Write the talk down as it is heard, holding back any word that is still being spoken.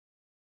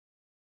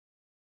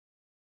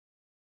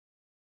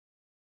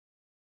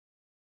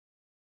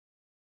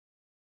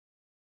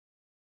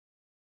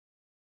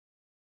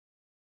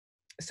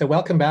So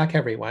welcome back,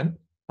 everyone.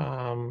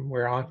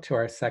 We're on to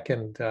our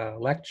second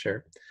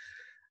lecture.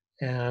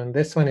 And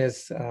this one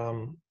is,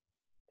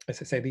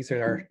 as I say, these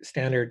are our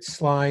standard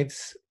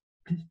slides.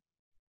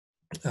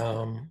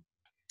 Um,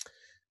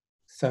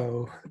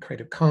 so the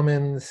Creative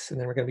Commons, and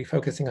then we're going to be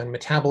focusing on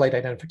metabolite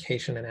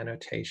identification and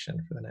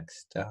annotation for the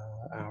next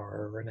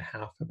hour and a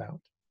half about.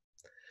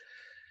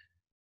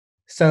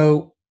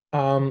 So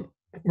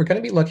we're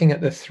going to be looking at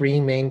the three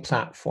main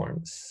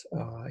platforms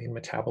in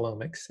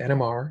metabolomics: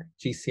 NMR,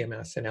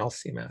 GCMS, and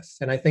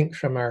LCMS. And I think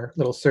from our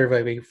little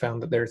survey, we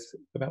found that there's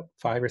about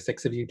 5 or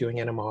 6 of you doing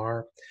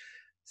NMR,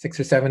 6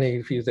 or 7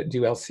 of you that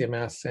do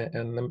LCMS,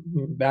 and the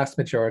vast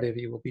majority of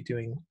you will be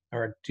doing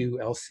or do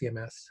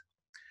LCMS.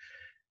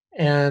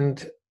 And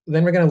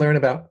then we're going to learn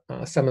about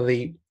some of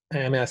the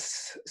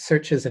MS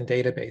searches and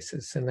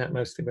databases, and that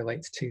mostly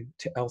relates to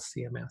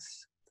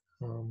LCMS.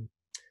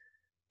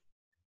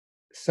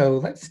 So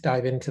let's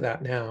dive into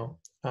that now.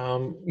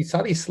 We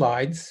saw these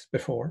slides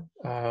before,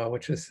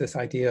 which was this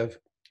idea of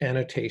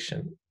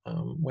annotation,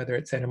 whether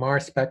it's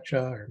NMR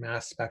spectra or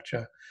mass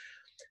spectra.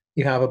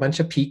 You have a bunch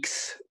of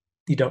peaks.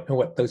 You don't know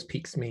what those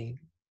peaks mean.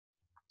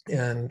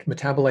 And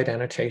metabolite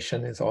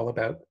annotation is all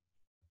about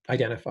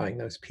identifying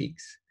those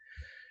peaks.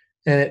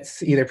 And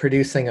it's either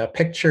producing a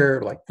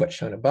picture like what's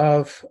shown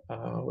above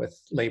with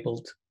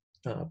labeled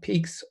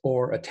peaks,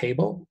 or a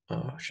table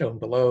shown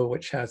below,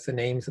 which has the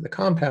names of the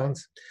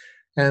compounds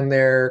and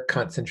their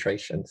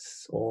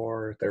concentrations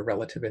or their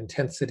relative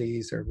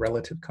intensities or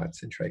relative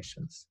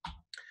concentrations.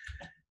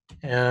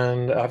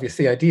 And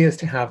obviously, the idea is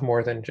to have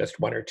more than just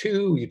one or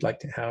two. You'd like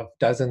to have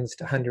dozens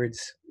to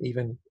hundreds,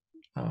 even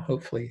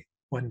hopefully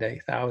one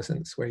day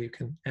thousands, where you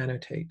can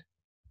annotate.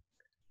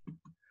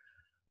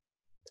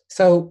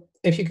 So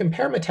if you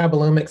compare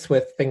metabolomics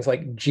with things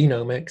like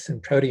genomics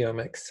and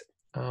proteomics,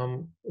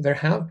 there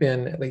have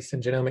been, at least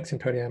in genomics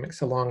and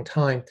proteomics, a long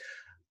time,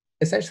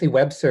 essentially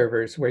web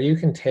servers where you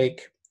can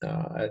take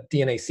a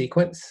DNA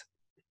sequence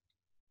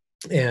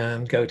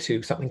and go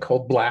to something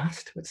called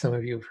BLAST, which some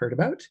of you have heard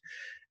about,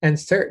 and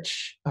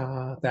search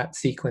that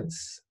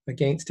sequence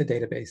against a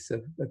database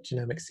of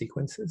genomic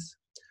sequences,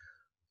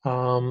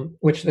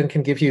 which then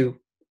can give you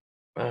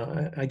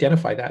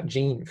identify that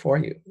gene for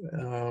you.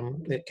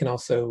 It can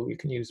also, you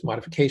can use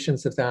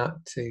modifications of that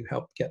to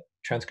help get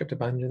transcript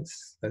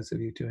abundance, those of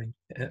you doing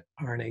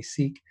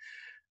RNA-seq.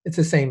 It's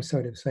the same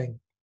sort of thing.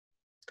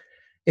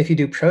 If you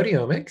do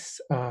proteomics,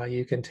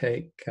 you can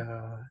take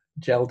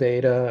gel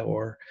data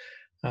or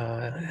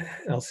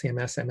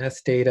LCMS,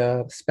 MS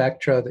data,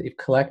 spectra that you've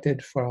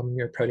collected from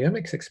your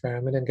proteomics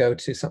experiment and go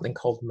to something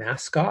called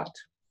Mascot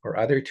or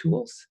other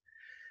tools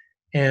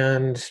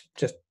and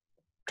just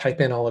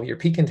type in all of your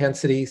peak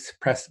intensities,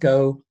 press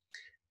go,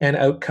 and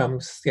out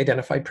comes the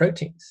identified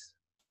proteins.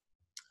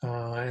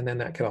 And then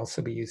that can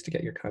also be used to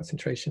get your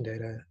concentration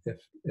data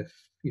if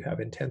you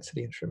have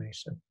intensity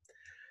information.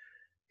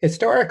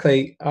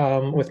 Historically,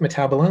 with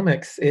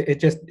metabolomics,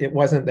 it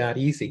wasn't that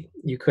easy.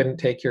 You couldn't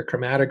take your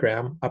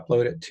chromatogram,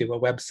 upload it to a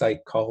website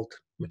called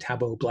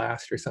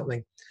Metaboblast or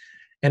something,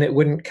 and it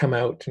wouldn't come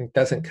out and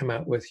doesn't come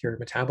out with your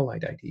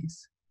metabolite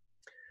IDs.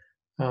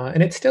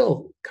 And it's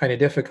still kind of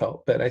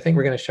difficult, but I think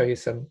we're going to show you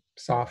some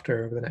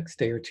software over the next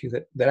day or two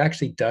that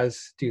actually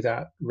does do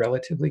that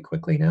relatively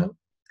quickly now.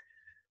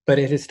 But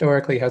it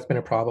historically has been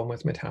a problem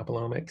with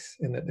metabolomics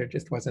in that there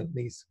just wasn't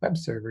these web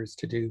servers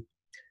to do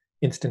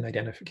instant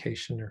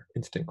identification or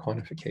instant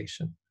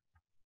quantification.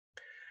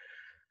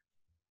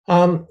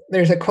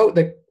 There's a quote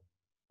that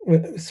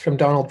was from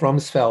Donald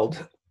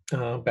Rumsfeld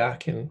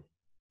back in,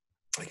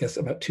 I guess,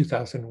 about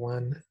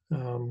 2001,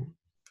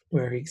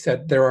 where he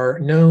said, there are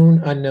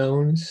known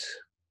unknowns.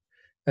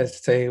 As to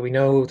say, we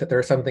know that there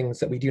are some things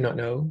that we do not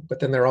know, but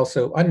then there are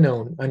also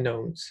unknown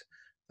unknowns,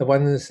 the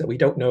ones that we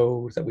don't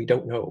know that we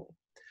don't know.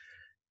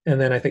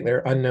 And then I think there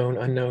are unknown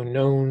unknown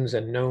knowns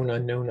and known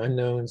unknown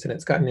unknowns, and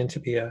it's gotten into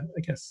be I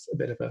guess, a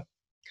bit of a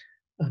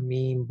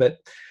meme. But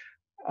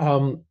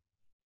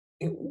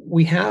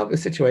we have a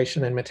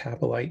situation in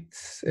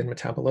metabolites, in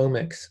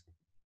metabolomics,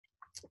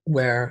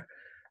 where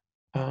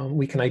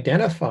we can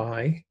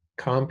identify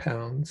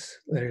compounds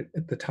that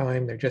at the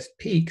time they're just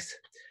peaks,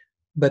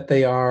 but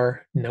they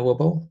are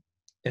knowable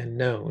and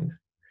known.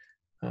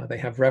 They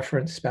have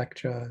reference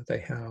spectra,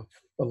 they have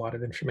a lot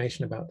of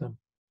information about them.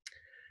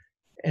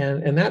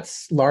 And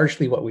that's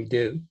largely what we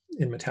do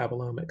in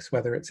metabolomics,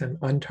 whether it's in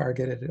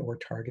untargeted or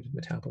targeted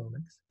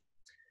metabolomics.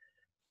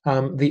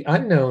 The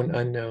unknown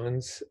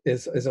unknowns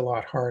is a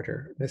lot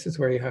harder. This is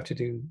where you have to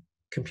do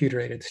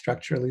computer-aided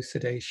structure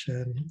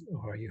elucidation,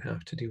 or you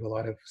have to do a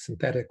lot of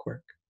synthetic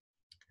work.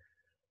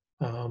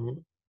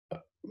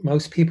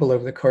 Most people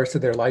over the course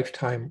of their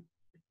lifetime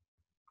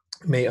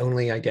may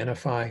only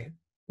identify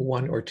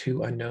one or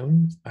two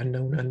unknown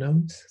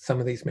unknowns. Some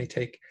of these may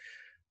take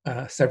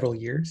several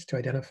years to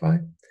identify.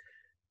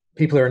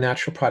 People who are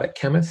natural product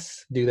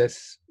chemists do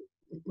this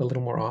a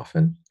little more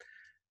often.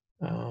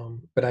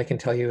 But I can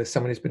tell you, as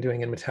someone who's been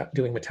doing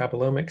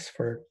metabolomics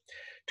for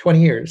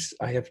 20 years,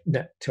 I have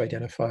yet to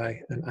identify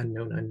an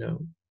unknown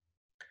unknown.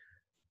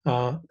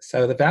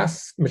 So the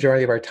vast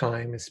majority of our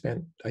time is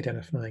spent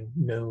identifying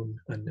known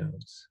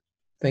unknowns,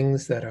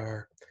 things that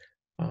are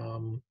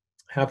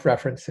have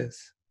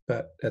references,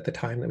 but at the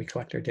time that we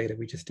collect our data,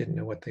 we just didn't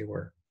know what they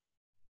were.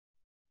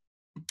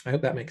 I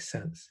hope that makes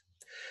sense.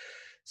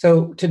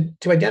 So to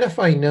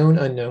identify known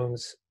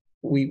unknowns,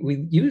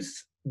 we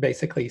use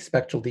basically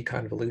spectral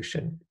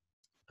deconvolution.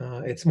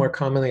 It's more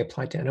commonly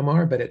applied to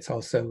NMR, but it's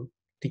also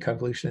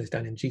deconvolution is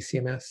done in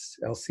GCMS,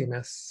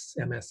 LCMS,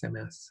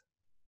 MSMS.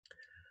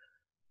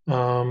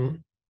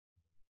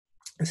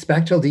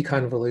 Spectral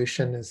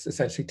deconvolution is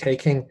essentially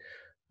taking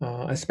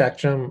a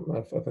spectrum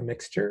of a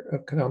mixture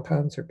of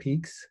compounds or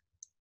peaks,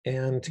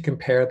 and to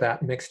compare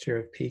that mixture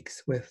of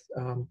peaks with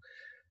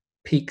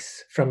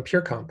peaks from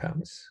pure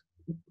compounds,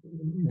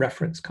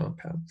 reference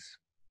compounds.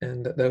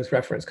 And those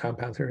reference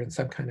compounds are in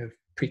some kind of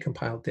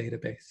precompiled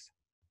database.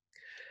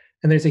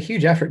 And there's a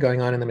huge effort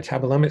going on in the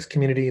metabolomics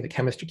community, the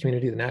chemistry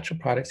community, the natural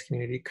products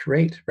community to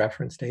create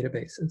reference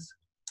databases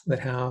that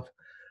have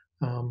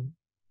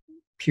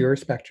pure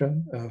spectra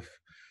of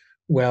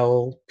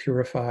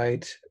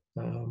well-purified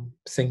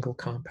single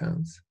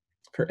compounds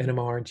for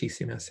NMR,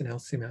 GCMS, and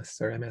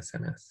LCMS, or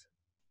MSMS.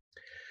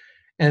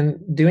 And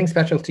doing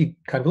specialty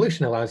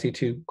convolution allows you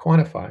to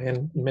quantify,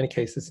 and in many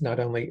cases, not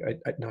only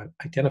not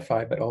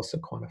identify, but also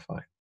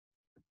quantify.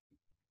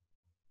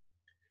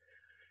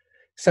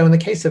 So in the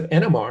case of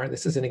NMR,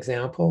 this is an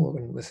example,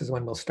 and this is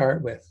one we'll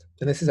start with.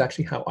 And this is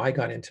actually how I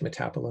got into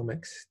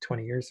metabolomics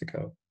 20 years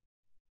ago.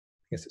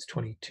 I guess it's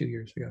 22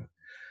 years ago.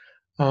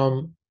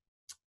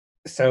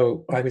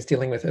 So I was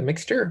dealing with a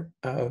mixture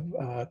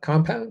of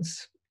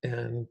compounds,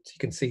 and you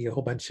can see a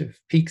whole bunch of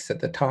peaks at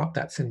the top.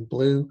 That's in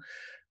blue.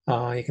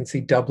 You can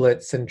see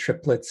doublets and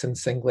triplets and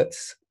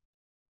singlets.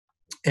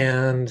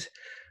 And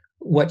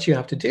what you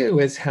have to do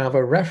is have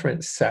a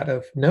reference set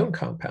of known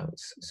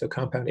compounds. So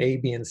compound A,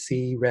 B, and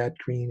C, red,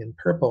 green, and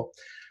purple,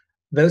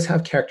 those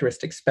have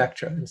characteristic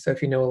spectra. And so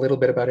if you know a little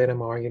bit about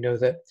NMR, you know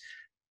that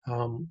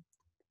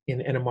in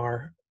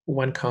NMR,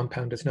 one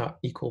compound does not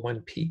equal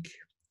one peak.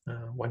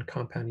 One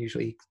compound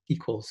usually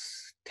equals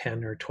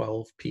 10 or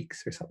 12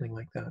 peaks or something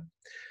like that.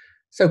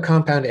 So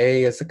compound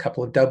A is a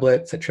couple of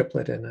doublets, a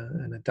triplet, and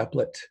a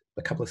doublet,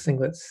 a couple of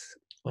singlets.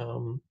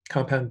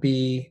 Compound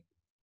B,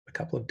 a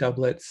couple of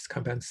doublets,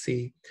 compound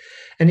C.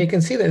 And you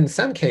can see that in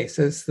some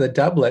cases, the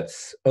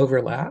doublets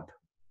overlap.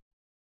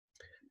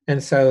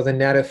 And so the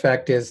net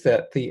effect is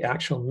that the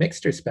actual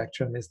mixture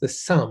spectrum is the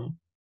sum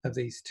of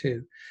these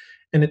two.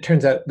 And it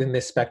turns out in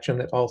this spectrum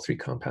that all three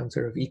compounds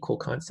are of equal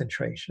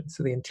concentration.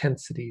 So the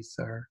intensities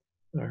are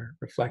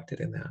reflected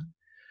in that.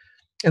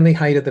 And the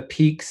height of the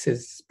peaks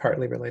is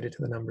partly related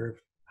to the number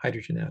of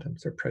hydrogen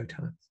atoms or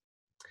protons.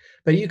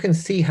 But you can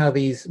see how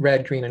these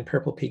red, green, and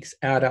purple peaks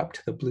add up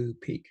to the blue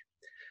peak.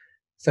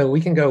 So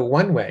we can go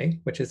one way,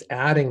 which is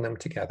adding them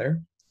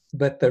together,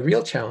 but the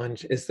real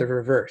challenge is the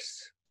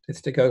reverse.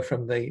 It's to go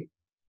from the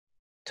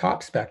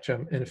top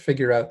spectrum and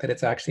figure out that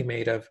it's actually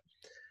made of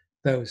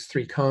those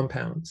three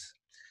compounds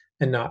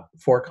and not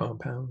four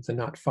compounds and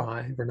not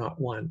five or not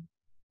one.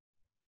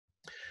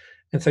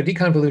 And so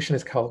deconvolution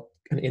is called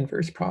an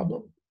inverse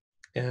problem,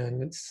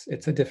 and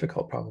it's a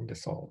difficult problem to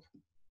solve.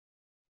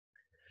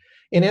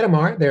 In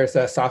NMR, there's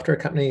a software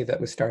company that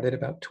was started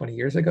about 20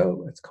 years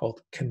ago. It's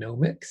called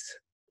Genomics,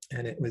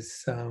 and it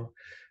was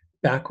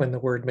back when the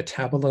word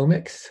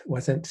metabolomics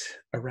wasn't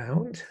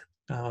around.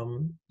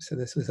 So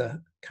this was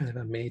a kind of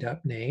a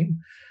made-up name,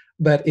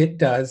 but it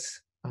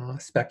does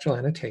spectral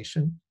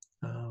annotation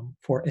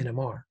for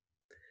NMR.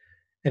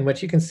 And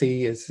what you can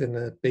see is in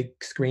the big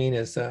screen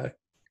is an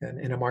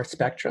NMR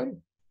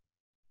spectrum.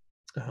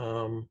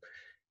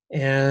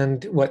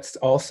 And what's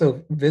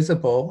also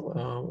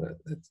visible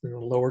in the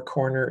lower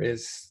corner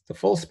is the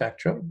full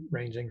spectrum,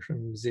 ranging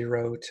from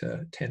 0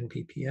 to 10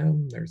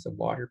 ppm. There's a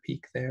water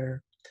peak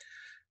there.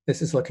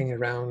 This is looking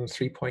around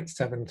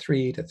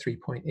 3.73 to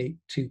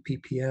 3.82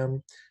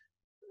 ppm.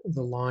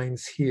 The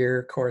lines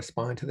here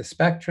correspond to the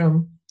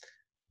spectrum.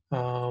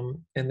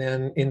 And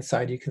then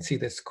inside you can see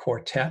this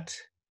quartet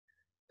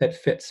that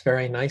fits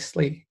very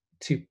nicely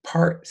to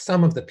part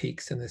some of the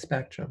peaks in the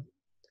spectrum.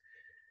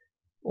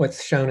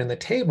 What's shown in the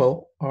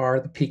table are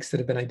the peaks that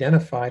have been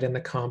identified in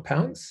the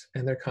compounds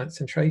and their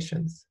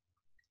concentrations.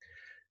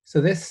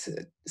 So this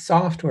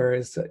software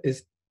is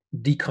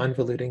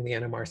deconvoluting the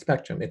NMR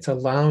spectrum. It's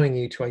allowing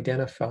you to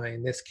identify,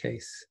 in this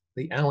case,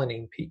 the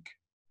alanine peak.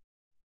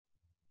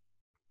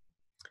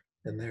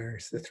 And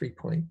there's the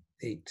 3.8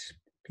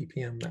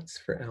 ppm, that's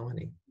for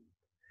alanine.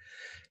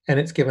 And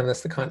it's given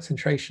us the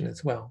concentration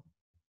as well.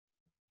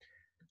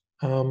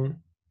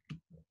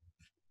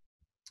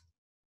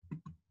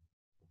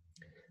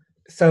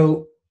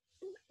 So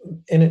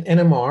in an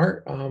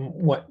NMR,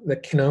 what the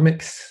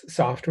Genomics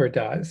software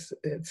does,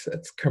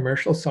 it's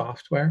commercial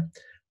software.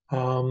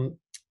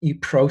 You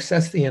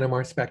process the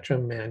NMR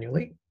spectrum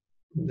manually,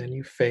 then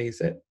you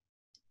phase it.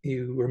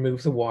 You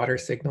remove the water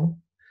signal.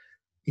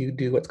 You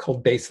do what's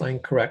called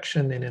baseline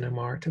correction in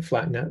NMR to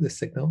flatten out the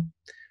signal.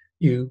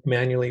 You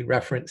manually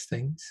reference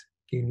things.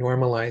 You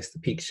normalize the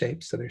peak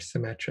shapes so they're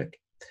symmetric.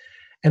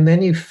 And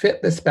then you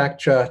fit the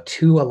spectra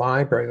to a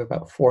library of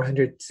about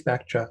 400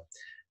 spectra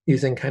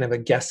using kind of a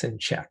guess and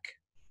check.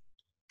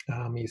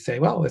 You say,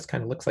 well, this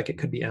kind of looks like it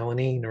could be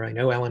alanine, or I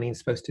know alanine's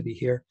supposed to be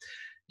here.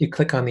 You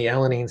click on the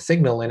alanine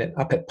signal and it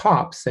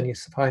pops, and you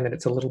find that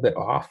it's a little bit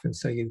off. And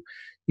so you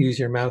use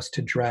your mouse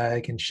to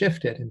drag and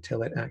shift it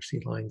until it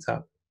actually lines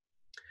up.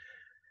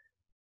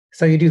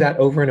 So you do that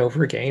over and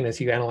over again as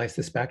you analyze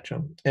the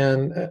spectrum.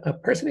 And a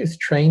person who's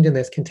trained in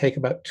this can take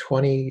about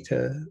 20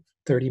 to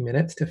 30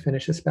 minutes to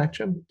finish a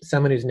spectrum.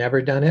 Someone who's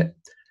never done it,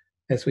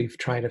 as we've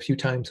tried a few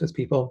times with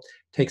people,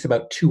 takes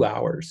about 2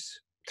 hours,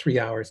 3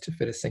 hours to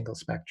fit a single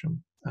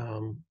spectrum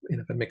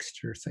in a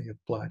mixture, say, of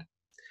blood.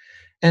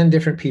 And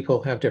different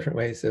people have different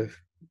ways of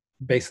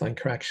baseline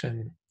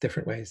correction,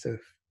 different ways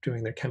of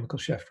doing their chemical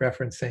shift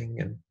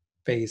referencing and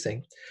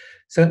phasing.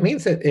 So it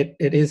means that it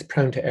is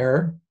prone to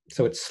error.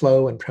 So it's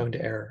slow and prone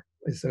to error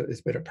is a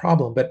bit of a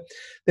problem. But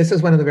this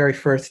is one of the very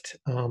first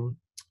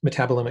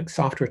metabolomic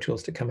software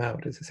tools to come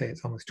out. As I say,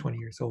 it's almost 20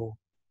 years old.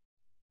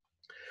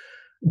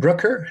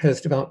 Brooker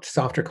has developed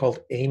software called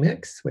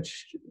Amix,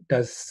 which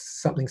does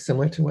something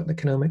similar to what the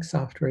Kenomics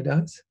software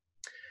does.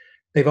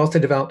 They've also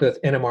developed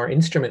with NMR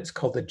instruments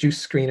called the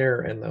juice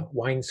screener and the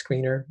wine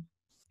screener.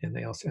 And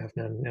they also have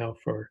now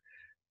for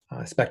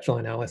spectral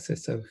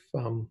analysis of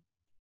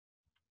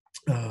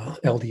LDL,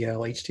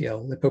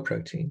 HDL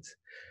lipoproteins.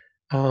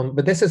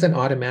 But this is an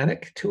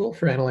automatic tool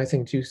for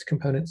analyzing juice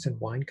components and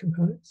wine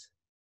components.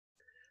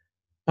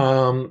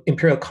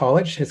 Imperial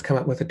College has come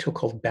up with a tool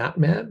called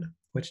Batman,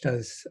 which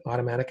does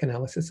automatic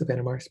analysis of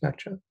NMR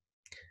spectra.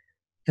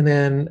 And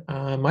then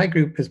my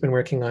group has been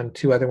working on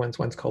two other ones.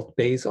 One's called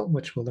Basel,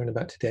 which we'll learn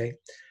about today,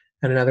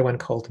 and another one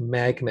called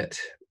MAGMET,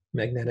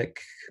 Magnetic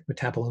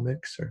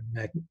Metabolomics, or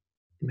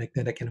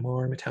Magnetic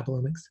NMR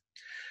Metabolomics.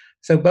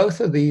 So both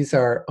of these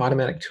are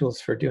automatic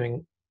tools for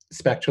doing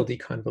spectral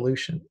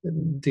deconvolution,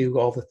 do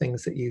all the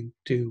things that you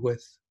do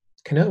with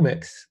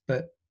Kenomics,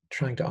 but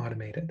trying to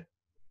automate it.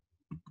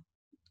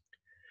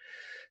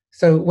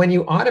 So when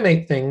you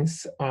automate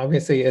things,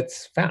 obviously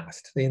it's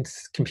fast.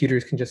 These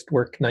computers can just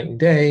work night and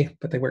day,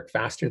 but they work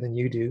faster than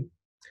you do.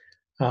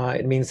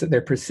 It means that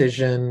their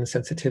precision,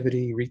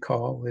 sensitivity,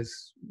 recall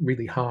is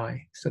really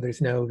high. So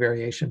there's no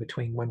variation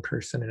between one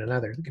person and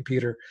another. The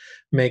computer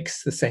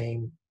makes the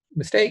same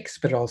mistakes,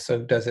 but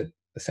also does it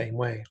the same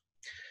way.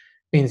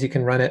 It means you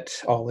can run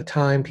it all the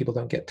time. People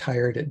don't get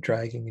tired at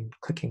dragging and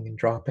clicking and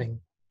dropping.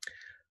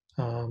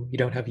 You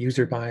don't have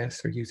user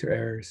bias or user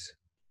errors.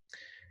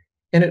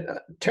 And it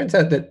turns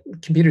out that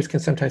computers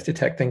can sometimes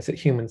detect things that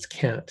humans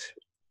can't.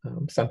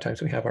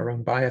 Sometimes we have our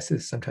own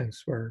biases.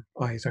 Sometimes our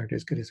eyes aren't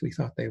as good as we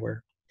thought they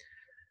were.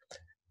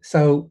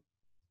 So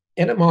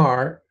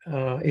NMR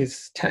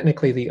is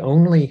technically the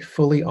only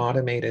fully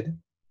automated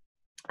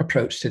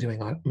approach to doing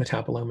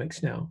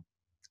metabolomics now,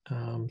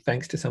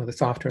 thanks to some of the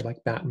software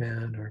like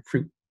Batman or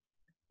Fruit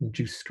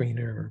Juice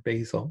Screener or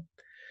Basel.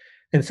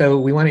 And so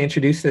we want to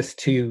introduce this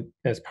to you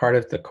as part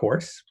of the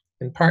course,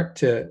 in part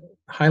to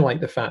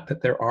highlight the fact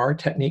that there are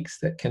techniques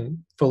that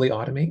can fully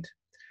automate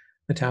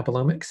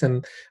metabolomics,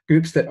 and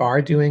groups that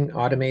are doing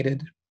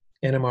automated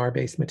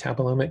NMR-based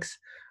metabolomics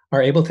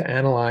are able to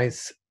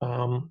analyze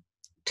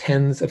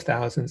tens of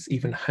thousands,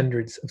 even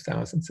hundreds of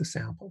thousands of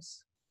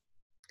samples.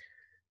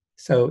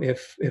 So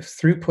if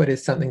throughput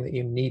is something that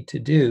you need to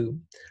do,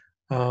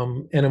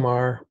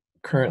 NMR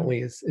currently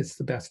is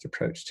the best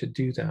approach to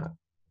do that.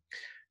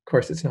 Of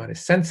course, it's not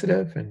as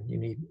sensitive, and you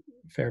need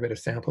a fair bit of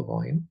sample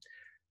volume.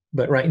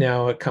 But right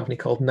now, a company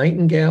called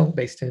Nightingale,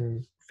 based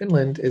in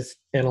Finland, is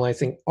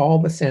analyzing all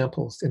the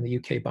samples in the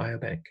UK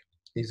Biobank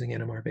using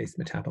NMR-based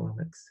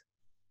metabolomics.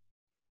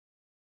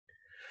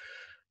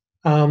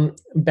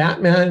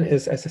 Batman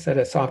is, as I said,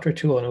 a software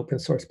tool, an open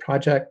source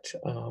project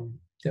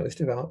that was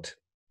developed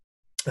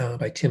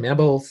by Tim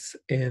Ebels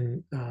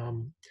in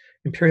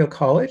Imperial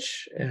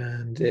College,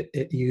 and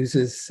it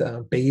uses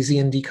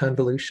Bayesian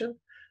deconvolution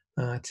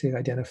to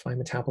identify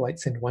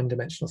metabolites in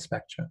one-dimensional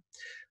spectra.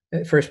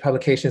 The first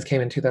publications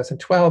came in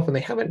 2012, and they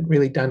haven't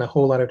really done a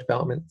whole lot of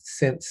development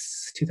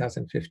since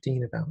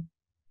 2015 about.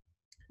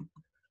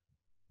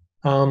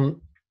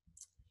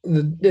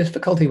 The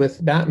difficulty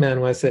with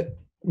Batman was that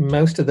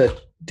most of the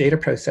data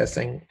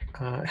processing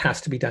has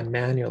to be done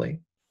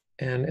manually,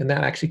 and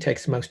that actually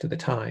takes most of the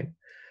time.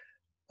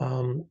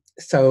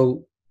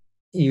 So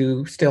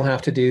you still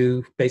have to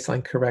do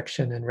baseline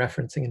correction and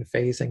referencing and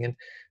phasing, and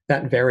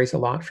that varies a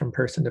lot from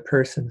person to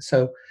person.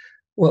 So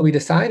what we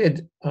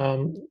decided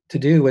to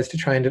do was to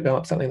try and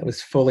develop something that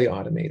was fully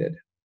automated,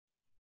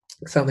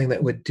 something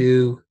that would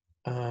do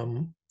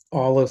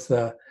all of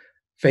the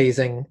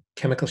phasing,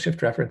 chemical shift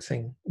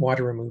referencing,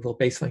 water removal,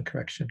 baseline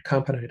correction,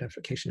 compound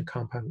identification,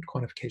 compound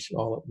quantification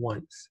all at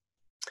once.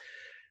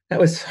 That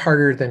was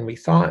harder than we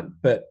thought,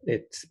 but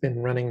it's been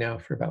running now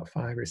for about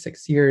 5 or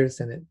 6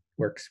 years, and it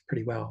works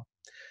pretty well.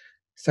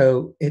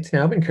 So it's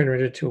now been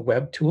converted to a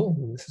web tool,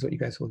 and this is what you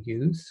guys will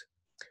use.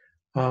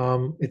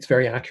 It's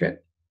very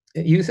accurate.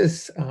 It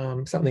uses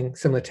something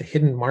similar to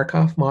hidden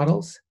Markov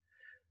models.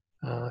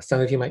 Some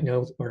of you might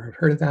know or have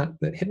heard of that,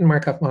 but hidden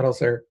Markov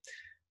models are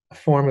a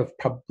form of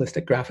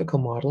probabilistic graphical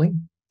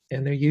modeling,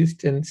 and they're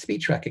used in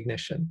speech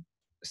recognition.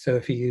 So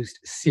if you used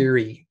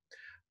Siri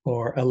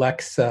or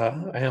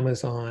Alexa,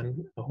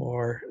 Amazon,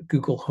 or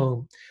Google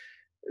Home,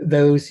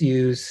 those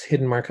use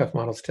hidden Markov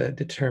models to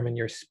determine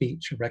your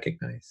speech or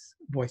recognize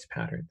voice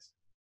patterns.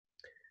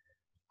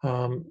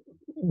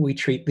 We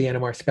treat the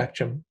NMR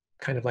spectrum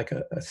kind of like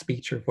a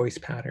speech or voice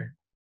pattern.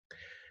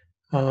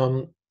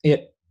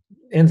 It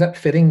ends up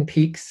fitting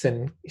peaks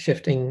and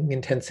shifting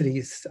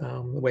intensities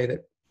the way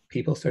that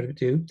people sort of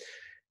do.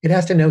 It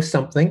has to know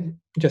something,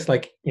 just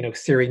like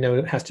Siri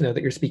has to know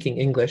that you're speaking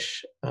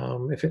English.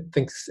 If it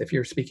thinks if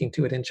you're speaking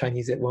to it in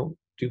Chinese, it won't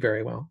do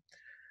very well.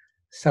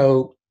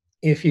 So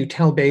if you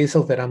tell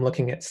Basil that I'm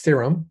looking at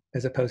serum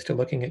as opposed to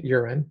looking at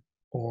urine,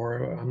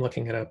 or I'm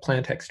looking at a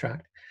plant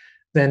extract,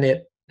 then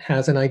it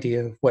has an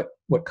idea of what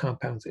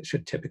compounds it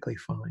should typically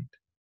find.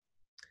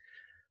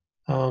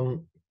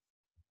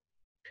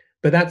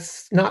 But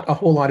that's not a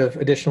whole lot of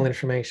additional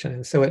information,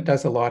 and so it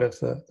does a lot of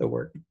the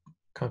work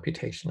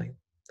computationally.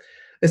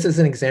 This is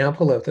an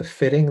example of the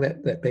fitting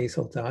that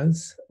Basil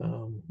does,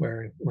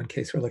 where in one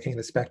case we're looking at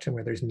a spectrum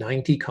where there's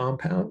 90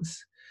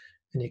 compounds,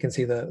 and you can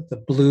see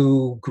the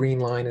blue-green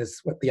line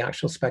is what the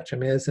actual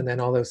spectrum is, and then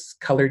all those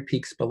colored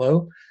peaks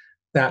below,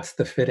 that's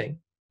the fitting.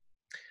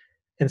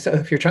 And so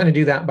if you're trying to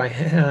do that by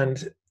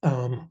hand,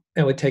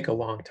 it would take a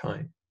long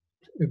time.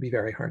 It would be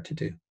very hard to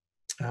do.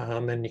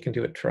 And you can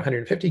do it for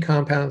 150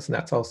 compounds, and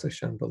that's also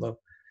shown below.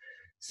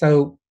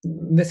 So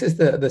this is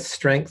the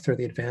strength or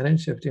the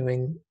advantage of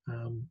doing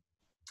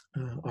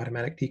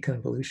automatic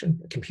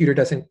deconvolution. A computer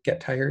doesn't get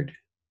tired,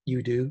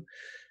 you do.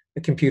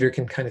 A computer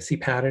can kind of see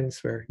patterns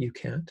where you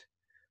can't.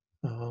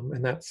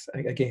 And that's,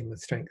 again, the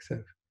strength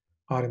of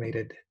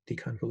automated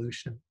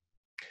deconvolution.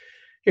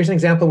 Here's an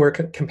example where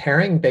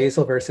comparing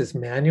Basil versus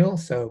manual.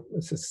 So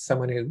this is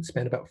someone who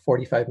spent about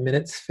 45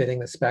 minutes fitting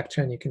the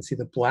spectrum. You can see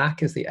the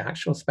black is the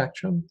actual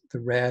spectrum. The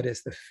red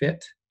is the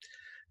fit.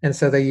 And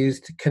so they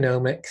used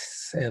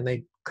Kenomics, and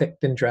they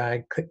clicked and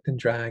dragged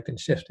and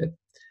shifted.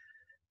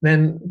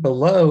 Then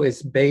below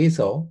is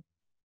Basil,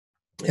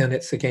 and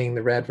it's again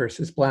the red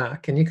versus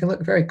black. And you can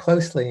look very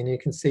closely, and you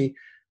can see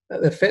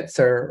the fits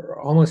are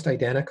almost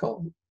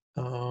identical.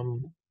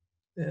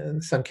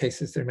 In some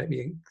cases, there might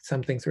be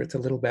some things where it's a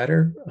little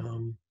better.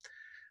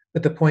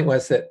 But the point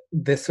was that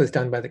this was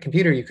done by the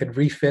computer. You could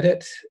refit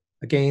it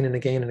again and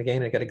again and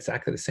again and get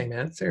exactly the same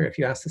answer. If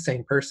you ask the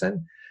same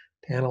person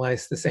to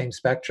analyze the same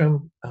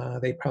spectrum,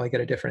 they probably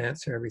get a different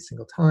answer every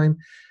single time.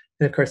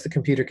 And of course, the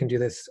computer can do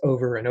this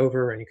over and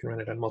over, and you can run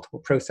it on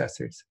multiple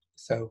processors.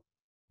 So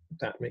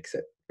that makes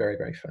it very,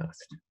 very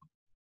fast.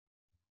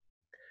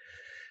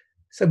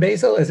 So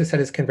Basil, as I said,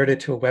 is converted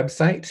to a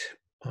website.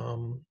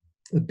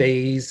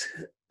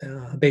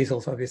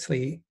 Basil's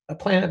obviously a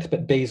plant,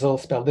 but basil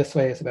spelled this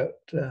way is about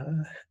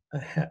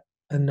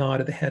a nod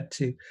of the head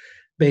to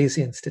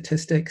Bayesian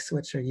statistics,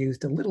 which are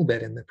used a little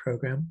bit in the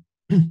program.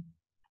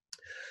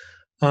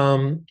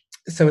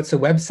 So it's a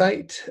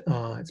website.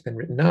 It's been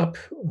written up.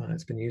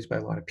 It's been used by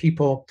a lot of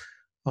people.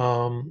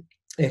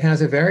 It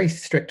has a very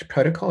strict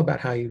protocol about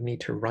how you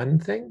need to run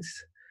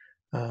things.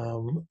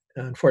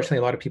 Unfortunately,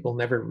 a lot of people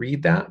never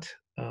read that.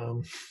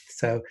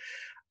 So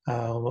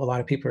a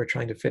lot of people are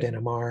trying to fit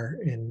NMR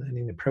in an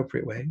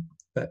inappropriate way,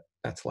 but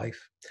that's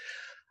life.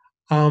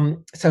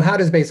 So how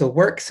does Basil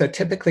work? So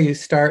typically you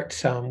start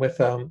with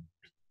a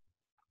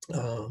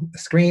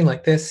screen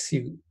like this.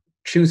 You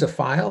choose a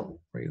file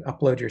where you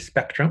upload your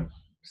spectrum.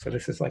 So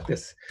this is like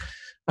this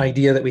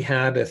idea that we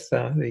had with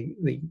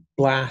the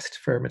blast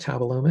for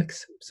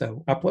metabolomics.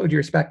 So upload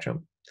your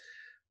spectrum.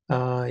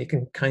 You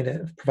can kind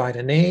of provide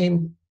a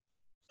name.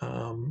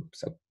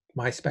 So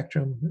my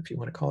spectrum, if you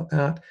want to call it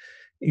that.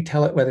 You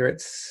tell it whether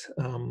it's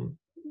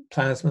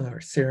plasma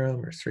or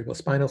serum or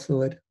cerebrospinal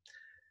fluid.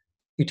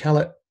 You tell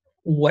it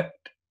what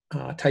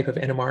type of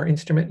NMR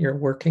instrument you're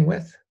working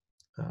with,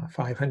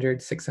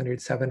 500,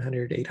 600,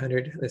 700,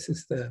 800. This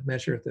is the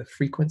measure of the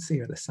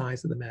frequency or the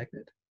size of the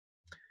magnet.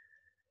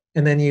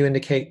 And then you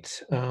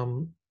indicate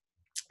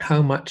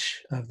how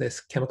much of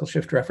this chemical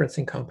shift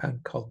referencing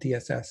compound called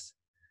DSS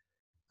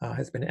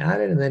has been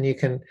added. And then you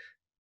can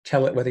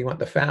tell it whether you want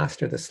the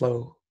fast or the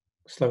slow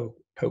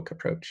poke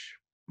approach.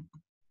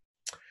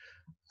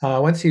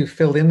 Once you've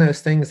filled in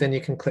those things, then you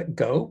can click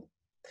go.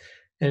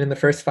 And in the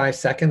first 5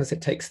 seconds,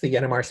 it takes the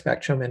NMR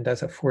spectrum and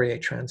does a Fourier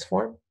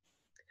transform.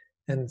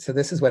 And so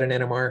this is what an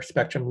NMR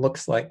spectrum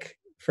looks like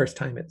first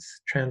time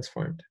it's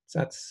transformed. So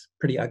that's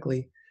pretty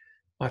ugly.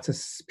 Lots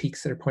of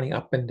peaks that are pointing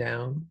up and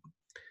down.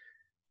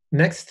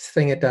 Next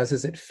thing it does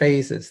is it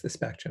phases the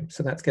spectrum.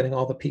 So that's getting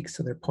all the peaks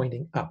so they're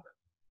pointing up.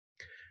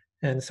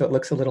 And so it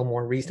looks a little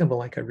more reasonable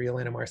like a real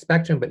NMR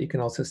spectrum, but you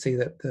can also see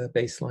that the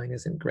baseline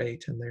isn't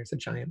great and there's a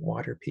giant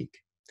water peak.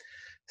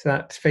 So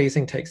that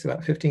phasing takes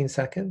about 15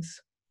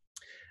 seconds.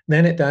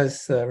 Then it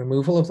does the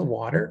removal of the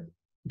water,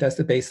 does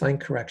the baseline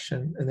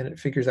correction, and then it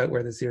figures out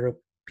where the 0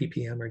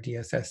 ppm or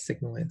DSS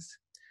signal is.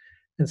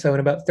 And so in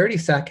about 30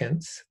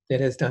 seconds,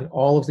 it has done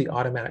all of the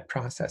automatic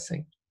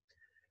processing.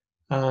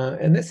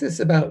 And this is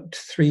about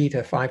 3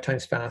 to 5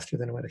 times faster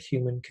than what a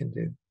human can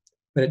do.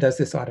 but it does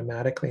this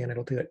automatically, and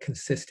it'll do it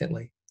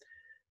consistently.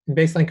 And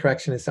baseline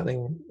correction is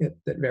something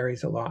that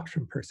varies a lot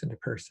from person to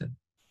person.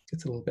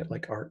 It's a little bit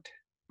like art.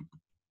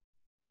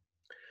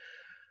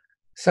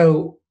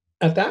 So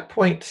at that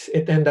point,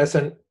 it then does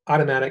an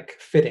automatic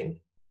fitting,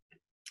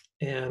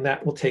 and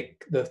that will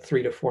take the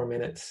 3 to 4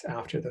 minutes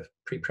after the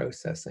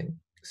pre-processing.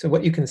 So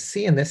what you can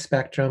see in this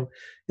spectrum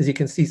is you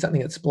can see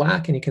something that's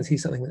black and you can see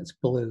something that's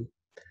blue.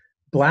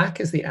 Black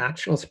is the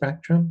actual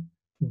spectrum,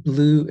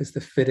 blue is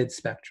the fitted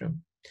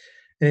spectrum.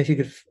 And if you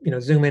could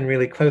zoom in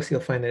really close,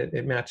 you'll find that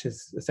it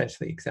matches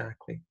essentially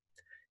exactly.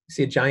 You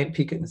see a giant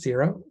peak at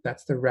 0,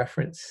 that's the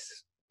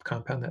reference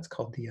compound, that's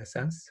called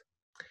DSS.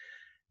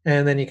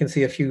 And then you can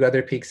see a few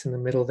other peaks in the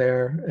middle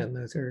there, and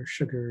those are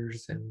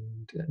sugars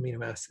and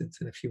amino acids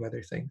and a few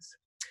other things.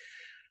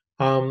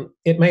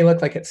 It may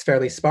look like it's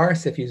fairly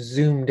sparse. If you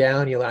zoom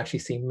down, you'll actually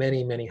see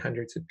many, many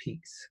hundreds of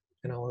peaks,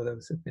 and all of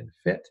those have been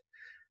fit.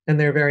 And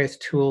there are various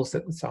tools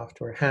that the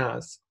software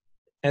has.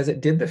 As it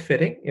did the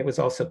fitting, it was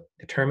also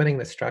determining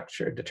the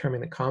structure,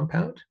 determining the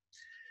compound,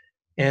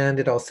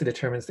 and it also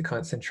determines the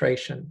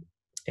concentration,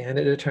 and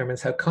it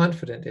determines how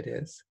confident it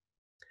is.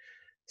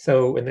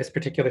 So in this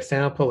particular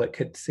sample, it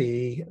could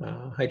see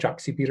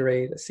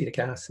hydroxybutyrate, acetic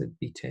acid,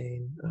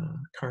 betaine,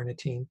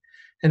 carnitine,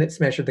 and it's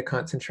measured the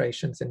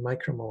concentrations in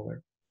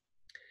micromolar.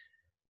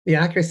 The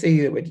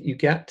accuracy that you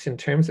get in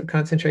terms of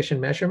concentration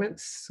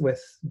measurements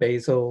with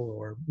basal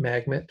or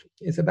magmet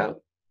is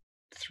about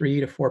 3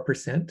 to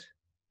 4%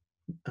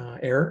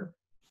 error,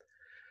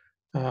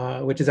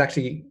 which is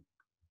actually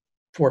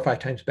 4 or 5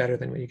 times better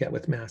than what you get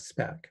with mass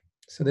spec.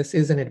 So this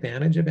is an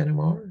advantage of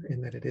NMR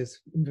in that it is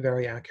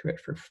very accurate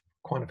for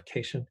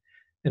quantification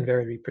and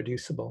very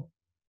reproducible.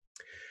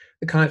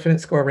 The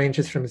confidence score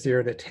ranges from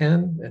 0 to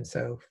 10, and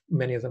so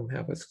many of them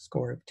have a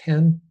score of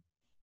 10.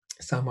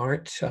 Some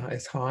aren't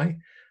as high,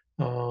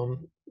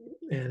 and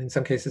in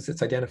some cases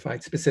it's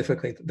identified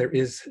specifically that there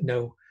is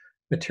no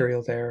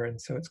material there, and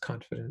so it's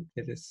confident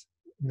it is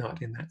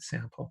not in that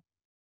sample.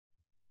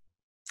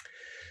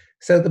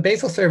 So the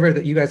basal server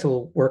that you guys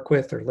will work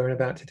with or learn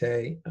about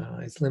today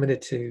is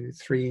limited to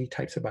 3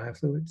 types of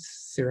biofluids: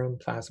 serum,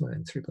 plasma,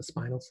 and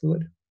cerebrospinal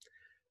fluid.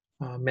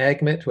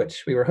 Magmet,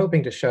 which we were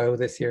hoping to show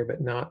this year, but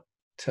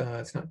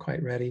it's not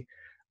quite ready,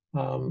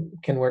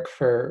 can work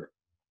for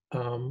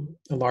a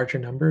larger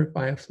number of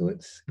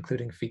biofluids,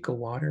 including fecal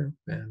water,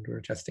 and we're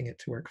adjusting it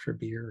to work for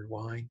beer or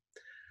wine.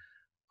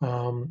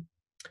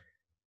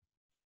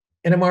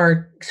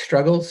 NMR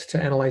struggles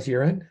to analyze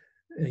urine.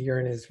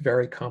 Urine is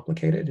very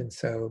complicated, and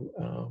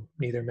so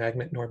neither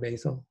magmet nor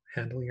basal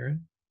handle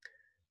urine.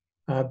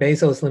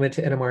 Basal is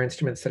limited to NMR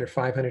instruments that are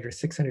 500 or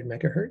 600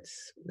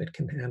 megahertz. It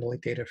can handle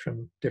data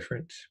from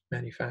different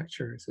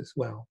manufacturers as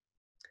well.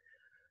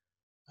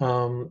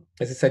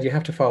 As I said, you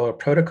have to follow a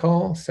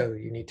protocol, so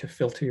you need to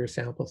filter your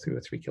sample through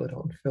a 3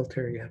 kilodalton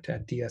filter. You have to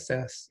add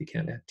DSS, you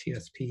can't add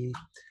TSP.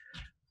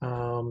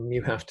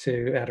 You have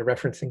to add a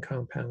referencing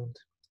compound.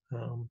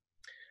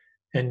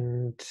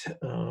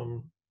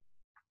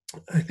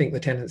 I think the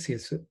tendency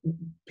is that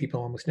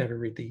people almost never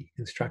read the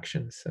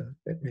instructions, so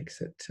it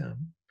makes it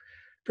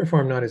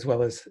perform not as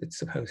well as it's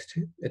supposed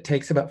to. It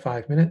takes about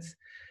 5 minutes,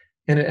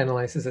 and it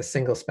analyzes a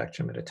single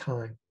spectrum at a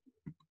time.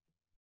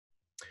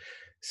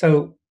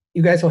 So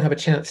you guys will have a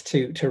chance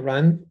to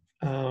run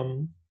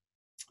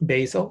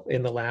basal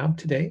in the lab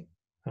today.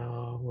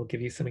 We'll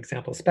give you some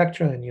example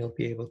spectra, and you'll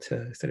be able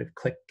to sort of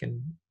click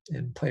and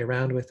play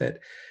around with it.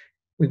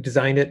 We've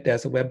designed it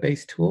as a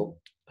web-based tool,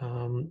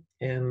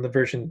 and the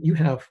version you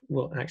have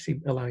will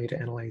actually allow you to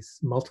analyze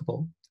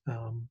multiple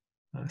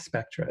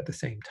spectra at the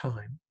same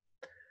time.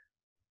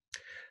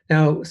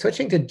 Now,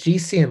 switching to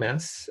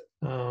GCMS,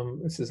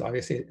 this is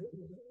obviously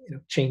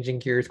changing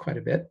gears quite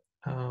a bit.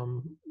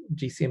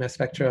 GCMS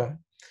spectra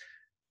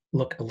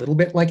look a little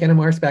bit like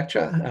NMR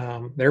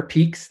spectra. They're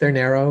peaks, they're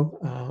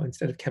narrow.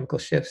 Instead of chemical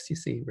shifts, you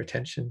see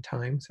retention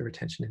times or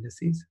retention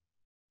indices.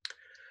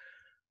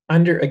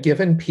 Under a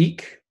given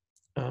peak,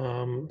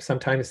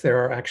 sometimes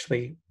there are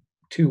actually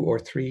 2 or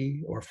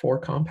 3 or 4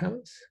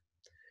 compounds,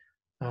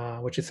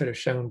 which is sort of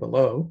shown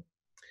below.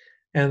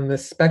 And the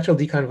spectral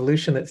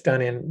deconvolution that's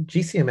done in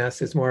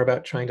GCMS is more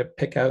about trying to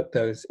pick out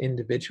those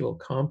individual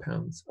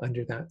compounds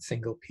under that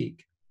single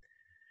peak.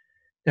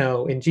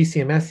 Now, in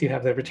GCMS, you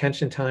have the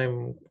retention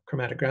time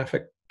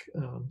chromatographic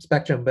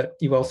spectrum, but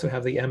you also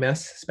have the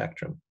MS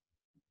spectrum.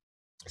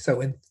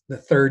 So in the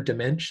 3rd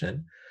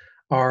dimension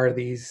are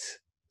these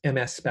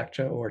MS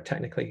spectra, or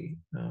technically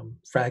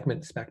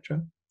fragment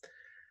spectra.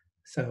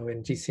 So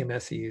in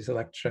GCMS, you use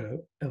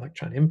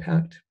electron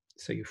impact.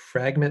 So you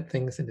fragment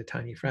things into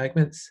tiny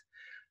fragments.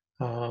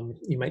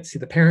 You might see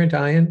the parent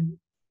ion.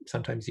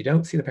 Sometimes you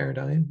don't see the parent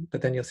ion,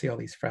 but then you'll see all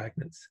these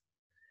fragments.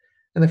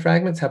 And the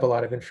fragments have a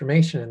lot of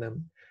information in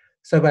them.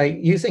 So by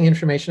using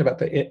information about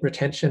the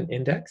retention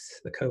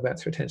index, the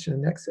Kovacs retention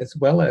index, as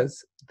well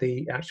as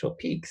the actual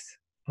peaks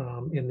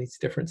in these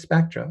different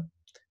spectra,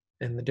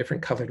 and the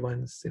different colored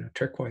ones,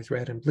 turquoise,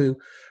 red, and blue,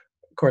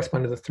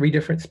 correspond to the 3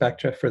 different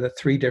spectra for the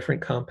 3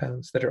 different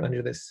compounds that are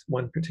under this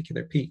one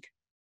particular peak.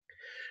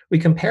 We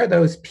compare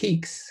those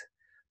peaks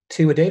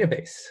to a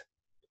database,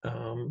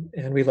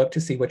 and we look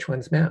to see which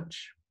ones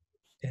match.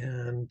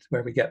 And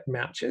where we get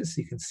matches,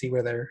 you can see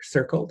where they're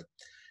circled.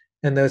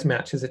 And those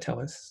matches that tell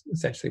us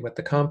essentially what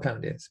the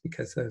compound is,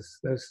 because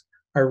those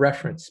are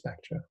reference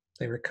spectra.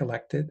 They were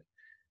collected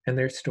and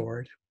they're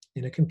stored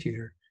in a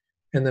computer,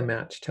 and the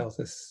match tells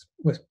us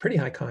with pretty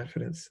high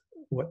confidence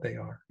what they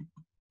are.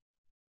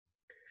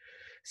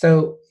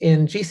 So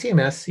in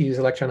GCMS, you use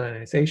electron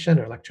ionization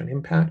or electron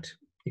impact.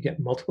 You get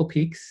multiple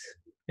peaks,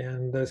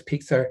 and those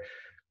peaks are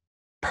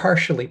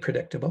partially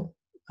predictable,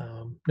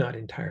 not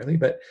entirely,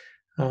 but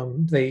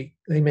they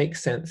make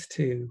sense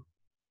to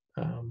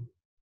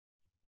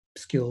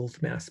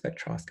skilled mass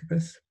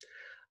spectroscopists.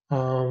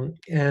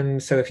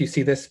 And so if you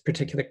see this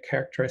particular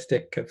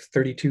characteristic of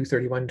 32,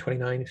 31,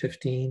 29,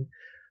 15,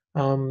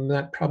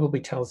 that probably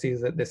tells you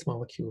that this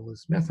molecule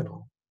is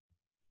methanol.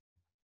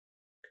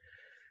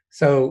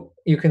 So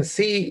you can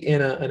see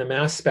in a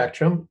mass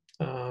spectrum,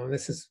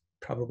 this is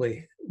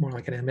probably more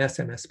like an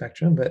MS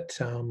spectrum, but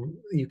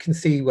you can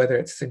see whether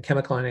it's in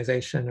chemical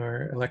ionization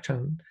or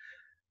electron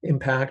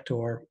impact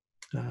or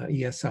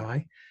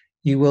ESI,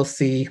 you will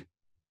see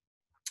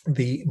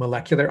the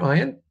molecular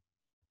ion.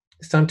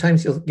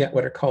 Sometimes you'll get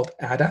what are called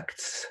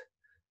adducts.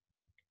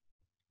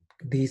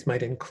 These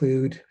might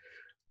include,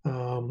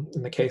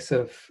 in the case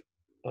of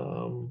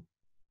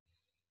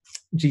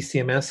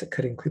GCMS, it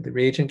could include the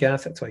reagent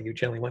gas. That's why you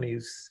generally want to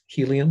use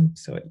helium,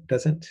 so it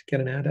doesn't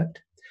get an adduct.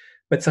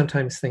 But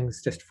sometimes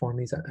things just form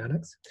these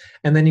adducts.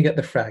 And then you get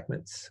the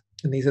fragments.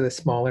 And these are the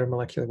smaller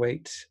molecular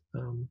weight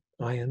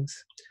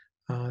ions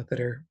that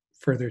are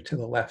further to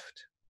the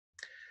left.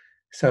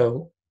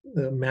 So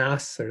the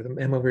mass, or the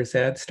M over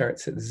Z,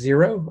 starts at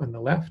 0 on the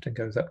left and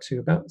goes up to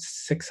about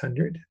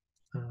 600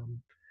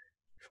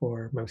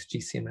 for most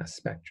GCMS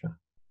spectra.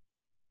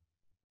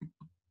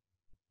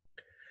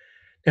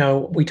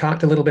 Now, we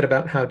talked a little bit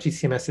about how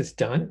GCMS is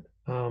done.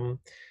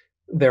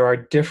 There are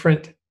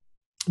different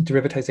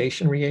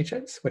derivatization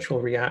reagents which will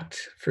react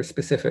for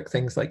specific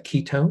things like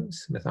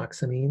ketones,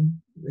 methoxamine.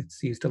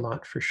 It's used a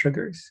lot for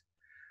sugars.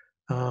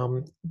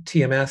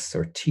 TMS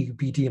or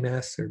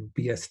TBDMS or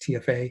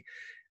BSTFA.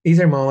 These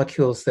are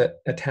molecules that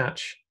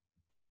attach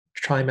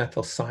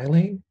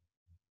trimethylsilane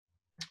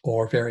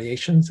or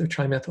variations of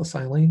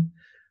trimethylsilane.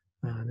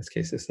 In this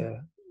case, it's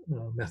a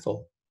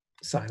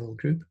methylsilyl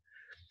group.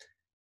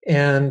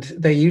 And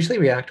they usually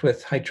react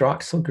with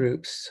hydroxyl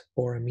groups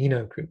or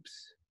amino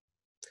groups.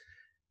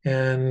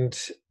 And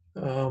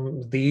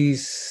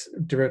these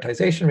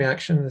derivatization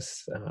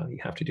reactions, you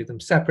have to do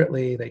them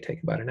separately. They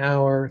take about an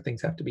hour.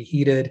 Things have to be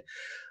heated.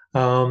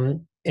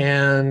 And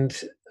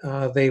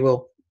they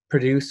will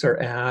produce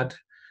or add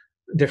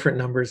different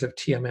numbers of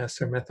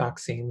TMS or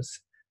methoxames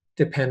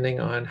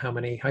depending on how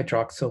many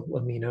hydroxyl,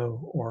 amino,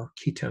 or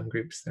ketone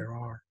groups there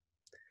are.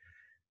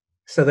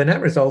 So the net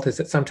result is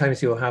that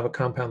sometimes you will have a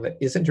compound that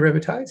isn't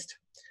derivatized.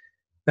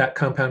 That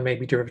compound may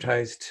be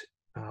derivatized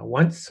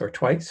once or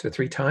twice or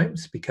 3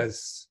 times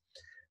because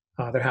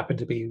there happen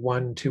to be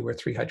 1, 2, or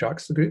 3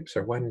 hydroxyl groups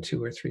or 1,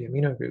 2, or 3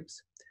 amino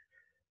groups.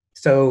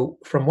 So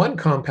from one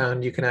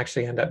compound, you can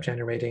actually end up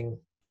generating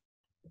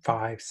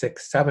 5,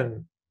 6,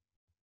 7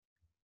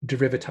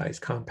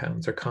 derivatized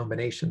compounds or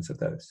combinations of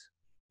those.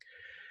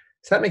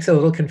 So that makes it a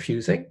little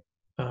confusing.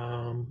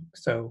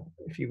 So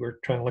if you were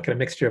trying to look at a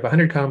mixture of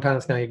 100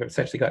 compounds, now you've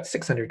essentially got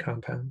 600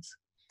 compounds.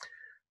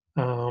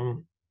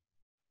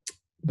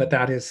 But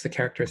that is the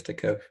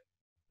characteristic of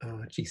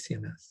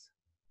GCMS.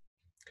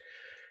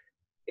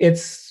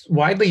 It's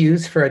widely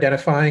used for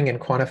identifying and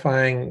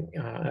quantifying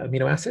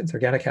amino acids,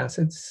 organic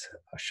acids,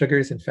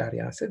 sugars, and fatty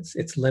acids.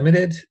 It's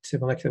limited to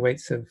molecular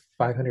weights of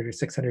 500 or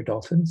 600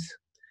 Daltons.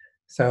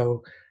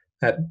 So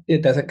that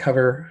it doesn't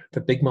cover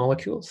the big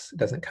molecules. It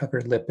doesn't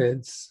cover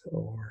lipids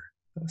or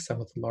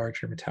some of the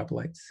larger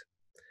metabolites.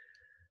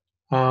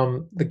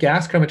 The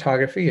gas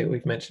chromatography that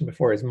we've mentioned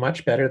before is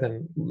much better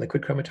than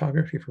liquid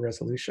chromatography for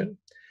resolution.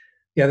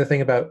 The other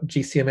thing about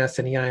GCMS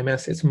and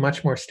EIMS, it's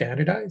much more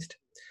standardized.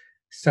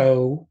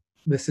 So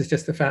this is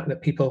just the fact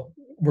that people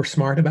were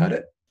smart about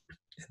it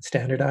and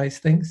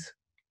standardized things.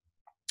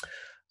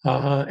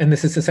 And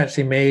this has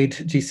essentially made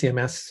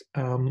GCMS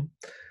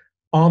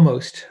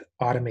almost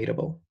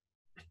automatable.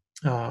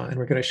 And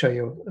we're going to show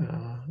you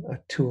a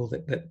tool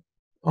that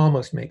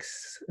almost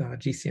makes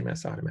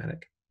GCMS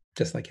automatic,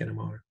 just like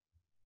NMR.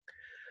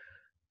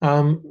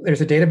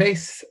 There's a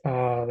database,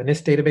 the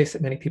NIST database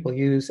that many people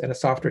use, and a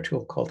software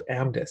tool called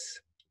AMDIS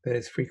that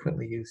is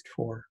frequently used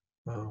for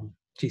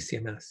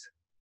GCMS.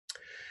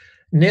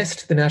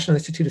 NIST, the National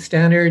Institute of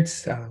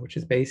Standards, which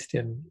is based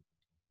in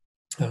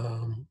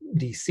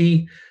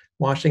DC,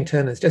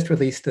 Washington, has just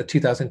released the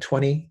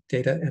 2020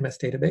 MS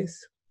database.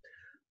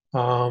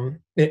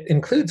 It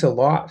includes a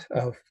lot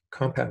of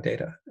compound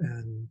data,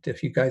 and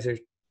if you guys are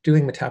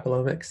doing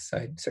metabolomics,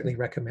 I'd certainly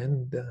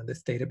recommend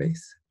this database.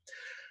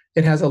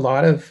 It has a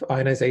lot of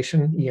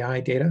ionization EI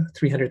data,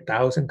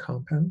 300,000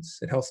 compounds.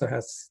 It also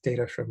has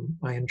data from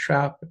ion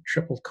trap,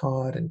 triple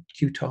COD, and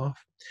QTOF.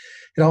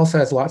 It also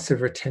has lots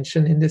of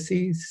retention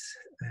indices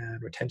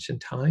and retention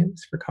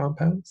times for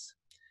compounds.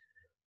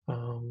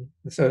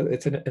 So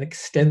it's an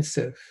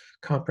extensive,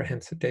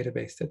 comprehensive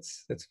database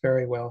that's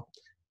very well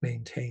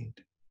maintained.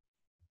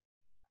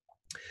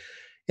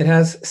 It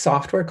has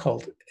software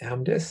called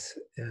AMDIS,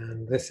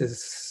 and this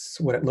is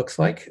what it looks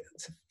like.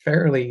 It's a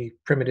fairly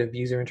primitive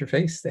user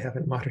interface. They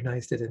haven't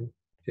modernized it in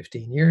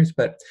 15 years,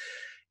 but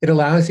it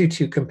allows you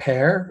to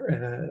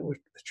compare what's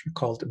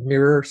called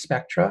mirror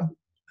spectra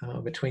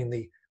between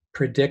the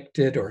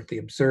predicted or the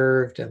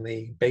observed and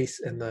the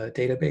base and the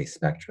database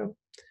spectrum.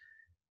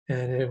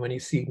 And when you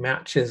see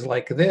matches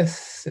like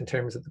this in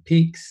terms of the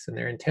peaks and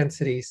their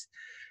intensities,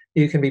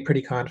 you can be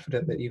pretty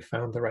confident that you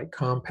found the right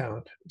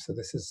compound. So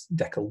this is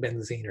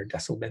decylbenzene or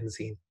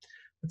decylbenzene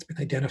that's been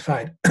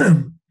identified.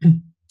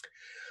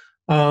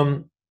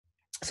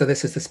 So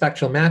this is the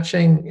spectral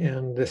matching,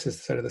 and this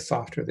is sort of the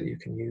software that you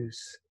can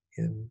use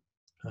in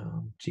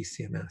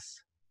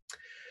GCMS.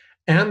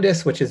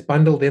 AMDIS, which is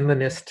bundled in the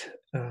NIST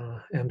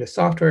AMDIS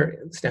software,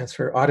 stands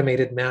for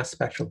Automated Mass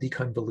Spectral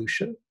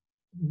Deconvolution.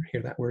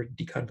 Hear that word,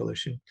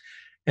 deconvolution,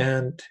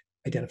 and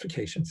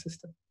identification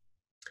system.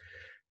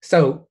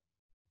 So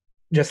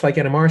just like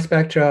NMR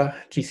spectra,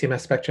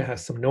 GCMS spectra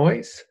has some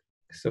noise.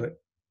 So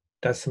it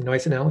does some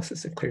noise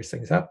analysis, it clears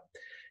things up.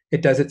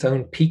 It does its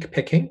own peak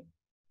picking.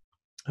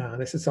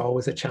 This is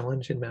always a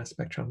challenge in mass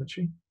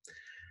spectrometry.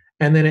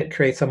 And then it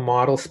creates a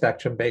model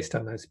spectrum based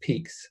on those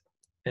peaks.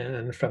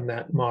 And from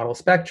that model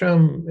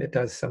spectrum, it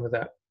does some of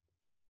that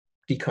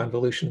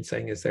deconvolution,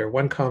 saying, is there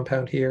one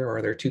compound here, or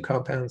are there two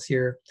compounds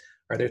here?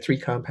 Are there three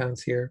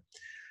compounds here?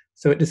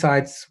 So it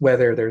decides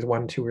whether there's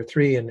one, two, or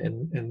three,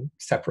 and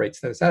separates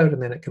those out,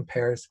 and then it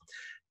compares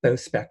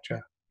those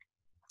spectra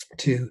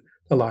to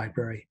the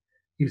library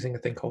using a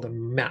thing called a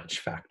match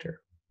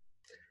factor.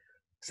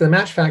 So the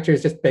match factor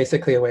is just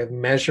basically a way of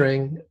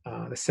measuring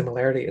the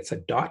similarity. It's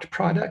a dot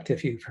product,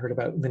 if you've heard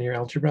about linear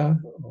algebra,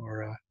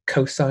 or a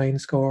cosine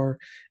score,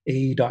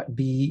 A dot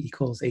B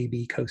equals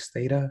AB cos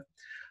theta.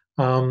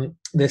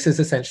 This is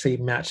essentially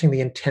matching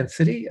the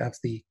intensity of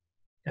the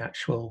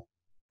actual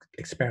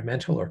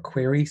experimental or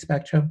query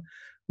spectrum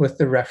with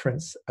the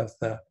reference of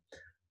the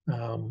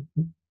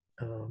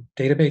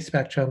database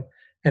spectrum,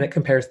 and it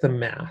compares the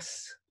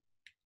mass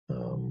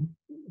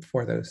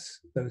for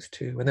those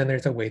two. And then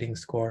there's a weighting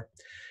score,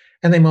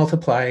 and they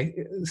multiply.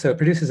 So it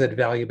produces a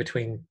value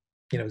between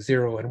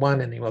 0 and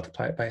 1, and you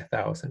multiply it by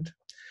 1,000.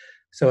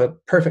 So a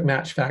perfect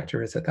match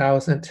factor is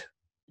 1,000.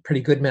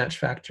 Pretty good match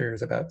factor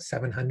is about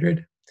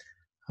 700.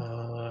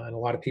 And a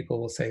lot of people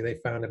will say they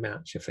found a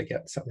match if they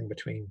get something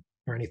between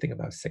or anything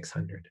above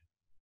 600.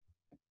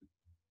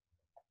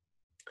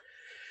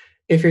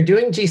 If you're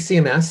doing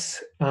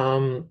GCMS,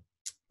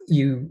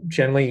 you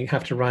generally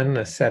have to run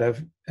a set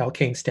of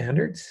alkane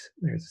standards.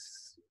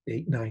 There's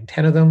 8, 9,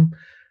 10 of them,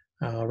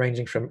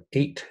 ranging from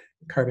 8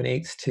 carbon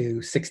 8s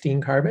to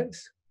 16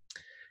 carbons.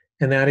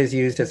 And that is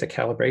used as a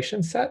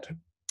calibration set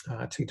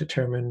to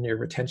determine your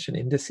retention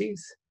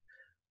indices.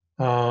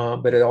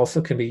 But it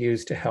also can be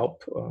used to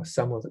help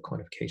some with the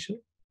quantification.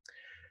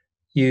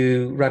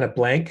 You run a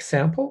blank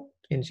sample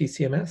in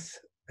GCMS,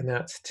 and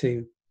that's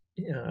to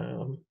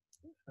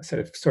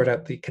sort of sort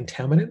out the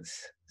contaminants.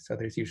 So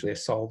there's usually a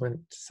solvent,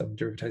 some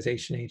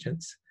derivatization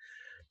agents.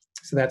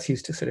 So that's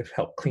used to sort of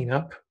help clean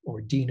up or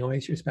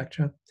denoise your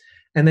spectra.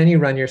 And then you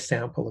run your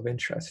sample of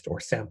interest, or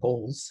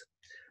samples,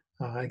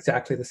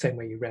 exactly the same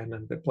way you ran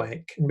them, but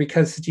blank. And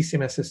because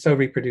GCMS is so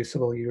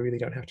reproducible, you really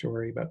don't have to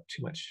worry about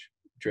too much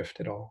drift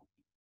at all.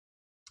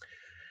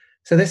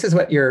 So this is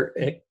what your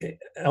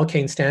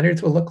alkane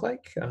standards will look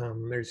like.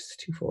 There's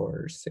 2,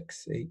 4,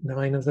 6, 8,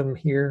 9 of them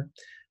here.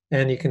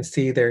 And you can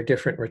see their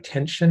different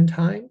retention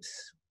times,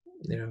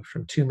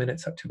 from 2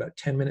 minutes up to about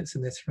 10 minutes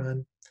in this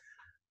run.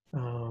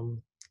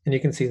 And you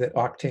can see that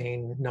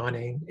octane,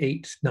 nonane,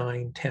 8,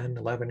 9, 10,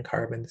 11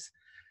 carbons,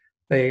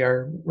 they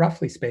are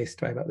roughly spaced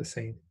by about the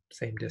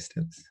same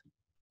distance.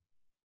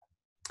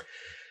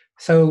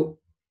 So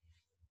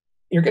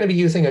you're going to be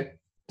using a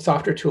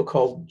software tool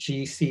called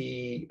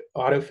GC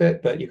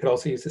AutoFit, but you could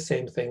also use the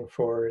same thing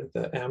for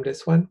the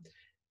AMDIS one.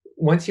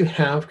 Once you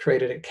have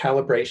created a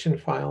calibration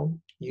file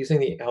using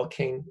the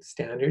alkane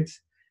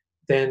standards,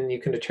 then you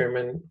can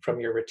determine from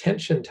your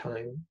retention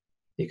time,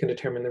 you can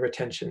determine the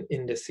retention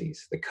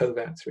indices, the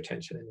COVAX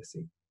retention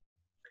indices.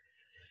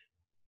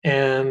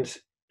 And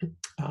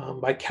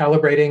by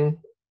calibrating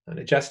and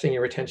adjusting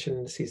your retention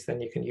indices, then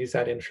you can use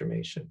that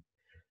information.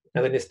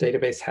 Now, the NIST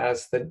database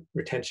has the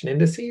retention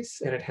indices,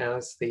 and it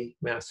has the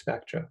mass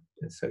spectra.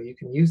 And so you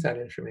can use that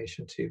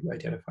information to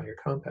identify your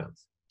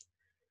compounds.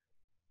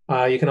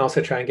 You can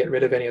also try and get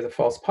rid of any of the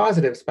false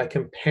positives by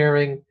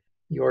comparing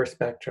your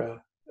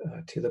spectra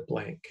to the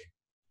blank.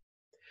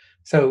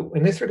 So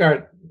in this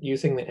regard,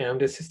 using the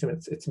AMDIS system,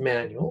 it's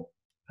manual,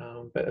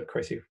 but of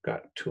course you've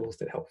got tools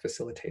that help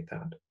facilitate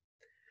that.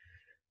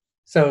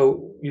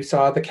 So you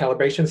saw the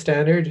calibration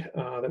standard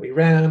that we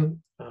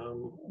ran.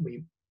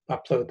 We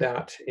upload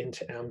that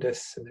into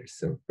AMDIS, and there's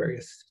some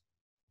various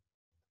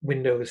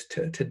windows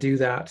to do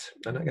that.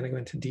 I'm not going to go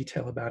into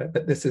detail about it,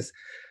 but this is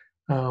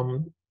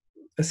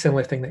a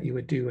similar thing that you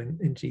would do in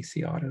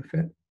GC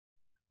AutoFit.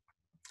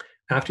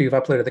 After you've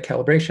uploaded the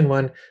calibration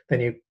one,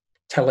 then you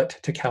tell it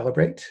to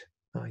calibrate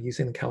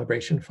using the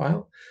calibration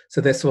file.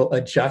 So this will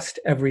adjust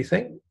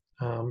everything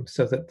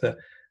so that the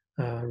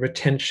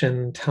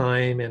retention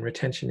time and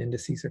retention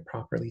indices are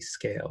properly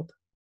scaled.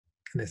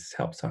 And this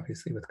helps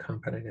obviously with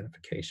compound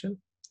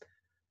identification.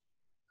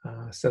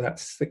 So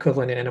that's the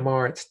equivalent in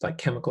NMR. It's like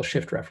chemical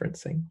shift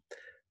referencing,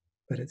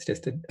 but it's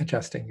just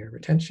adjusting your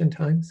retention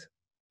times.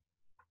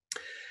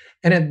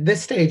 And at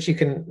this stage, you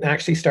can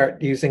actually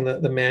start using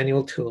the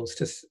manual tools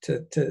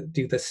to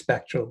do the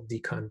spectral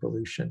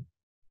deconvolution.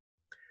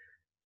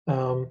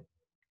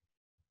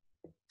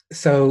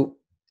 So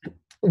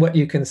what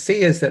you can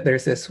see is that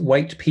there's this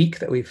white peak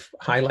that we've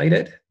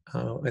highlighted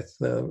with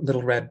the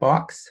little red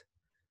box.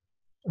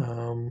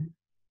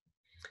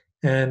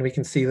 And we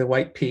can see the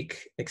white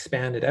peak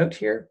expanded out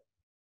here.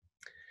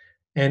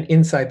 And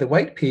inside the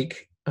white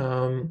peak,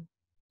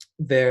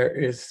 there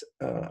is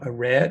a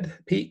red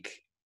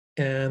peak,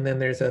 and then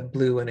there's a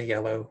blue and a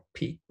yellow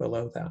peak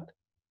below that.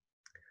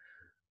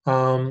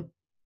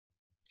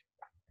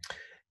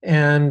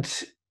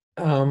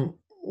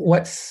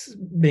 What's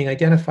being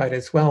identified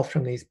as well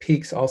from these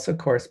peaks also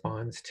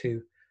corresponds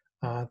to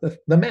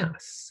the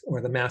mass,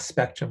 or the mass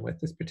spectrum with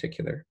this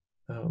particular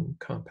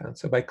compound.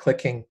 So by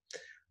clicking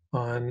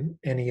on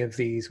any of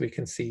these, we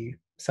can see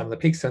some of the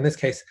peaks. So in this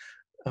case,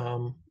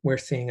 we're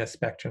seeing a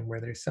spectrum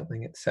where there's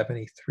something at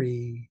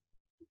 73,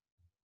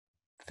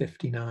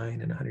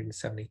 59, and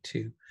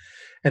 172.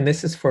 And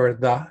this is for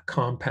the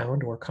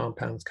compound, or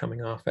compounds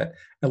coming off at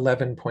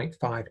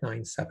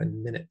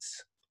 11.597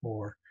 minutes,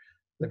 or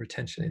the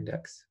retention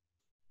index.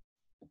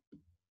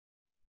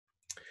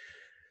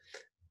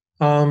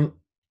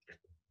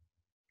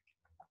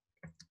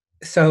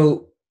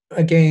 So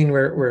again,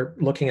 we're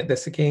looking at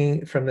this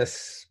again from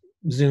this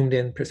zoomed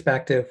in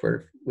perspective,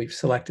 where we've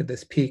selected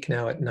this peak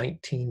now at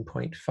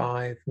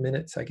 19.5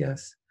 minutes, I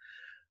guess.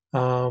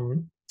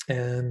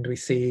 And we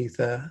see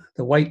the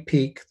white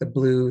peak, the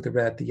blue, the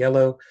red, the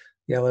yellow.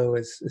 Yellow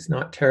is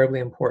not terribly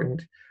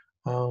important,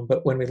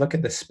 but when we look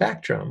at the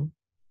spectrum,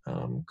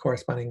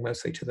 corresponding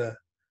mostly to the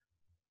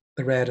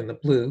red and the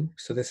blue,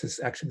 so this is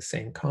actually the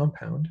same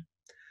compound,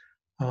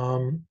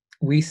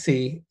 we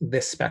see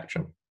this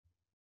spectrum.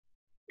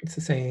 It's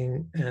the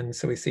same, and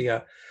so we see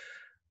a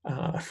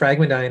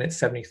fragment ion at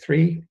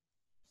 73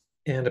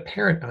 and a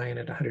parent ion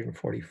at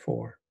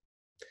 144.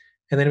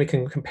 And then we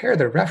can compare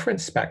the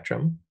reference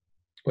spectrum,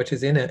 which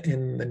is in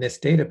the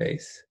NIST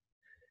database,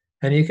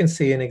 and you can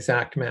see an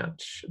exact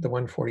match, the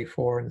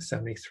 144 and the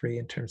 73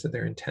 in terms of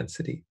their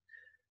intensity.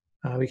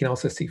 We can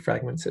also see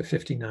fragments at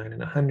 59 and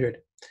 100.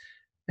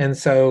 And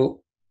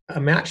so a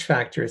match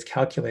factor is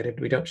calculated.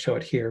 We don't show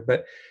it here,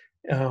 but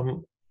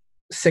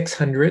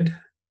 600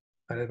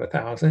 out of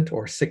 1,000,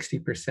 or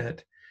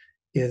 60%,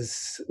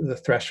 is the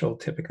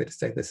threshold typically to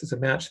say this is a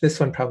match. This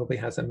one probably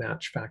has a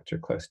match factor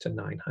close to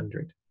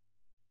 900.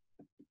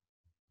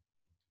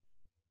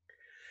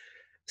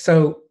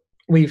 So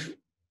we've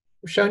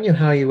shown you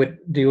how you would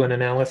do an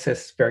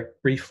analysis very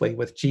briefly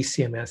with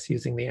GCMS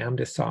using the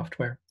AMDIS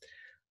software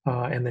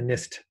and the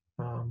NIST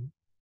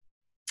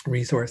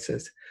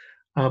resources.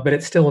 But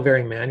it's still a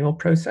very manual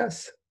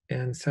process.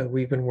 And so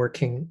we've been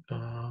working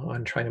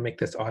on trying to make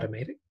this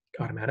automatic.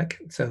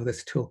 So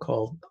this tool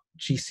called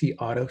GC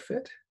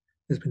AutoFit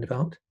has been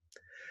developed.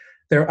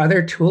 There are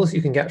other tools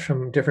you can get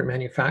from different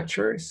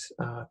manufacturers,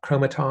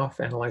 Chromatoph,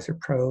 Analyzer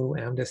Pro,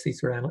 AMDIS,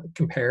 these were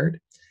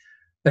compared.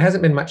 There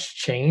hasn't been much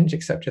change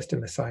except just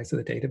in the size of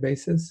the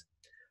databases.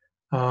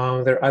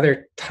 There are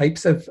other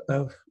types of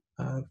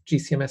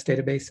GCMS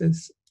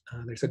databases.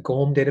 There's a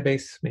GOLM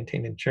database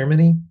maintained in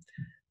Germany,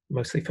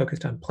 mostly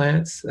focused on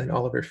plants, and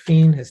Oliver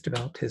Fien has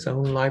developed his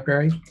own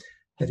library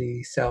that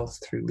he sells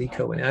through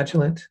LECO and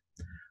Agilent.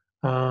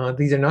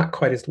 These are not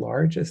quite as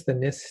large as the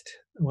NIST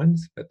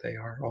ones, but they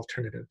are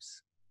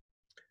alternatives.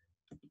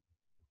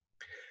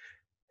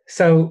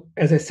 So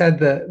as I said,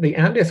 the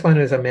AMDIS one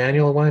is a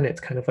manual one.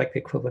 It's kind of like the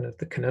equivalent of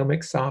the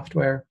Genomics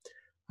software.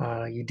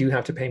 You do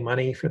have to pay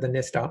money for the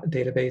NIST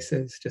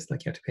databases, just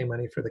like you have to pay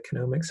money for the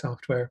Genomics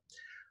software.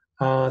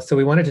 So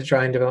we wanted to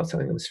try and develop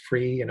something that was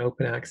free and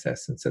open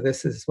access. And so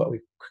this is what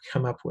we've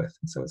come up with.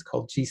 And so it's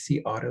called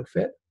GC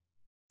AutoFit.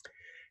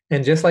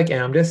 And just like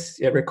AMDIS,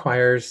 it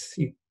requires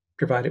you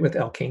provide it with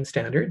Alkane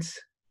standards.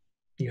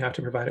 You have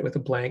to provide it with a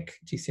blank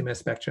GCMS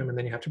spectrum, and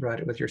then you have to provide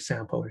it with your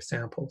sample or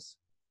samples.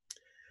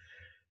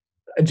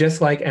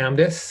 Just like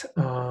AMDIS,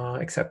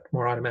 except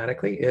more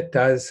automatically, it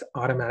does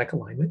automatic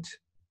alignment.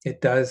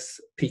 It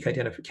does peak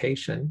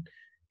identification.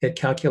 It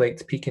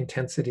calculates peak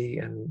intensity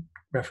and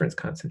reference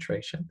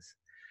concentrations.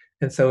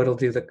 And so it'll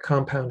do the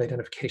compound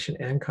identification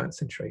and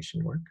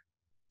concentration work.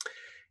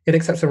 It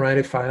accepts a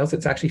variety of files.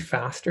 It's actually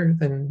faster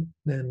than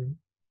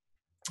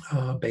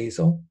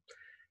Basel.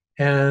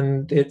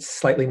 And it's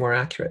slightly more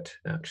accurate,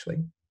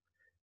 actually.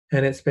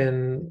 And it's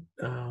been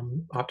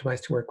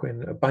optimized to work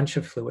with a bunch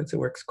of fluids. It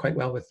works quite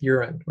well with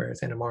urine,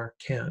 whereas NMR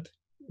can't.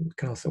 It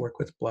can also work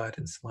with blood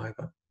and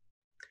saliva.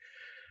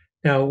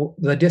 Now,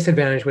 the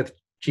disadvantage with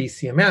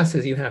GCMS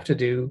is you have to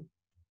do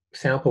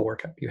sample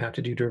workup. You have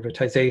to do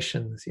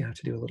derivatizations. You have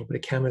to do a little bit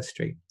of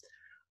chemistry.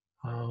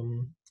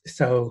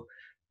 So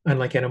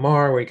unlike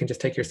NMR, where you can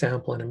just take your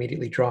sample and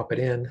immediately drop it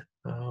in,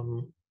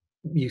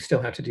 you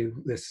still have to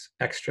do this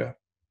extra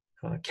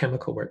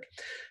chemical work.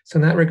 So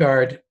in that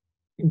regard,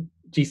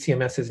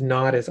 GCMS is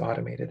not as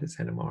automated as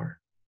NMR.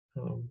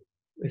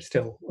 There's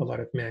still a lot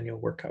of manual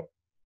workup.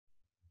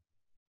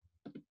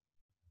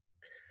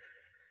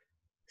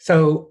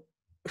 So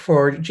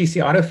for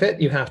GC AutoFit,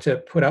 you have to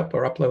put up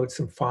or upload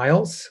some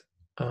files,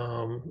 the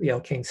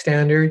alkane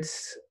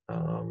standards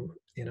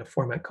in a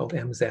format called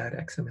MZ,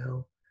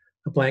 XML,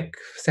 a blank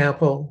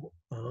sample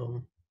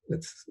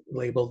that's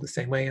labeled the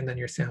same way, and then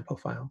your sample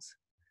files.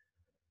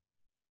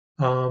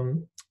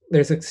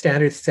 There's a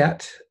standard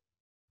set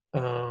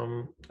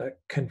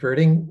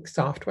converting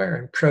software,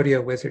 and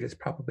ProteoWizard is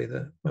probably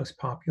the most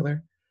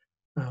popular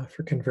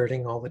for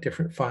converting all the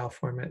different file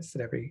formats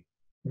that every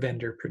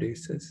vendor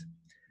produces.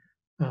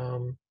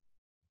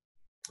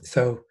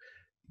 So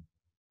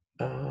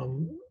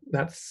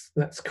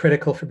that's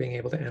critical for being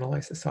able to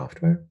analyze the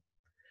software.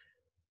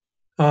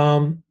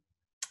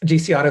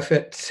 GC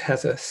AutoFit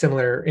has a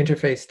similar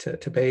interface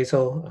to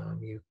Bazel.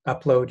 You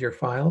upload your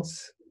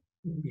files.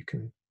 You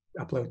can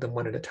upload them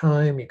one at a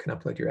time. You can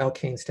upload your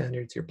alkane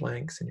standards, your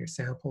blanks, and your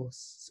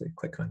samples. So you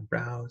click on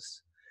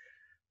Browse.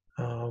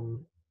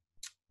 And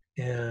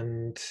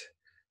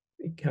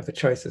you have the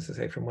choice, as I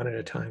say, from one at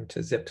a time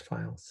to zipped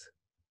files.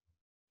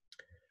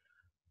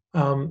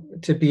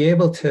 To be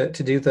able to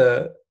do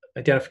the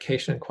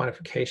identification and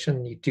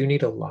quantification, you do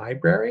need a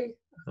library.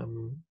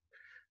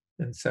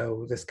 And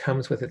so this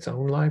comes with its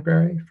own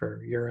library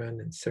for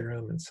urine and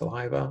serum and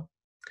saliva.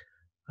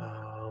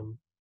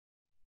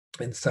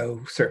 And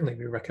so certainly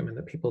we recommend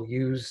that people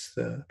use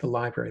the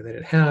library that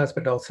it has,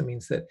 but it also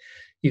means that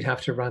you'd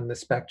have to run the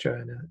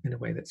spectra in a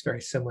way that's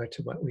very similar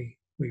to what we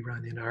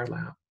run in our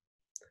lab.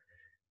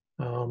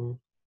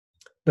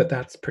 But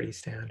that's pretty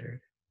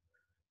standard.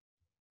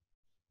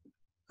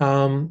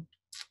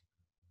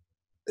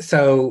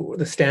 So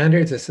the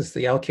standards, this is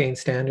the alkane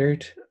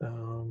standard,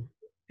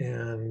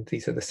 and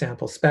these are the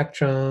sample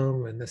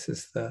spectrum, and this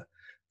is the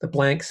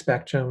blank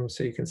spectrum.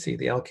 So you can see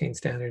the alkane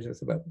standards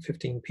with about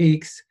 15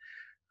 peaks.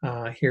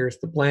 Here's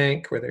the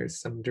blank where there's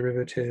some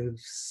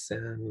derivatives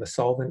and the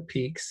solvent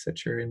peaks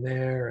that are in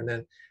there. And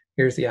then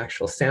here's the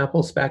actual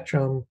sample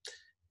spectrum.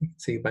 You can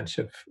see a bunch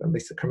of, at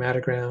least the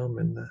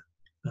chromatogram and the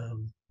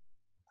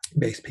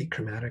base peak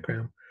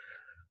chromatogram.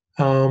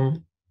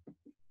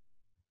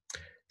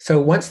 So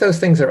once those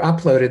things are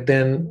uploaded,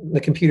 then the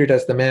computer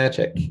does the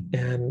magic.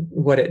 And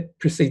what it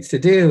proceeds to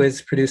do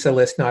is produce a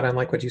list not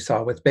unlike what you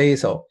saw with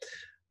Bazel.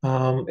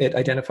 It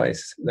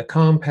identifies the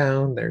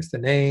compound, there's the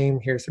name,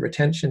 here's the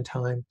retention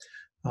time,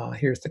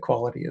 here's the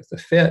quality of the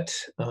fit,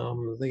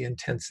 the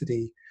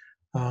intensity,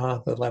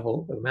 the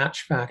level, the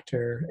match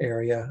factor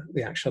area,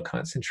 the actual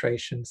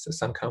concentration. So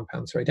some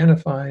compounds are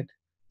identified,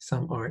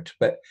 some aren't,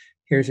 but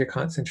here's your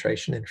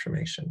concentration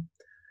information.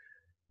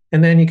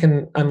 And then you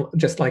can,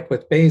 just like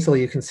with Bazel,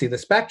 you can see the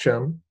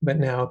spectrum, but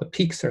now the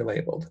peaks are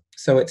labeled.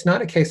 So it's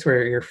not a case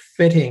where you're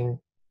fitting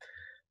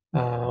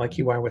like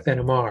you are with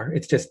NMR.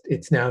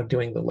 It's now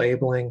doing the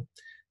labeling.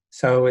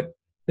 So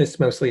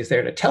this mostly is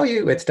there to tell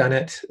you it's done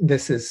it.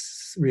 This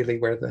is really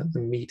where the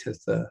meat of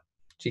the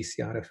GC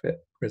AutoFit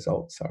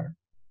results are.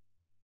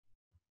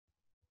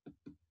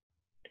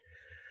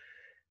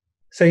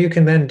 So you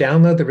can then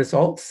download the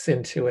results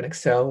into an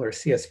Excel or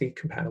CSV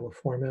compatible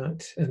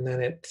format, and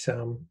then it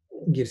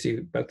gives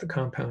you both the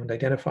compound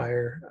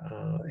identifier,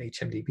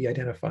 HMDB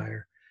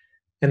identifier,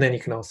 and then you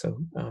can also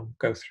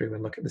go through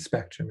and look at the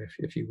spectrum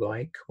if you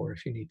like, or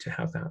if you need to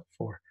have that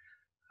for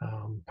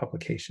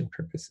publication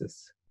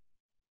purposes.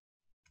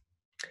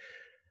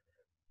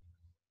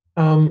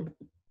 I'm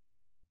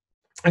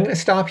going to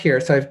stop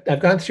here. So I've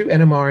gone through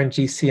NMR and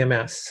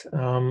GCMS.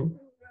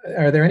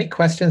 Are there any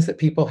questions that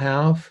people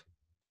have?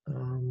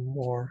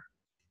 Or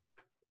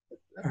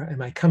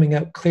am I coming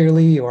out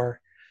clearly,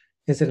 or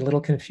is it a little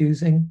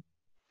confusing?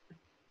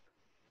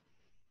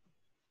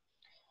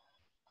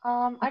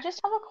 I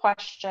just have a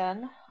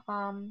question.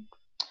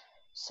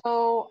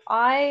 So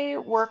I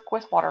work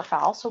with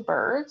waterfowl, so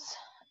birds,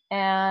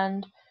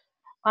 and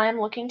I'm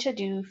looking to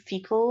do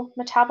fecal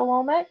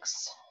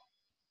metabolomics.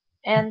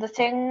 And the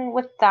thing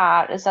with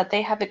that is that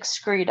they have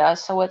excreta,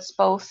 so it's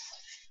both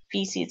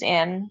feces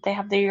and they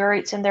have the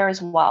urates in there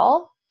as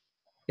well.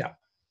 Yeah.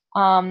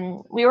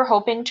 We were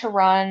hoping to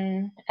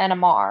run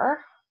NMR,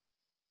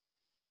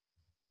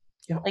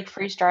 yeah, like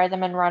freeze dry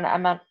them and run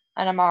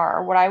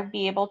NMR. Would I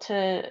be able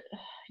to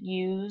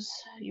use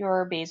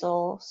your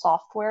Bazel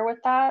software with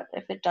that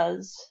if it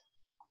does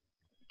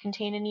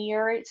contain any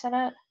urates in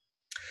it?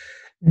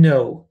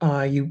 No,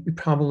 you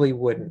probably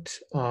wouldn't.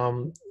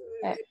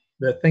 Okay.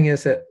 The thing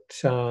is that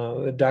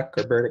the duck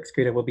or bird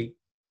excreta will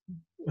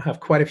have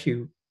quite a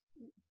few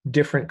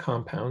different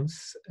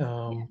compounds.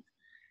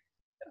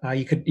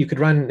 You could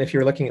run, if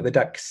you're looking at the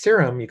duck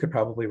serum, you could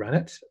probably run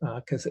it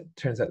because it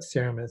turns out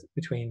serum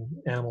between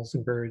animals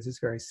and birds is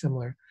very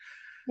similar.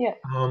 Yeah.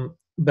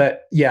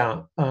 But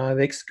yeah,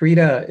 the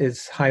excreta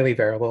is highly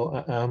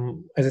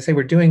variable. As I say,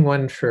 we're doing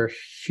one for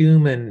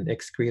human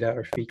excreta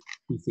or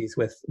feces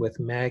with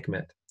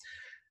magmet.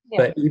 Yeah.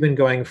 But even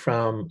going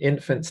from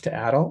infants to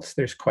adults,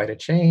 there's quite a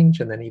change,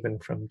 and then even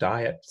from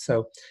diet.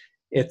 So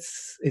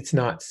it's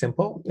not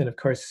simple. And of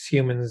course,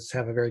 humans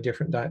have a very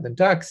different diet than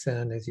ducks.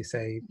 And as you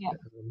say, Yeah.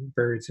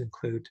 birds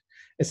include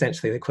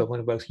essentially the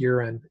equivalent of both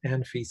urine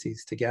and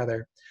feces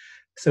together.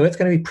 So it's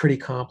going to be pretty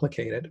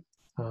complicated.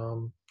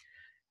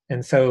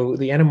 And so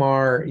the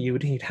NMR,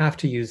 you'd have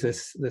to use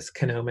this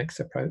genomics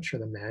approach or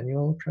the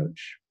manual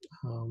approach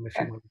if you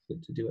Okay.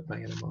 wanted to do it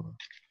by NMR.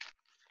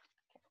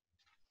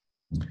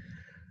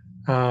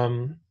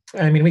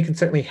 I mean, we can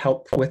certainly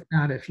help with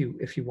that if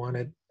you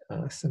wanted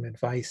some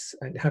advice.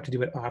 I'd have to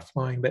do it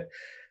offline, but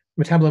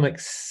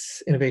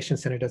Metabolomics Innovation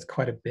Center does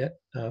quite a bit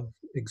of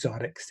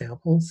exotic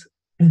samples,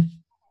 and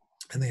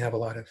they have a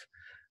lot of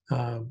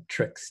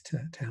tricks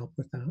to help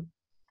with that.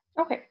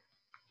 Okay.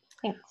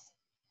 Thanks.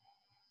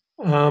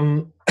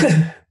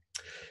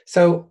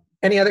 So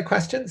any other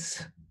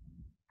questions?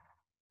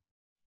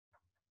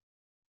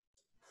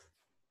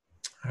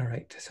 All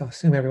right, so I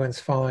assume everyone's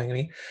following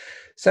me.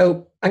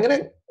 So I'm going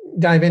to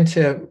dive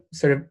into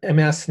sort of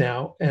MS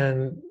now,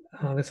 and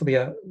this will be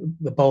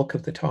the bulk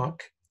of the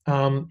talk.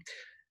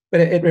 But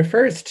it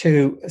refers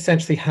to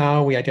essentially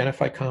how we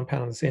identify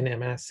compounds in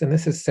MS, and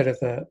this is sort of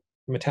the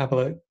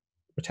Metabolomics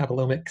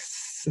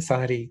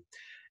Society,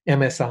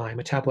 MSI,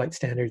 Metabolite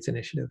Standards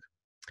Initiative.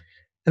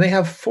 And they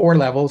have 4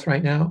 levels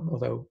right now,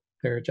 although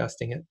they're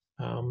adjusting it.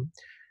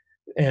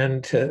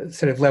 And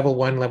sort of level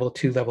 1, level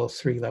 2, level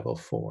 3, level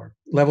 4.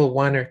 Level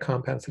 1 are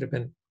compounds that have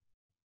been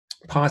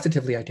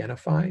positively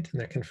identified, and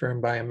they're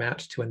confirmed by a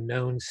match to a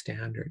known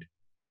standard.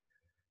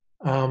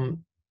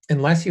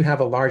 Unless you have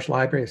a large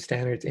library of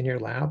standards in your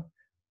lab,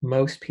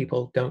 most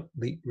people don't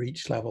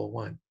reach level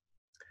 1.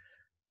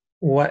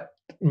 What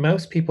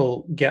most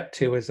people get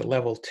to is a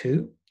level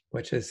 2,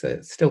 which is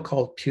still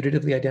called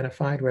putatively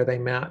identified, where they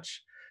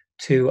match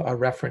to a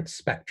reference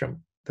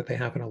spectrum that they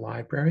have in a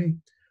library,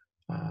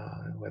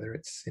 whether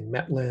it's in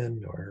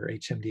Metlin or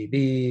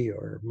HMDB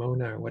or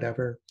Mona or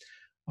whatever.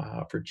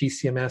 For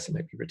GCMS, it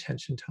might be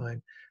retention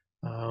time.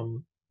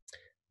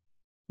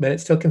 But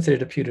it's still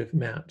considered a putative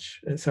match.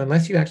 And so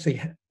unless you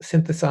actually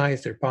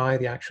synthesize or buy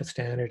the actual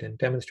standard and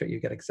demonstrate you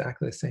get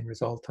exactly the same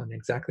result on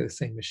exactly the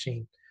same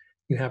machine,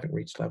 you haven't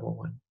reached level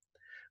 1.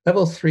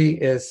 Level 3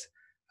 is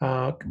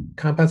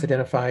compounds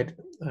identified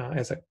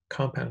as a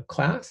compound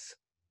class.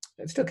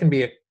 It still can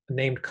be a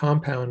named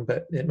compound,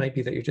 but it might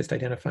be that you're just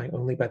identifying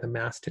only by the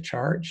mass to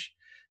charge.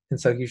 And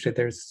so usually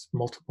there's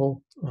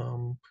multiple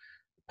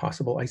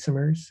possible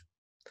isomers.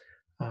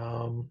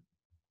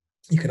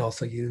 You can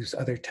also use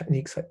other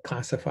techniques like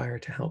classifier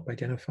to help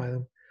identify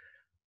them.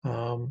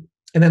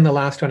 And then the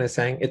last one is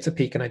saying it's a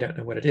peak and I don't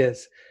know what it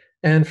is.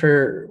 And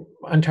for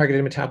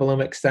untargeted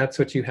metabolomics, that's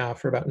what you have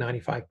for about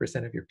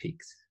 95% of your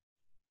peaks.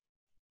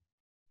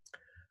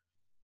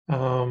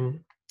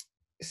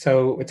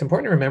 So it's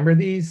important to remember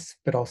these,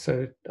 but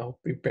also I'll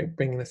be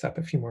bringing this up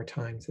a few more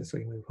times as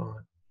we move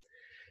on.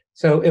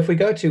 So if we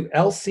go to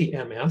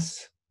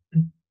LCMS,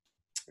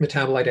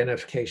 metabolite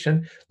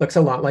identification, looks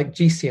a lot like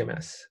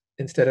GCMS.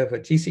 Instead of a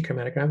GC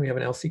chromatogram, we have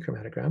an LC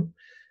chromatogram.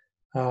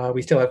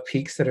 We still have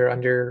peaks that are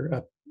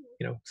under,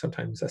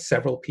 sometimes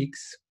several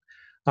peaks.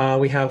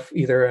 We have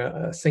either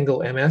a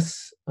single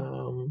MS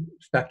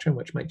spectrum,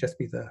 which might just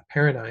be the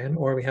parent ion,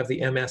 or we have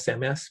the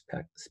MS-MS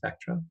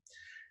spectra,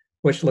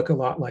 which look a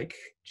lot like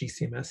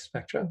GCMS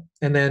spectra.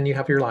 And then you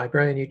have your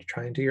library and you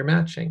try and do your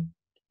matching.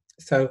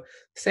 So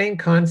same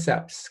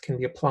concepts can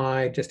be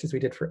applied just as we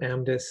did for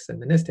AMDIS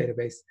and the NIST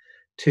database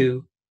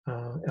to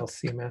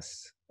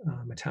LCMS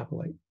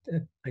metabolite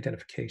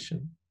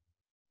identification.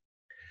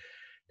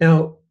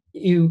 Now,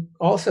 you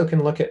also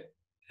can look at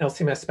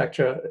LCMS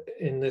spectra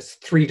in this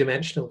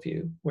 3-dimensional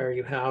view, where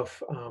you have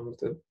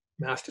the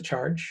mass to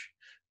charge,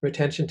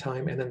 retention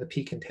time, and then the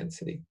peak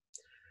intensity.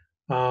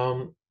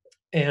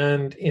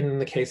 And in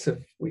the case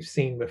of, we've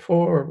seen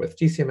before with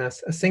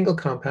GCMS, a single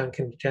compound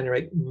can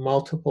generate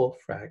multiple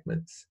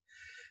fragments.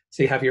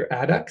 So you have your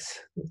adducts,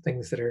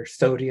 things that are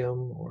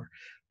sodium or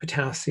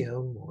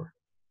potassium, or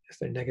if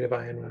they're negative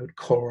ion mode,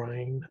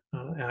 chlorine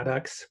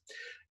adducts.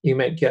 You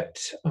might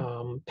get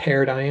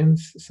paired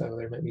ions, so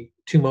there might be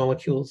 2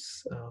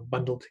 molecules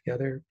bundled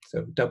together,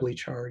 so doubly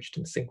charged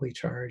and singly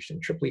charged and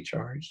triply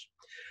charged.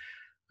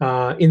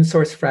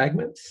 In-source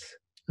fragments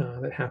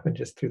that happen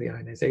just through the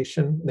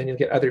ionization. Then you'll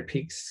get other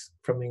peaks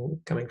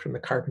coming from the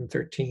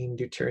carbon-13,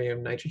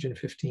 deuterium,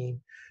 nitrogen-15,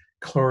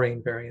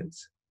 chlorine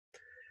variants.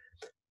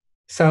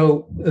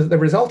 So the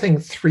resulting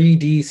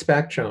 3D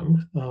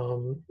spectrum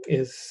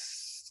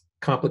is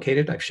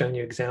complicated. I've shown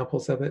you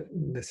examples of it.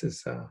 This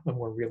is a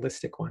more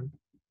realistic one.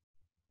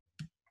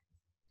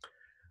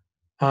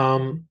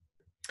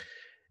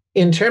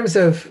 In terms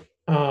of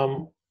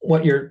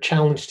what you're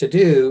challenged to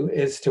do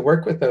is to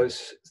work with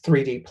those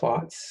 3D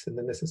plots, and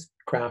then this is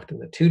graphed in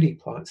the 2D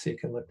plot, so you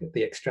can look at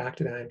the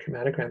extracted ion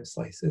chromatogram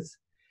slices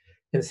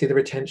and see the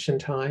retention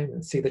time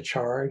and see the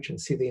charge and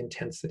see the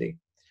intensity.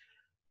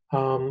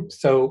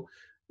 So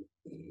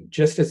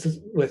just as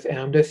with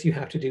AMDIS, you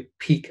have to do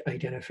peak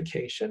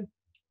identification.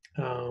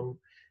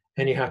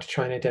 And you have to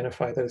try and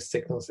identify those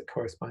signals that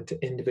correspond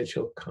to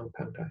individual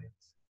compound ions.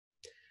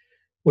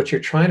 What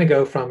you're trying to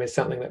go from is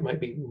something that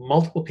might be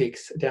multiple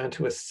peaks down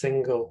to a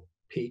single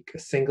peak, a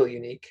single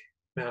unique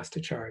mass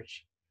to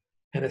charge,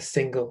 and a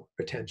single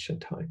retention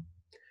time.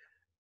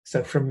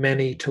 So from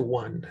many to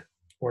one,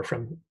 or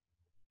from,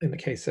 in the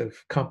case of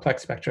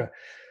complex spectra,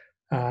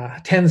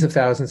 tens of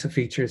thousands of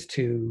features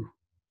to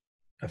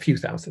a few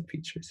thousand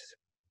features.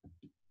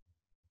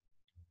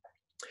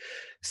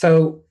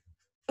 So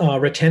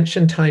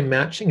retention time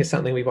matching is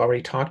something we've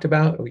already talked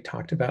about. We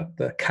talked about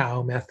the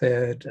cow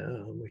method.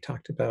 We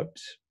talked about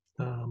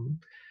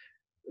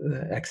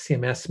the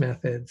XCMS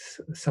methods,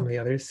 some of the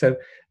others. So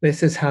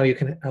this is how you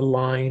can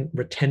align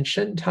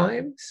retention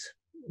times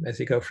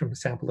as you go from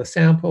sample to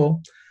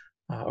sample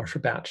or for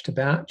batch to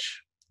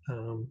batch.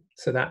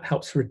 So that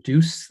helps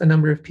reduce the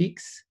number of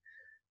peaks.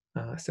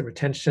 So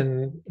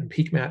retention and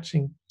peak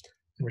matching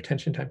and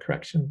retention time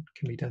correction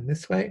can be done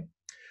this way.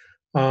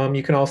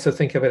 You can also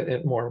think of it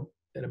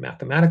in a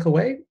mathematical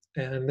way,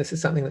 and this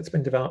is something that's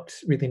been developed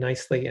really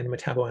nicely in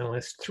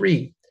MetaboAnalyst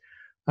 3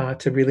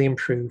 to really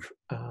improve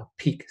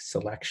peak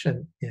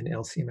selection in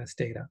LCMS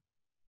data.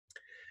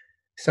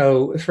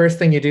 So the first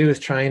thing you do is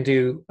try and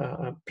do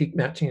peak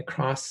matching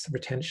across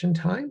retention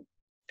time,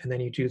 and then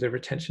you do the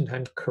retention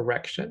time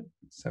correction.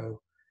 So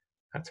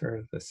that's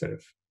where the sort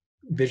of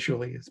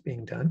visually is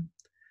being done.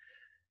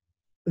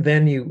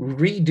 Then you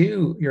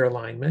redo your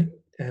alignment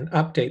and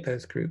update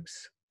those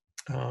groups.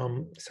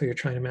 So you're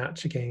trying to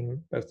match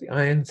again both the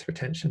ions,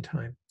 retention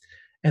time,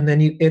 and then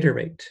you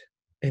iterate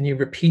and you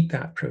repeat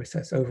that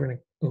process over and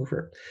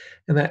over.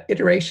 And that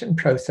iteration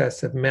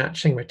process of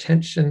matching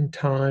retention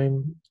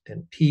time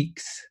and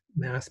peaks,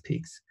 mass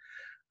peaks,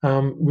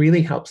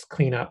 really helps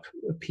clean up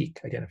the peak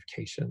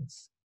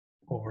identifications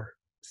or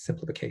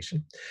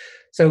simplification.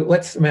 So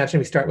let's imagine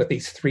we start with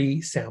these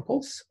 3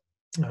 samples,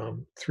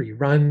 3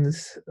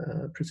 runs,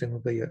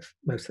 presumably of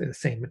mostly the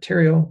same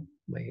material.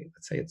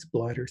 Let's say it's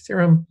blood or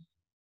serum.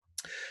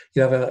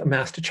 You have a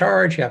mass to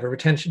charge, you have a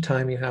retention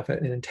time, you have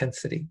an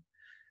intensity.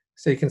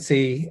 So you can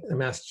see the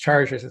mass to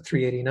charge is a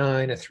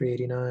 389, a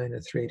 389,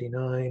 a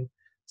 389,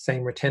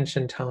 same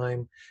retention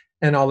time,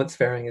 and all that's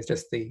varying is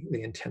just the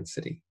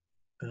intensity.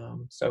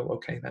 So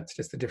okay, that's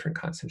just a different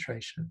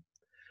concentration.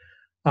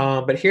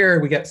 But here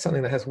we get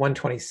something that has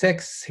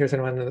 126. Here's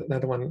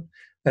another one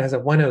that has a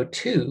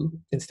 102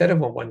 instead of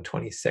a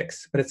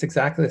 126, but it's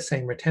exactly the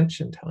same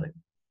retention time.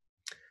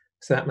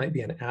 So that might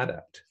be an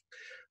adduct.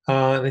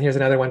 And then here's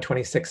another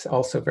 126,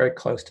 also very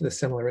close to the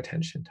similar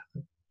retention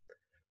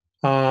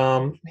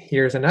time.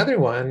 Here's another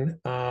one,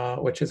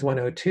 which is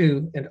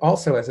 102, and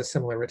also has a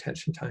similar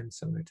retention time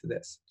similar to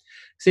this.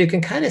 So you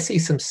can kind of see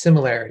some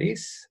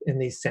similarities in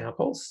these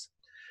samples.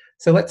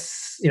 So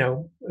let's,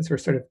 as we're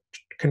sort of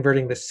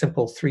converting this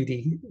simple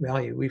 3D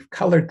value, we've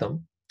colored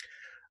them.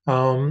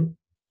 And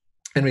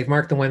we've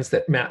marked the ones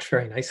that match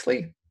very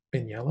nicely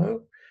in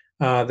yellow.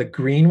 The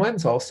green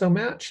ones also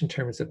match in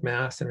terms of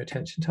mass and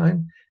retention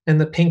time. And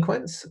the pink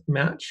ones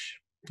match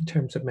in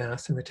terms of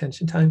mass and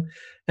retention time.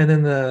 And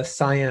then the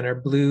cyan or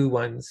blue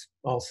ones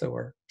also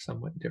are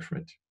somewhat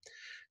different.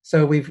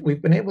 So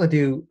we've been able to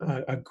do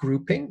a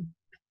grouping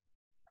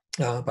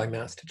by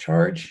mass to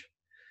charge.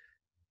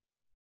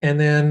 And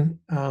then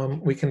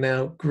we can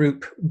now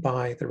group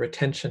by the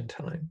retention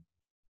time.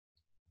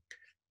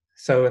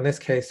 So in this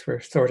case, we're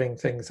sorting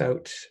things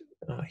out.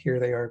 Here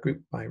they are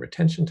grouped by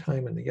retention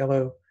time in the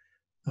yellow.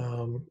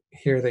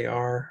 Here they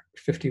are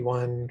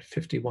 51,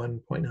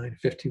 51.9,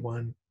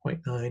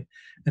 51.9,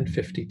 and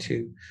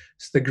 52.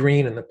 So the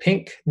green and the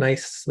pink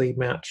nicely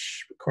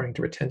match according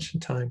to retention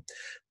time.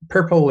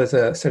 Purple is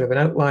a sort of an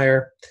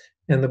outlier,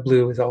 and the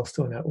blue is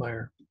also an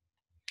outlier.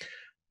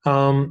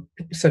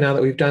 So now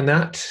that we've done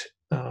that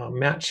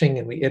matching,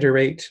 and we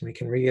iterate, and we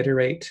can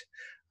reiterate,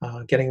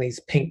 getting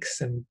these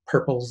pinks and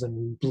purples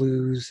and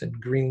blues and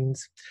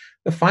greens,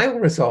 the final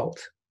result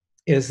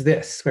is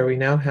this, where we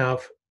now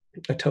have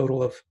a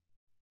total of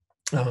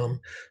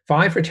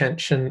 5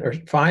 retention or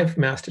 5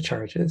 mass to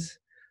charges,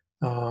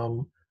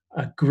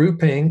 a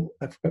grouping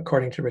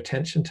according to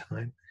retention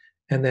time,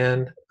 and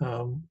then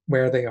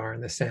where they are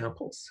in the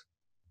samples.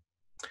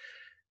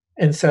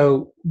 And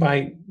so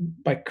by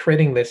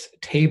creating this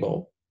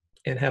table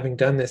and having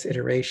done this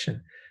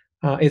iteration,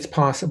 it's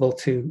possible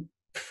to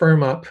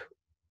firm up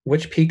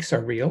which peaks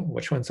are real,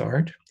 which ones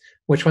aren't,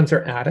 which ones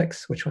are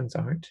addicts, which ones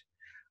aren't,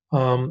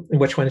 and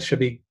which ones should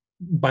be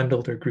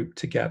bundled or grouped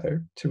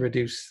together to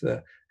reduce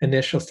the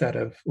initial set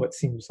of what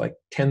seems like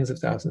tens of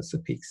thousands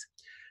of peaks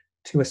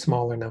to a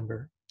smaller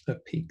number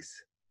of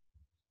peaks.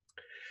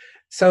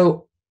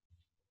 So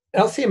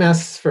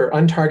LCMS for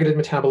untargeted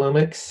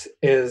metabolomics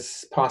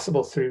is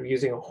possible through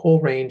using a whole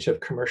range of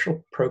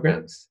commercial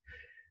programs.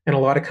 And a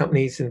lot of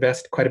companies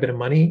invest quite a bit of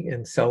money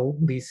and sell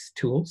these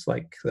tools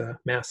like the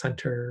Mass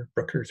Hunter,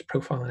 Brooker's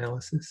Profile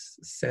Analysis,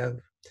 SEV,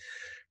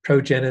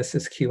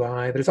 Progenesis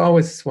QI. There's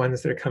always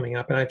ones that are coming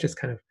up, and I've just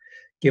kind of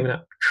given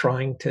up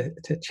trying to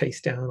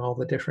chase down all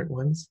the different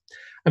ones.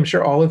 I'm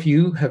sure all of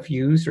you have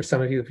used, or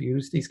some of you have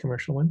used, these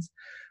commercial ones.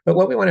 But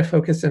what we want to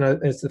focus on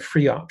is the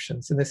free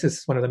options. And this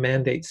is one of the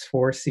mandates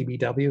for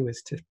CBW,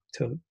 is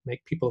to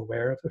make people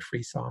aware of the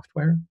free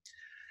software.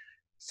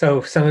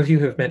 So some of you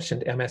have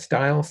mentioned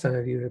MS-Dial, some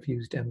of you have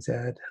used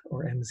MZ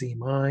or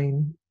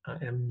MZ-Mine,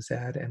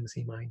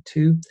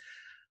 MZ-Mine2.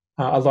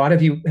 A lot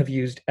of you have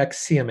used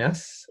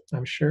XCMS,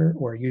 I'm sure,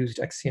 or used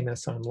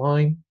XCMS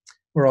online.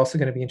 We're also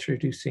going to be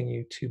introducing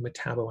you to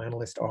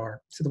MetaboAnalyst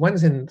R. So the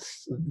ones in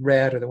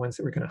red are the ones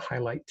that we're going to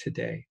highlight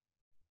today.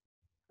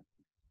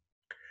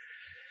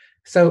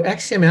 So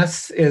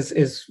XCMS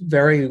is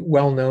very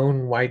well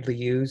known, widely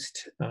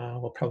used.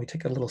 We'll probably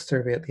take a little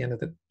survey at the end of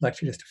the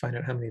lecture just to find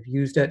out how many have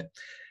used it.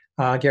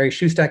 Gary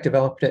Shustak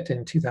developed it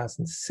in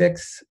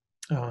 2006.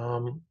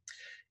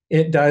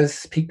 It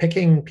does peak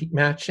picking, peak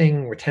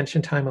matching,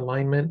 retention time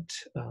alignment.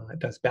 It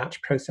does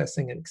batch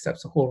processing. It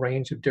accepts a whole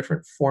range of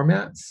different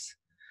formats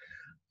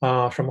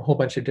from a whole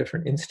bunch of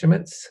different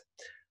instruments.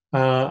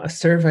 A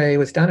survey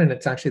was done, and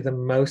it's actually the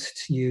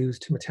most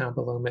used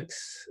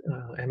metabolomics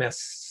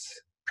MS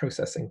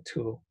processing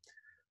tool.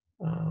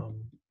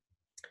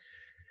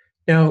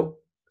 Now,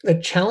 the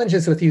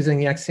challenges with using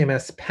the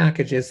XCMS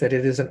package is that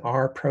it is an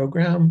R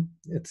program.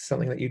 It's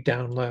something that you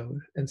download.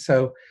 And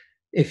so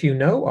if you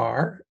know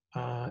R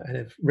and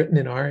have written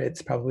in R,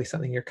 it's probably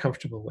something you're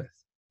comfortable with.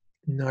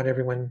 Not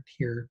everyone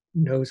here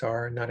knows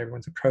R, and not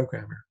everyone's a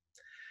programmer.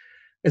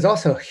 There's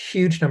also a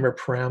huge number of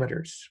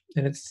parameters,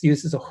 and it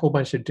uses a whole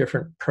bunch of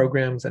different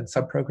programs and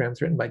subprograms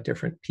written by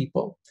different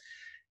people.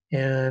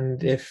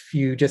 And if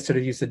you just sort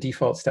of use the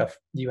default stuff,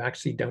 you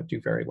actually don't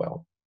do very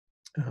well.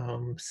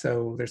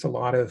 So there's a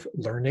lot of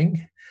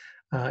learning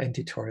in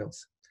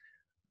tutorials.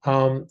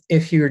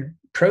 If you're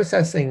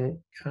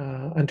processing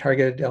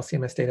untargeted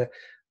LCMS data,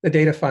 the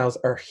data files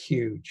are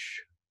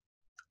huge.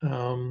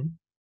 And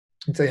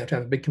so you have to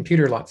have a big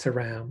computer, lots of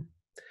RAM.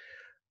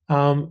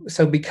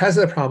 So because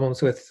of the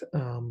problems with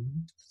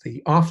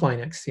the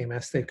offline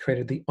XCMS, they've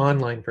created the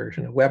online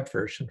version, a web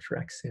version for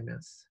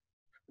XCMS.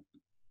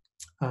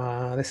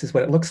 This is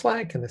what it looks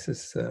like, and this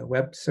is a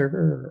web server,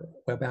 or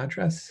web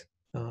address.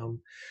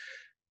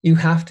 You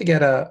have to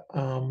get a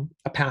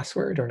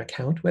password or an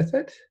account with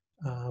it,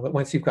 but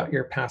once you've got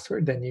your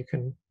password, then you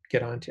can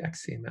get onto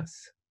XCMS.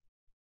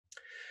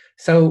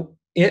 So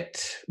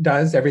it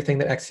does everything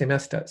that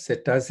XCMS does.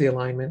 It does the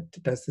alignment,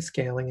 it does the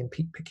scaling and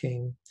peak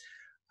picking.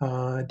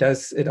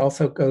 It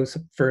also goes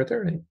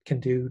further and can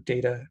do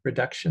data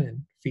reduction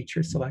and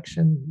feature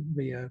selection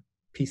via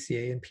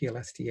PCA and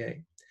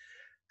PLSDA.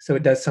 So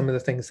it does some of the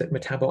things that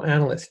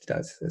MetaboAnalyst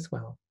does as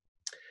well.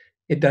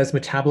 It does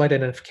metabolite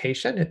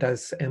identification. It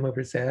does M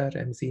over Z,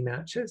 MZ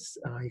matches.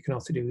 You can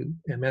also do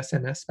MS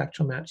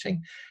spectral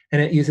matching.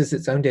 And it uses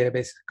its own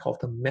database called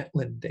the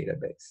Metlin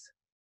database.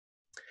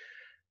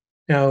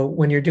 Now,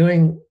 when you're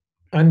doing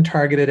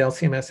untargeted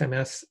LCMS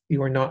MS,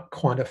 you are not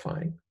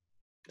quantifying.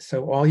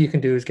 So all you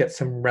can do is get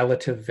some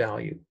relative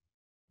value.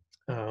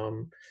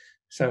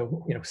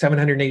 So,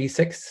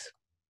 786,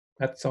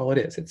 that's all it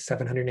is. It's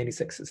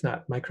 786. It's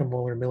not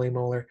micromolar,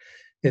 millimolar.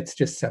 It's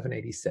just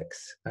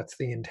 786. That's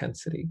the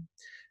intensity.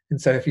 And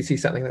so if you see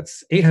something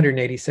that's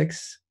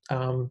 886,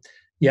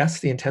 yes,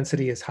 the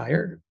intensity is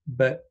higher,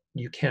 but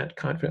you can't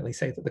confidently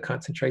say that the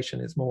concentration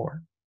is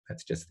more.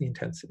 That's just the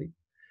intensity.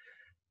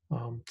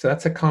 So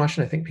that's a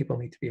caution I think people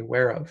need to be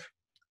aware of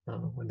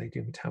when they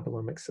do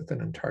metabolomics with an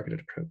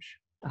untargeted approach.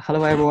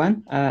 Hello,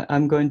 everyone.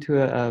 I'm going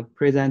to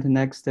present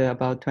next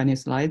about 20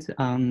 slides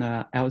on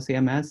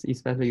LCMS,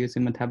 especially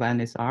using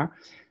MetaboAnalyst R.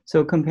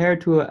 So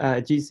compared to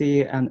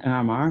GC and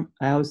NMR,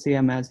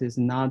 LCMS is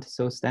not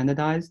so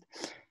standardized.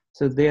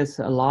 So there's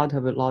a lot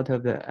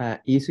of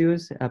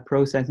issues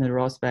processing the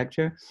raw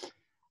spectra.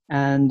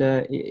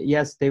 And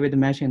yes, David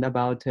mentioned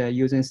about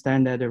using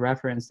standard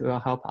reference will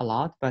help a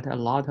lot, but a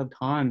lot of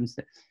times,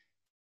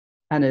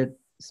 and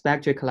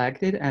spectra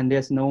collected, and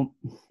there's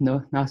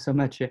not so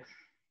much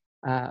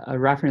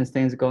reference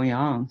things going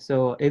on.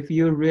 So if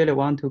you really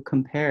want to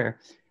compare,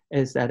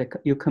 is that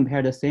you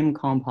compare the same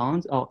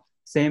compounds or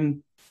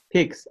same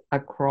peaks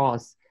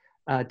across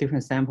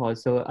different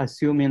samples. So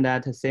assuming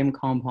that the same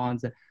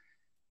compounds,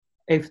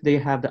 if they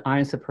have the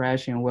ion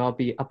suppression, will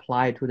be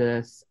applied to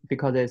this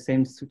because the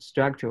same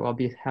structure will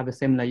have a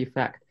similar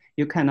effect.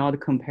 You cannot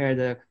compare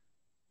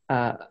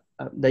the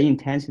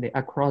intensity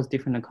across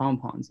different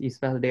compounds,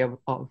 especially they have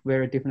a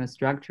very different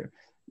structure.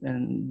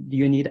 And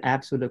you need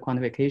absolute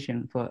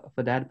quantification for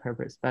that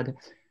purpose. But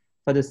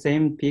for the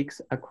same peaks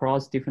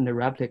across different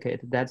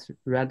replicate, that's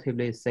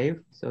relatively safe.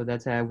 So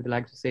that's I would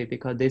like to say,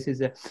 because this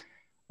is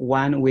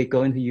one we're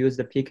going to use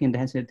the peak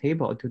intensity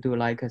table to do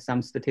like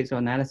some statistical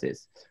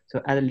analysis.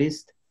 So at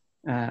least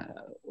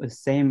with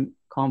same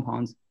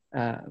compounds,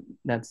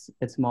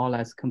 it's more or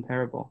less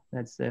comparable.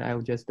 That's I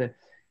will just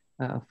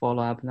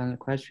follow up on the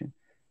question.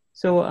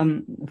 So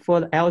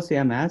for the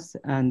LCMS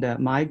and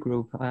my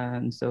group,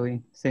 so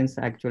since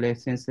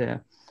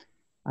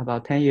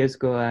about 10 years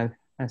ago,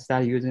 I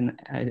started using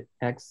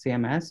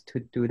XCMS to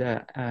do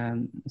the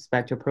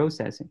spectral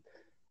processing.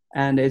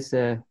 And it's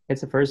a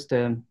first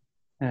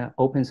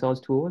open source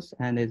tools,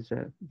 and it's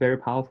very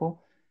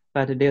powerful,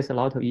 but there's a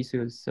lot of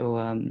issues.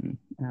 So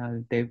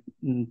they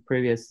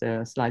previous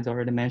slides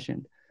already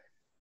mentioned.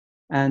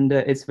 And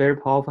it's very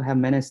powerful, have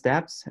many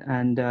steps,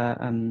 and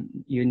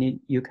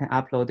you can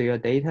upload your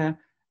data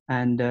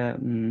and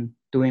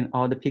doing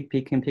all the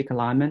picking, peak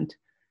alignment,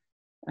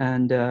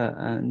 and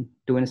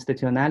doing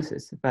statistical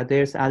analysis. But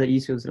there's other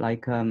issues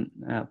like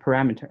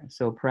parameter.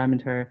 So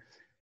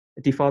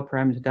default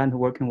parameter doesn't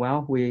working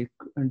well.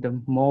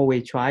 The more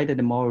we tried,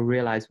 the more we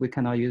realized we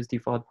cannot use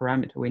default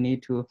parameter. We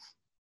need to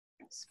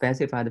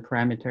specify the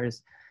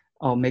parameters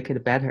or make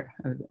it better.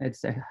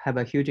 It's have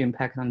a huge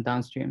impact on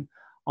downstream.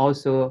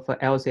 Also for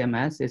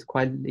LCMS, it's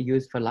quite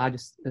used for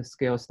large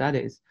scale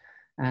studies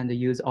and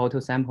use auto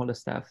sample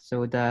stuff.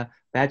 So the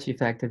batch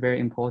effect is very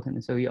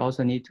important. So you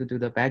also need to do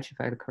the batch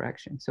effect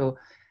correction. So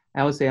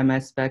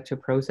LCMS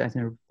spectral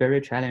processing is very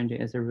challenging.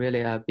 It's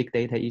really a big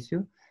data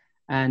issue.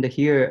 And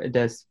here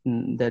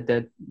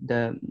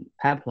the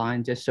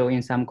pipeline just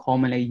showing some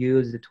commonly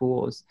used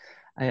tools.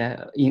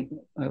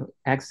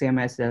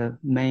 XCMS the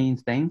main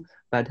thing,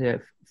 but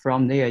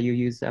from there you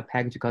use a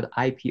package called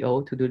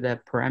IPO to do the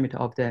parameter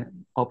of the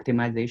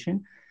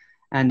optimization.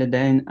 And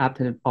then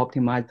after the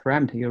optimized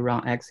parameter, you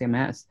run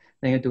XCMS,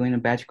 then you're doing a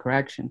batch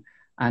correction.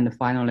 And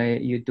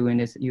finally, you're doing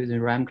this using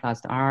RAM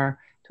class R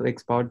to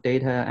export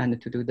data and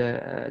to do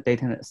the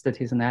data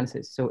statistics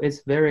analysis. So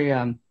it's very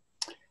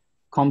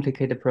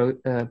complicated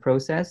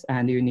process,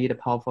 and you need a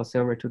powerful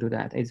server to do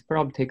that. It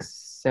probably takes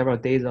several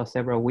days or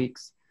several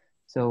weeks.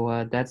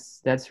 So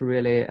that's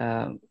really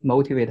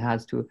motivate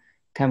us to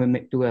can we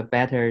do a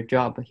better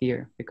job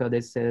here, because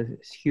it's a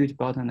huge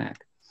bottleneck.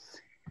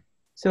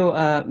 So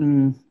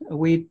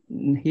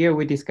here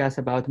we discuss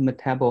about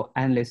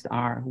Metabolite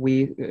R.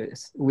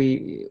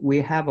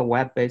 We have a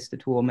web-based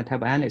tool,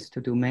 Metabolite,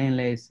 to do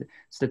mainly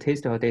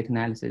statistical data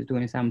analysis,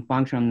 doing some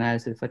functional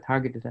analysis for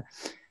targeted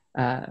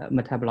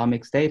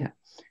metabolomics data.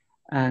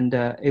 And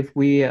if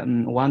we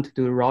want to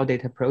do raw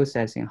data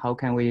processing, how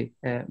can we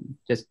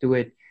just do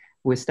it?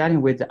 We're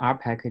starting with the R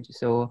package.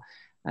 So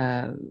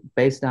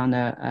based on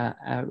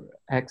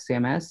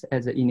XCMS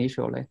as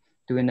initially,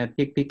 doing a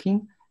peak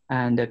picking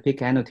and a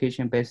peak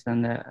annotation based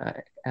on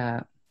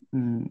the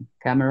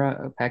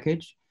camera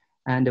package.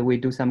 And we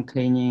do some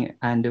cleaning,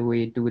 and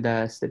we do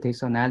the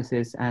statistical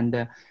analysis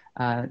and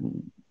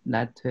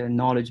that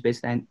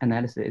knowledge-based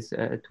analysis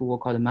tool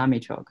called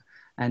METabolomics.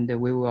 And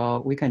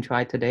we can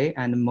try today,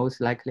 and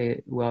most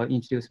likely we'll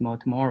introduce more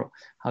tomorrow.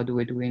 How do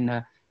we do in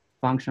a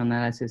functional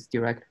analysis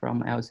direct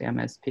from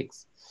LCMS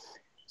peaks?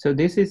 So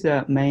this is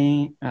the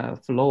main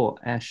flow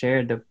I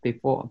shared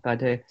before, but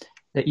the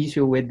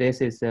issue with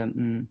this is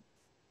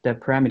the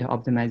parameter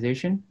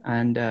optimization,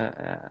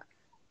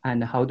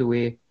 and how do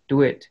we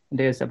do it?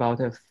 There's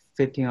about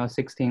 15 or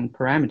 16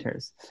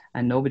 parameters,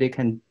 and nobody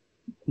can,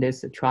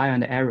 this trial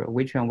and error,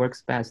 which one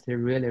works best, it's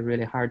really,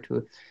 really hard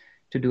to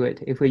do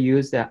it. If we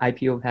use the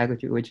IPO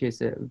package, which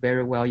is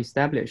very well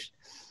established,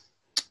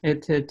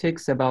 it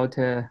takes about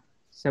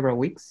several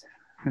weeks.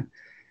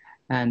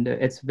 And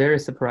it's very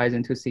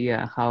surprising to see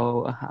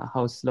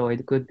how slow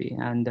it could be,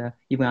 and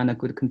even on a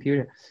good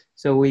computer.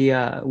 So we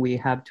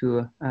have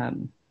to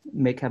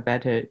make a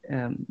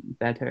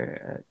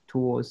better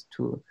tools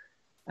to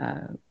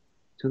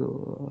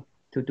do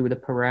the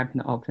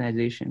parameter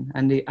optimization.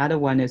 And the other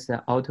one is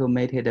the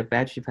automated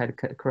batch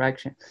effect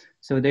correction.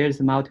 So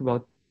there's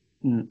multiple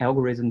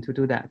algorithm to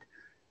do that,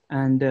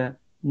 and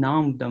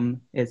none of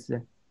them is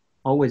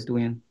always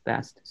doing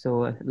best.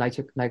 So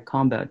like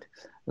Combat,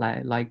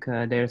 like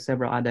there are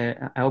several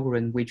other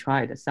algorithms we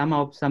tried.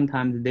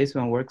 Sometimes this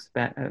one works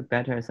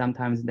better,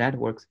 sometimes that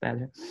works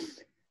better.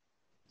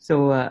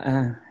 So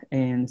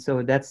and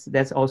so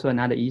that's also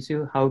another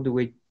issue. How do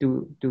we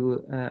do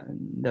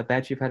the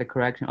batch effect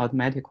correction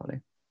automatically?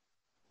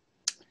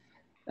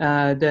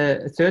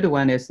 The third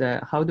one is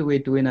how do we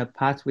do in a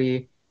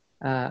pathway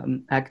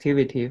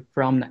activity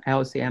from the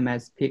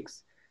LCMS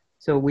peaks?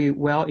 So we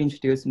will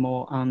introduce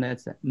more on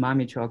that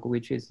METabolomics,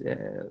 which is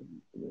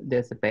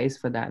there's a base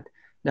for that.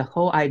 The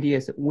whole idea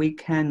is we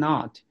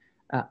cannot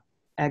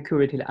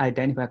accurately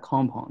identify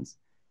compounds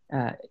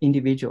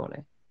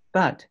individually,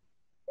 but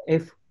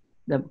if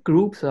the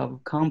groups of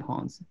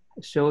compounds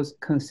shows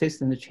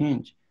consistent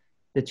change,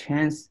 the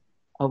chance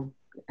of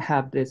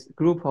have this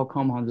group of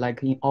compounds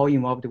like all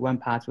involved in one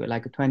pathway,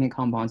 like 20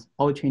 compounds,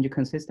 all change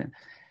consistent.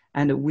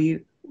 And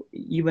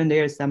even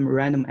there are some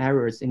random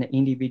errors in the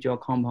individual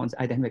compounds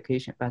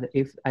identification, but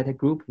if at a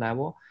group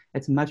level,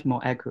 it's much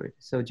more accurate.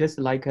 So just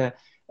like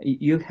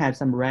you have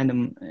some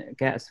random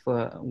guess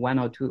for one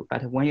or two,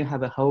 but when you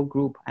have a whole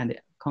group and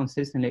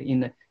consistently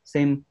in the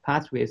same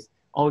pathways,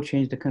 all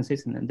change the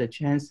consistent, the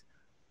chance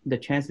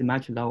is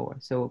much lower.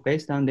 So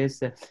based on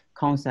this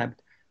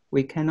concept,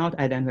 we cannot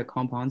identify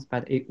compounds,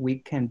 but we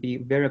can be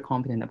very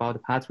confident about the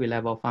pathway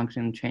level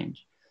function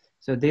change.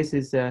 So this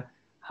is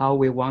how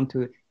we want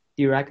to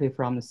directly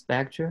from the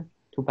spectra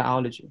to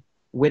biology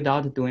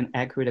without doing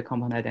accurate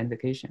compound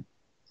identification.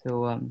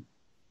 So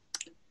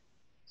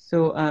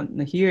So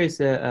here is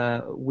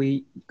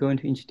we going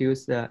to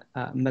introduce the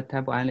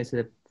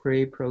Metabolite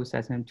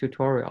pre-processing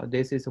tutorial.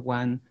 This is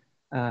one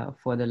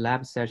for the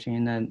lab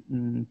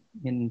session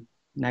in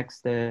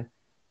next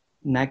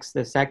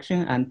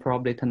section and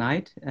probably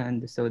tonight.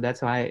 And so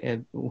that's why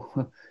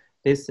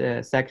this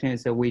section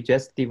is we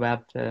just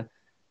developed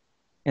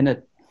in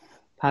the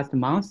past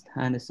month.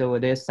 And so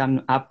there's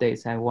some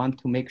updates. I want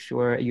to make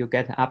sure you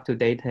get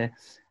up-to-date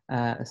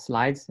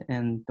slides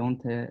and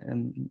don't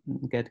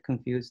get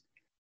confused.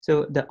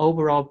 So the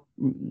overall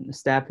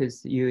step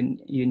is you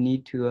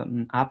need to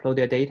upload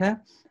your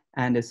data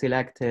and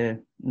select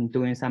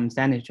doing some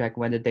sanity check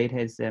whether the data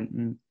is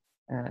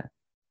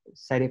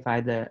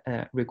satisfy the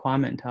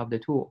requirement of the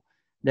tool.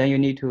 Then you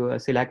need to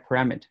select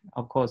parameter.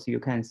 Of course, you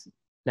can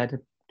let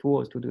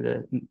tools to do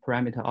the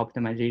parameter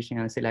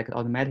optimization and select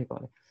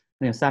automatically.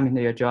 You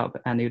submit your job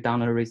and you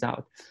download the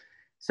result.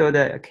 So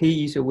the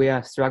key issue we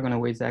are struggling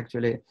with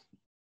actually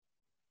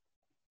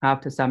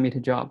after submit a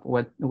job,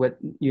 what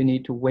you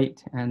need to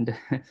wait, and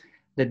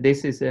that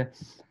this is a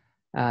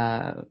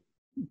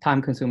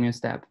time-consuming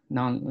step,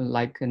 not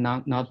like a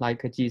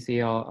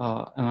GC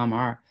or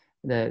NMR.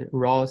 The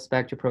raw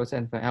spectral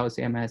process for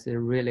LCMS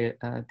really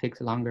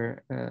takes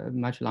longer,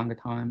 much longer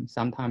time.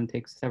 Sometimes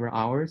takes several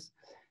hours.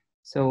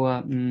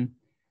 So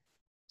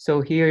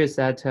so here is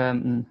that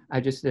I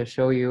just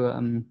show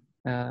you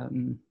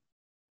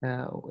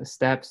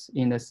steps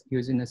in this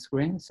using the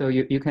screen. So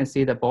you can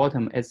see the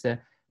bottom is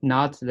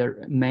not the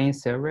main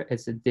server,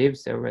 it's a dev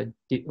server,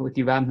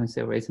 development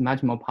server. It's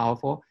much more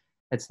powerful.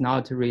 It's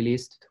not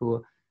released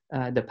to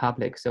the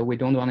public. So we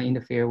don't want to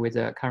interfere with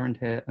the current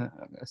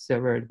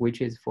server,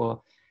 which is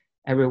for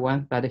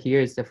everyone. But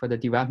here is for the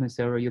development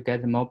server, you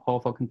get a more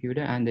powerful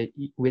computer and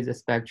with the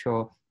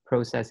spectral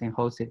processing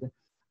hosted.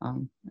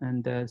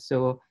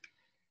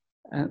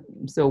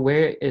 So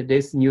where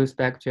this new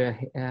spectra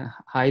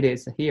hide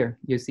is here,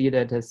 you see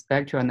that the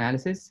spectral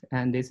analysis,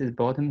 and this is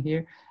bottom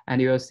here, and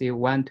you'll see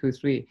 1, 2,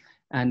 3.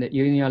 And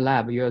in your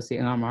lab, you'll see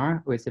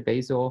NMR with the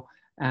basal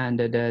and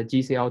the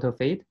GC auto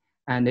feed,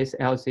 and this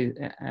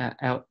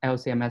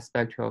LCMS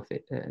spectral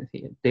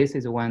feed. This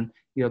is one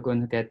you're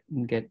going to get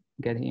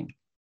in.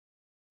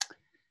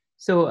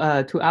 So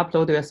to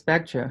upload your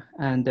spectra,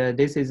 and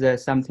this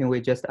is something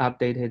we just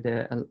updated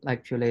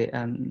actually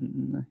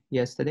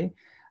yesterday.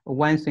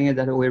 One thing is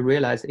that we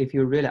realized if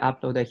you really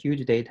upload a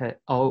huge data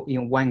all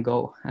in one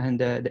go, and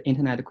the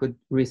internet could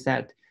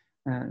reset,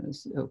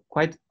 so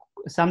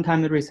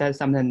sometimes reset,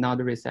 sometimes not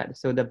reset.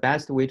 So the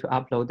best way to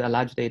upload a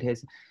large data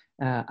is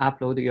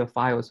upload your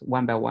files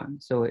one by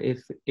one. So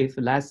if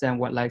less than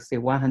say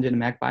 100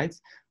 megabytes,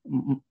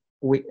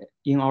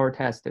 in our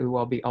test it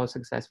will be all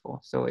successful.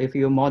 So if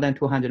you're more than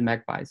 200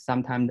 megabytes,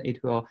 sometimes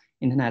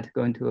internet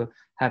going to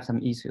have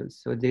some issues.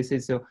 So this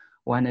is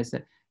one is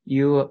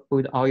you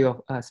put all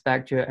your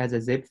spectra as a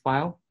zip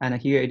file, and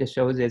here it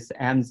shows it's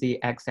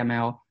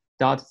mzxml.zip.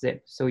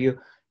 So you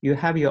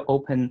have your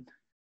open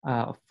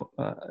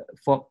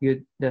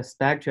the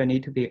spectra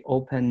need to be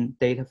open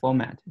data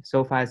format.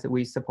 So far as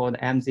we support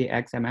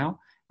mzxml,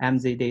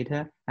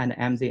 mzdata, and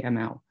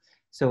mzml.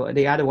 So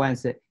the other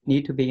ones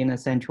need to be in a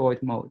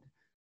centroid mode.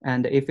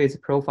 And if it's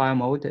profile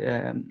mode,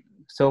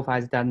 so far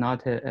it does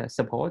not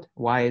support.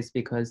 Why? Is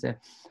because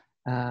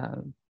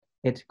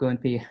it's going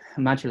to be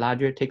much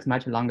larger, takes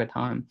much longer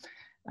time.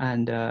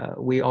 And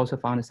we also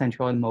found a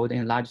central mode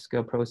in large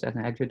scale process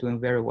and actually doing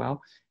very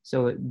well.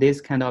 So this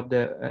kind of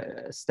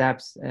the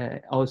steps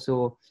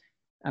also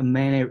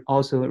mainly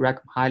also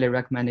highly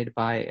recommended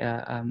by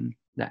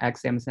the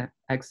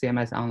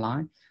XCMS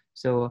Online.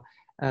 So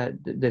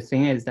the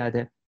thing is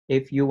that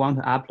if you want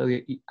to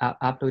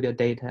upload your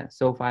data,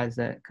 so far as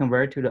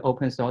convert to the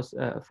open source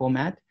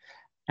format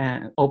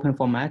and open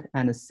format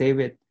and save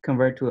it,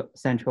 convert to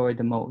centroid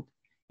mode.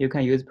 You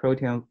can use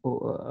Protein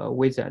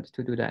wizard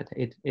to do that.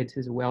 It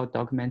is well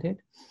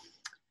documented.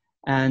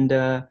 And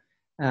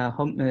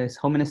how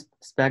many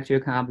spectra you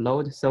can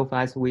upload? So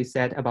far as we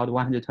set about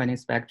 120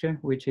 spectra,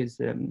 which is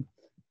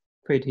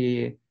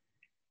pretty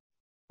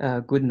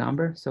good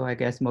number. So I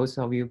guess most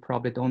of you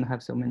probably don't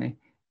have so many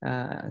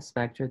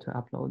spectra to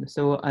upload.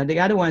 So the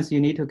other ones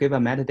you need to give a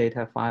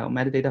metadata file.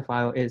 Metadata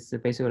file is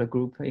basically a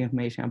group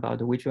information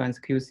about which one's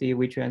QC,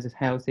 which one's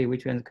healthy,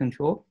 which one's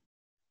control.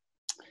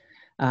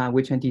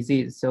 Which one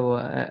disease, so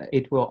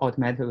it will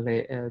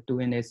automatically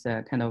doing this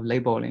kind of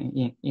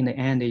labeling. In the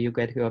end, you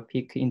get your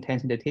peak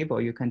intensity table.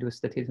 You can do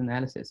statistical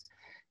analysis.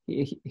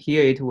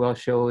 Here it will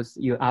shows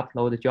you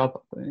upload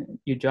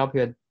you drop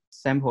your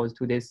samples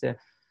to this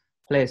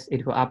place.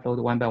 It will upload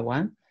one by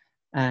one,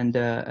 and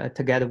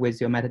together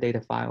with your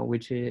metadata file,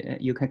 which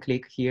you can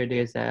click here.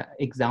 There's an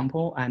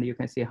example, and you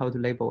can see how to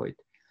label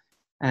it.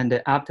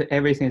 And after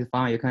everything is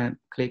fine, you can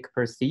click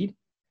proceed.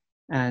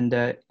 And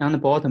on the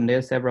bottom,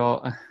 there's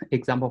several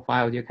example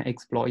files you can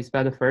explore.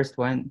 Especially the first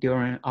one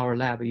during our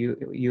lab,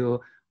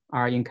 you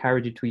are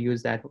encouraged to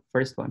use that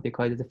first one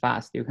because it's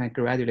fast. You can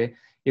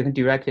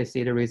directly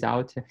see the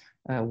result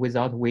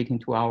without waiting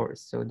 2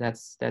 hours. So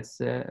that's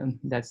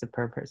the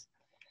purpose.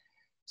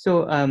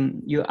 So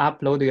you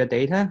upload your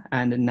data,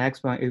 and the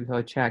next one it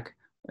will check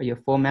your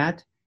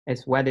format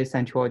is whether it's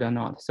centroid or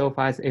not. So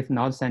far as if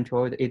not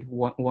centroid, it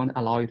won't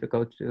allow you to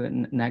go to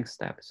the next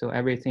step. So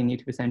everything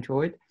needs to be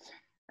centroid.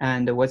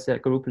 And what's the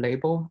group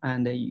label?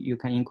 And you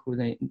can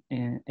include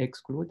and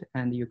exclude,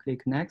 and you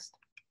click next.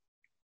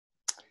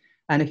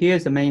 And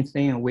here's the main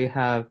thing. We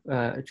have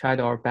tried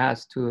our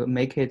best to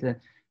make it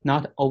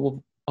not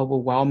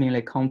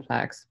overwhelmingly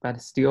complex,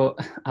 but still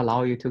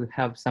allow you to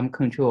have some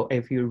control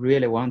if you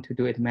really want to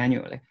do it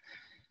manually.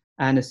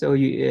 And so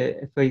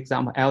you, for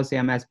example,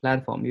 LCMS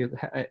platform,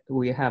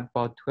 we have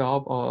about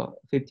 12 or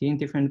 15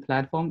 different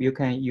platforms. You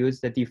can use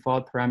the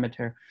default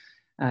parameter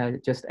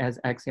just as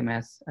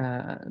XMS.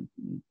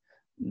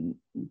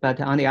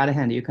 But on the other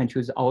hand, you can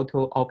choose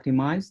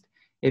auto-optimized.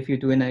 If you're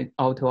doing an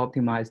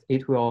auto-optimized,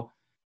 it will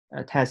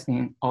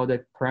testing all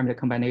the parameter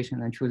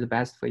combination and choose the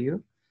best for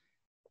you.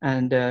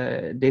 And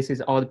this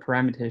is all the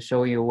parameters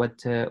show you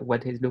what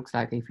it looks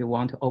like if you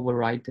want to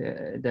override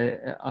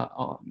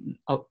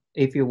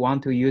if you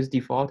want to use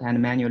default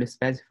and manually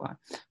specify.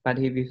 But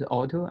if it's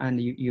auto, and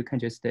you can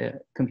just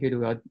computer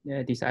will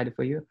decide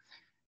for you,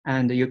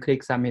 and you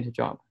click submit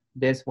job.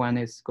 This one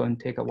is going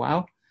to take a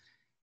while.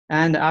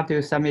 And after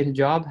you submit a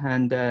job,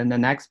 and the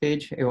next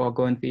page, it will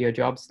go and be your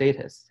job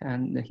status.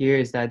 And here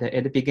is that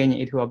at the beginning,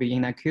 it will be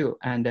in a queue.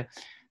 And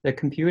the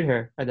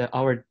computer,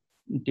 our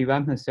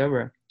development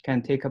server,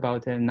 can take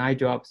about 9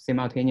 jobs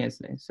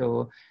simultaneously.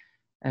 So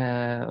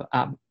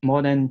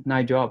more than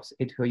 9 jobs,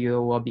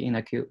 you will be in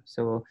a queue.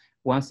 So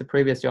once the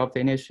previous job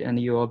finish, and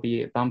you will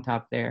be bumped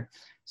up there.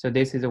 So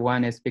this is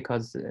one is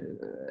because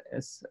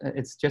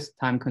it's just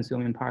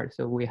time-consuming part.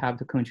 So we have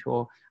to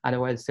control,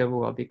 otherwise the server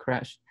will be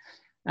crashed.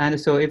 And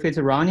so if it's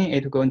running,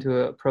 it's going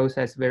to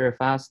process very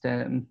fast,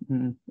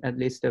 at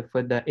least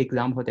for the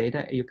example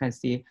data. You can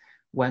see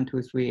 1,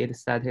 2, 3,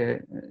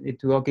 it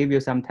will give you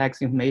some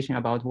text information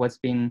about what's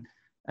being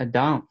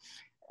done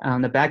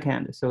on the back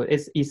end. So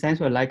it's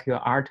essentially like your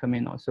R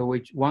terminal. So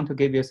we want to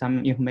give you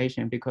some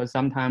information because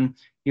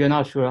sometimes you're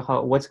not sure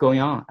what's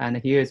going on. And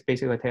here is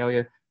basically tell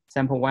you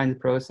sample 1 is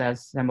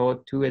processed,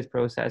 sample 2 is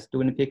processed,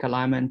 doing the peak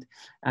alignment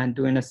and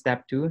doing a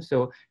step 2.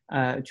 So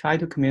try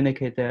to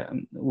communicate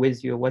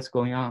with you what's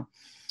going on.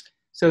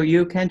 So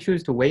you can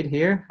choose to wait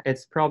here.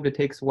 It probably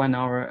takes 1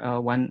 hour,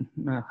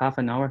 half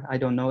an hour. I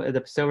don't know.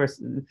 The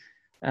server's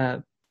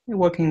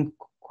working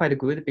quite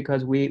good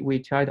because we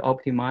try to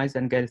optimize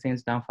and get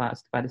things done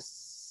fast. But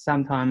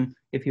sometimes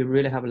if you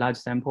really have a large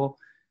sample,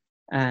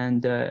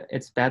 and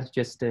it's better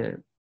just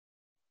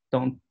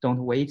don't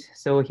wait.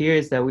 So here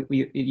is that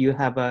you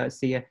have a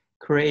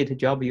create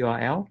job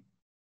URL.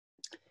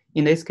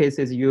 In this case,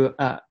 is you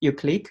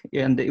click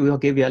and it will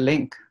give you a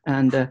link,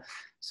 and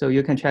so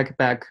you can check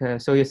back.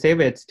 So you save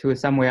it to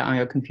somewhere on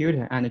your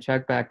computer and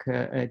check back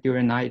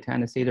during night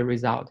and see the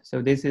result.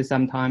 So this is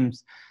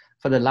sometimes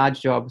for the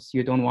large jobs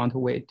you don't want to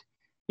wait.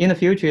 In the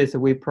future,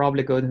 we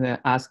probably going to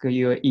ask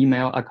your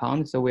email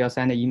account. So we'll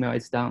send an email,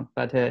 it's done.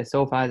 But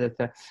so far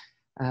that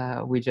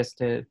we just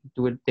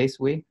do it this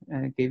way,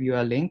 give you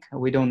a link.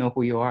 We don't know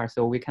who you are,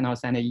 so we cannot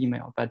send an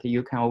email, but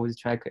you can always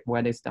check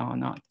whether it's done or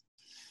not.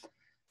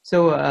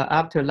 So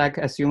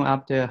assume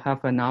after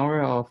half an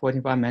hour or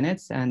 45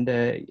 minutes, and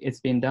it's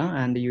been done,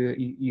 and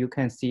you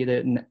can see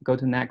go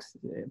to next,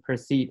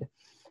 proceed.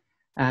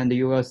 And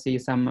you will see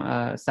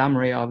some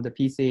summary of the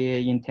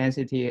PCA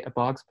intensity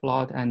box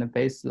plot and the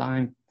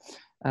baseline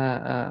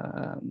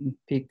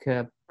peak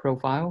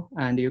profile.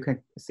 And you can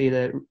see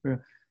the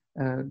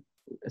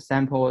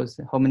samples,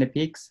 how many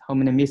peaks, how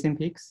many missing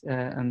peaks.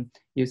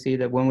 You see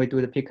that when we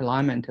do the peak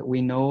alignment,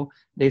 we know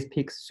these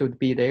peaks should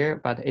be there,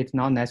 but it's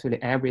not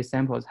necessarily every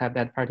samples have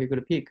that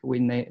particular peak. We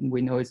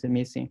know it's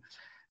missing.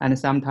 And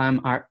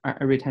sometimes our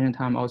retention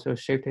time also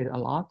shifted a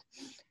lot.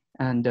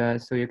 And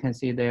so you can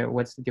see there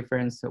what's the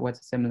difference, what's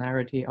the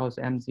similarity,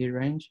 also MZ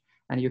range,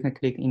 and you can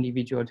click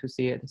individual to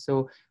see it.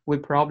 So we're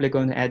probably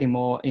going to add in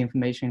more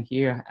information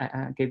here,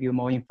 give you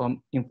more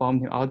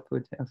informative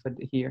output for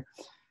here.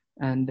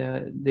 And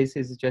this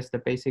is just a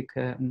basic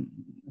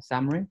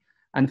summary.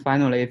 And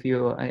finally, if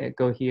you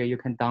go here, you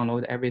can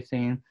download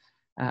everything,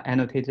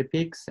 annotated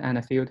peaks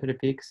and filtered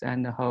peaks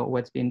and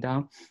what's been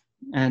done.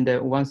 And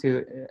once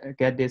you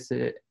get this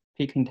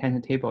peak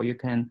intensity table, you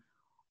can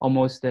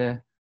almost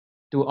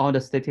do all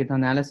the statistical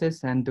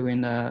analysis and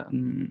doing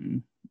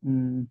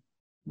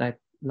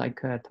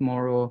like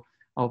tomorrow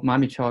of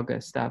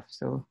Mamichog stuff.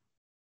 So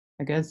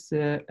I guess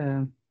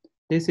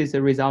this is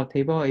a result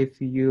table. If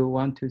you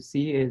want to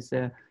see is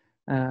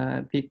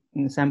peak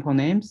sample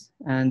names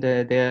and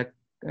their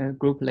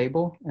group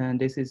label. And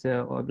this is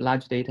a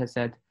large data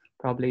set.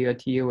 Probably your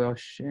TA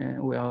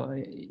will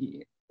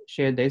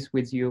share this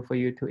with you for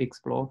you to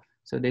explore.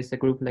 So this is a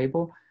group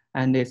label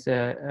and this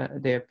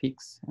their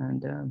peaks.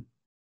 And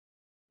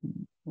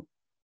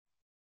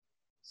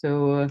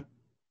so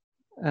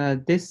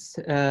this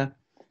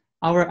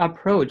our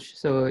approach.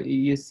 So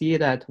you see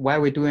that why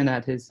we're doing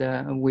that is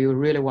we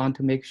really want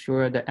to make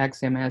sure the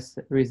XMS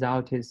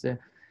result is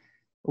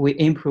we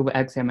improve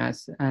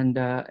XMS, and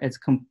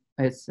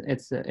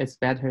it's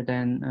better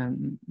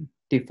than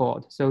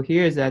default. So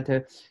here is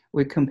that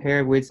we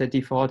compare with the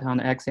default on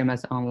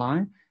XMS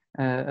Online.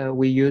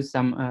 We use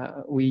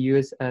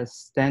a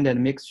standard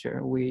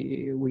mixture.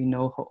 We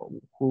know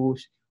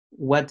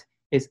what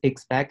is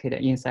expected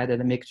inside of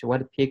the mixture,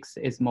 what peaks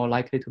is more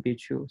likely to be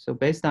true. So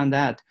based on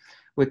that,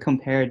 we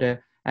compare the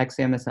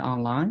XMS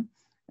Online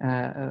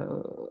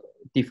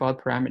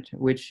default parameter,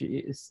 which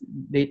is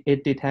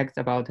it detects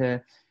about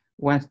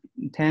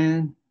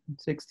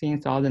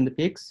 16,000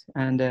 peaks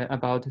and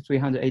about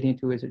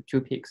 382 is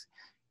true peaks.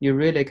 You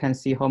really can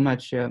see how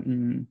much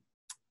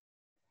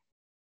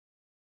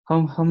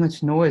how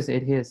much noise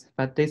it is,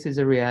 but this is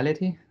a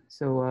reality.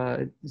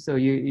 So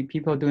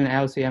people doing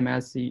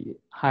LCMS,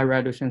 high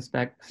resolution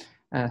spec,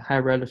 high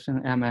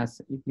resolution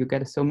MS, you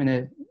get so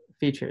many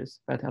features,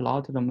 but a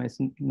lot of them is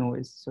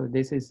noise. So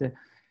this is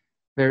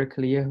very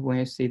clear when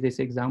you see this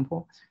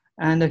example.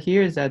 And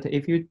here is that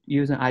if you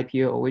use an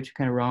IPO, which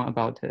can run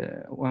about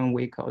 1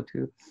 week or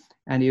 2,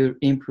 and you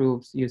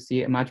improves, you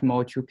see much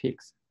more true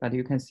peaks, but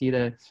you can see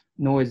the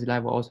noise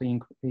level also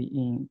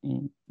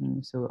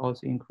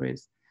also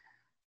increase.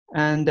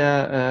 And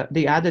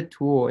the other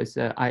tool is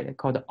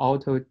called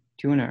Auto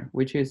Tuner,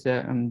 which is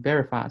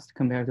very fast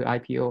compared to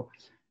IPO.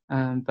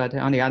 But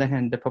on the other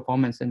hand, the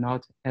performance is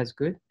not as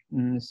good.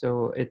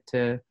 So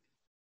it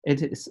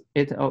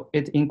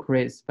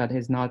increased, but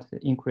it's not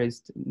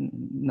increased,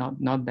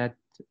 not that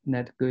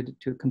good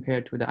to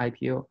compare to the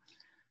IPO.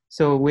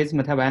 So with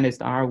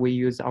Metabolite R, we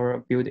use our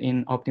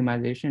built-in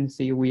optimization.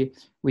 See, we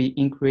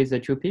increase the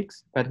true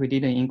peaks, but we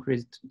didn't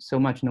increase so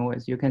much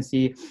noise. You can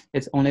see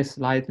it's only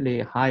slightly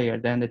higher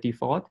than the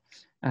default,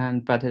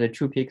 but the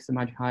true peaks are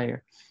much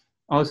higher.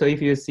 Also,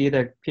 if you see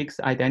the peaks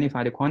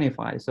identified,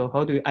 quantified. So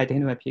how do you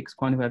identify peaks,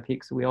 quantify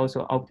peaks? We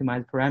also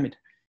optimize parameter.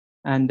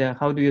 And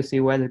how do you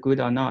see whether good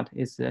or not?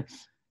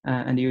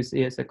 And you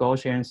see it's a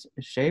Gaussian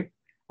shape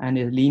and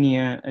a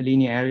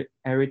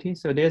linearity.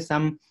 So there's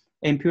some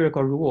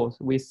empirical rules.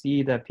 We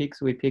see the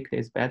peaks we picked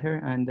is better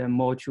and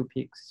more true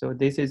peaks. So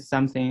this is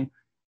something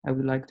I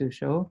would like to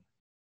show.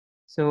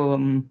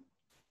 So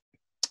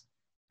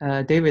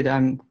David,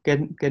 I'm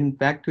getting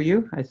back to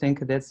you. I think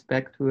that's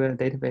back to a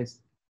database.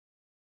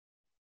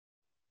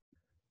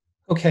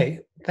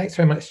 Okay, thanks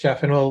very much,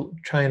 Jeff. And we'll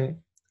try and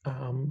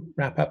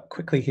wrap up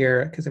quickly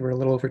here because we're a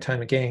little over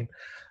time again.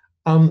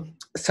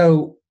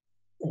 So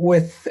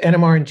with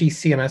NMR and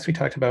GCMS, we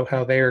talked about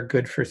how they are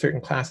good for certain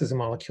classes of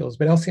molecules,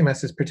 but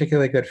LCMS is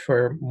particularly good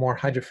for more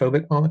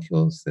hydrophobic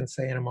molecules than,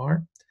 say,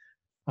 NMR.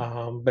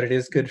 But it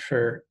is good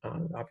for,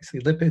 obviously,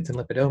 lipids and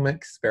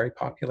lipidomics, very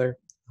popular.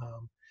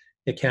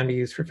 It can be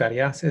used for fatty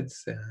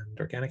acids and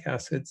organic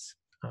acids,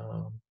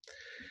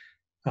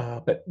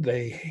 but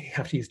they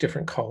have to use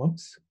different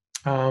columns.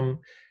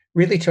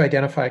 Really, to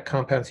identify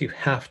compounds, you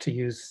have to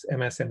use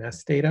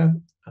MS-MS data.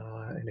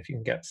 And if you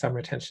can get some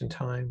retention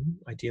time,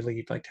 ideally,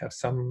 you'd like to have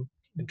some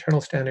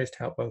internal standards to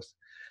help both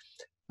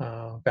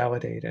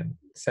validate and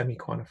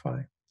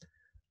semi-quantify.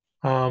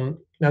 Now,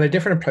 there are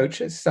different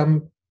approaches.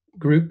 Some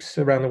groups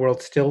around the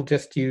world still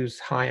just use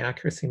high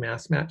accuracy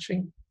mass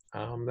matching.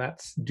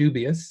 That's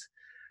dubious.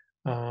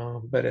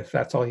 But if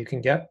that's all you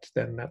can get,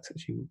 then that's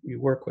what you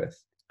work with.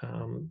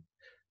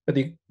 But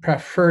the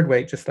preferred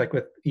way, just like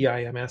with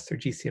EIMS or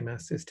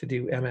GCMS, is to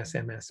do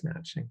MS-MS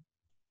matching.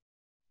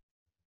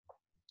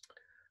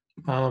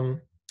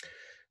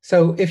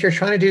 So if you're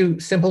trying to do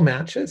simple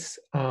matches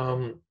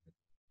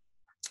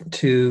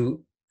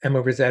to M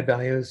over Z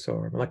values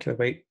or molecular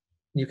weight,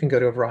 you can go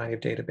to a variety of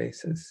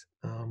databases.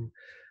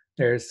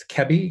 There's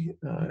CHEBI,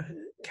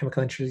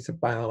 Chemical Entities of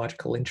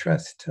Biological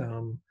Interest.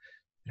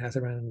 It has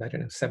around, I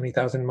don't know,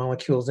 70,000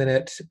 molecules in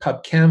it.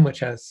 PubChem, which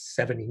has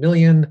 70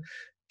 million.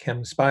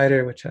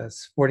 ChemSpider, which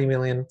has 40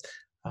 million.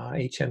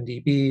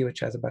 HMDB, which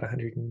has about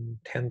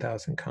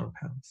 110,000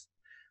 compounds.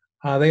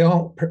 They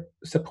all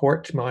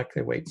support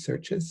molecular weight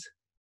searches.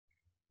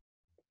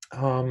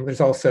 There's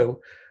also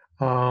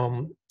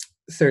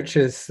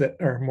searches that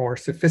are more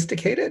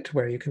sophisticated,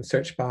 where you can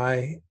search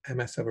by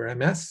MS over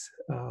MS.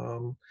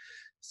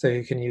 So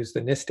you can use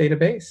the NIST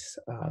database.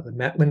 The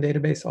METLIN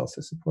database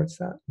also supports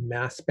that.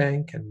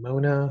 MassBank and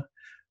MONA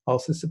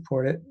also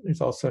support it.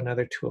 There's also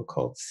another tool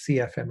called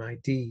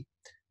CFMID,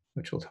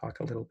 which we'll talk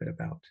a little bit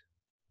about.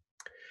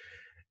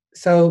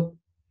 So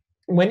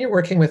when you're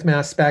working with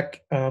mass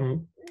spec,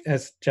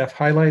 as Jeff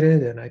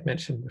highlighted and I've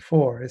mentioned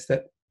before, is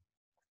that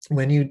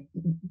when you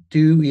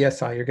do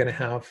ESI, you're going to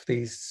have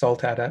these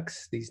salt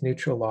adducts, these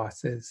neutral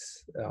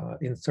losses,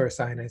 in-source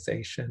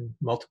ionization,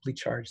 multiply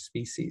charged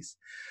species.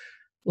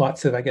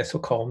 Lots of, I guess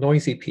we'll call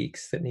noisy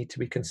peaks that need to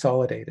be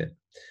consolidated.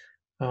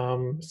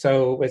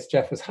 So as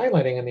Jeff was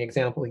highlighting in the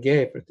example he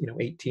gave,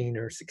 18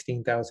 or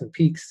 16,000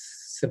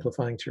 peaks,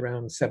 simplifying to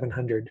around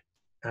 700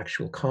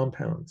 actual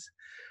compounds,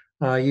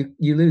 you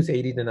lose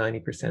 80 to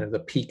 90% of the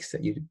peaks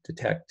that you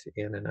detect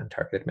in an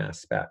untargeted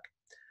mass spec.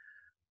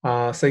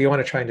 So you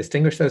want to try and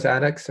distinguish those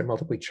adducts or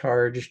multiply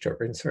charged or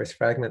in-source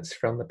fragments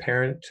from the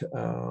parent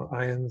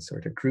ions, or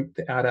to group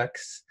the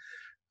adducts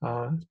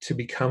to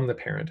become the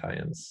parent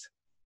ions.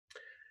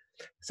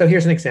 So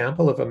here's an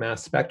example of a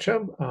mass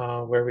spectrum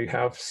where we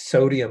have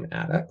sodium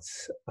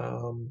adducts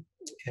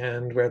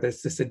and where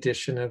there's this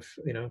addition of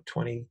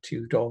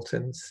 22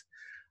 Daltons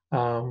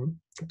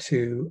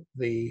to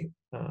the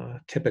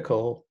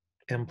typical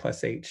M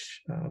plus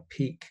H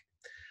peak.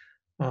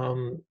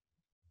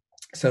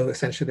 So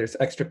essentially there's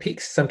extra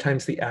peaks.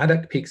 Sometimes the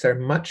adduct peaks are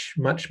much,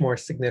 much more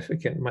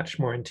significant, much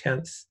more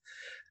intense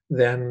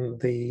than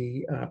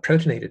the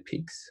protonated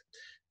peaks.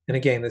 And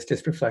again, this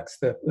just reflects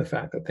the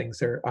fact that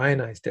things are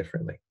ionized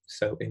differently.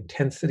 So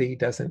intensity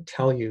doesn't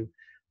tell you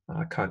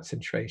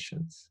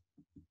concentrations.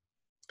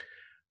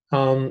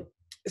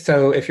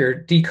 So if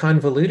you're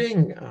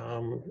deconvoluting,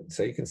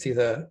 so you can see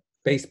the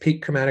base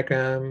peak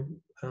chromatogram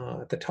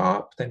at the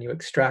top, then you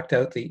extract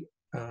out the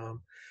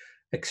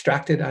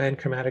extracted ion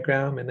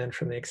chromatogram, and then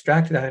from the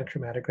extracted ion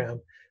chromatogram,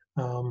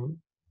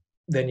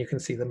 then you can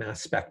see the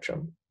mass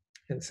spectrum.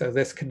 And so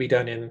this could be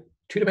done in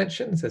 2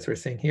 dimensions, as we're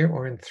seeing here,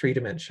 or in 3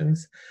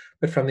 dimensions.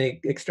 But from the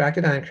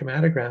extracted ion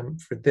chromatogram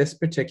for this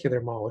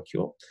particular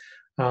molecule,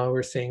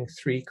 we're seeing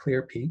 3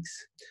 clear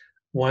peaks,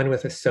 one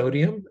with a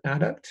sodium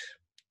adduct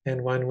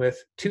and one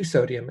with 2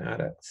 sodium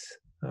adducts.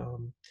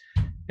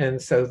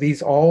 And so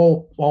these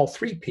all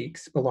 3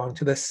 peaks belong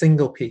to the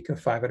single peak of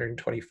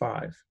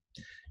 525.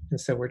 And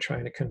so we're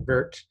trying to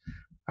convert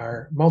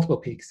our multiple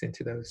peaks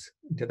into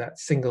that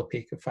single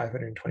peak of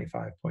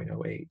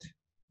 525.08.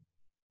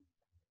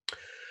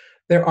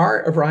 There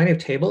are a variety of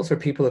tables where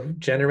people have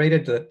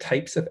generated the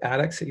types of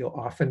adducts that you'll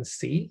often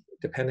see,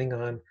 depending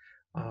on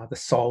the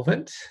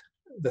solvent,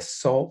 the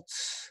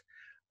salts,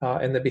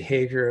 and the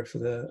behavior of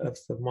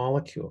the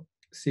molecule.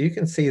 So you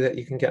can see that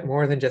you can get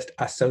more than just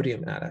a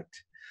sodium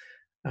adduct.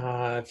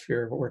 If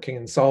you're working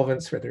in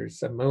solvents where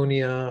there's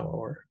ammonia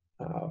or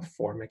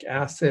formic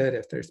acid,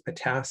 if there's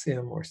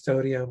potassium or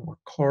sodium or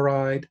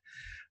chloride,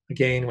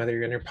 again, whether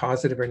you're in your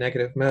positive or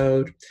negative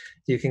mode,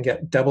 you can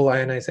get double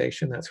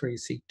ionization. That's where you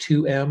see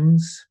 2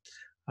 M's.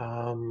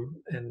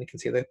 And you can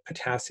see the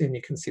potassium,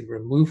 you can see the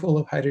removal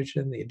of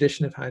hydrogen, the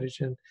addition of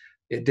hydrogen,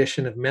 the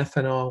addition of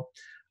methanol.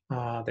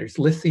 There's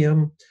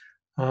lithium.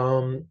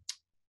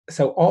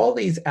 So all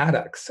these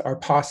adducts are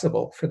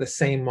possible for the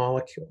same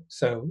molecule.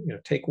 So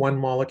take one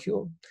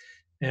molecule,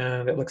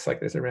 and it looks like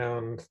there's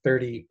around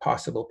 30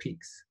 possible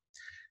peaks.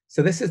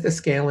 So this is the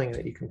scaling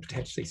that you can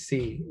potentially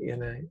see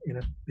in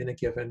a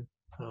given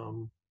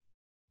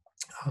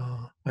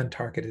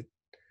untargeted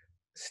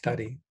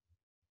study.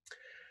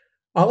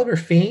 Oliver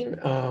Fien,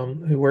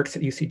 who works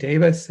at UC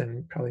Davis,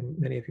 and probably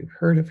many of you have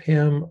heard of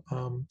him,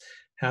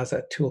 has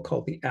a tool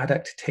called the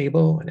adduct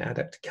table, an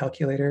adduct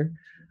calculator.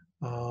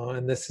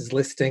 And this is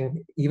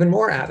listing even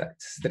more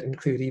adducts that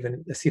include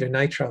even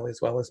acetonitrile as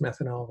well as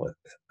methanol,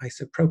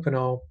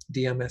 isopropanol,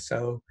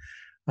 DMSO,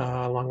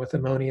 along with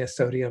ammonia,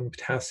 sodium,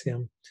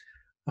 potassium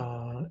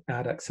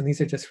adducts. And these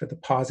are just for the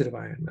positive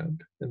ion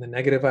mode. In the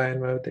negative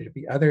ion mode, there'd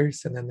be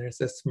others. And then there's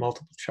this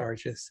multiple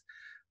charges,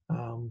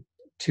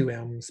 2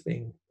 M's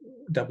being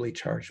doubly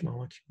charged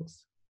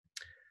molecules.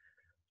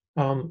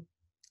 So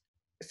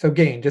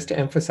again, just to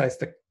emphasize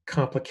the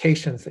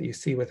complications that you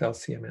see with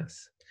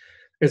LCMS.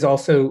 There's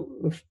also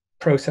the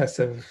process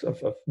of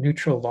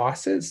neutral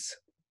losses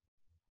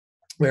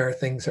where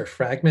things are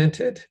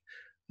fragmented.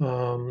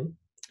 And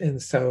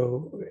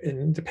so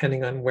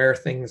depending on where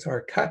things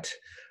are cut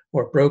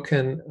or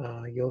broken,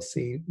 you'll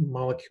see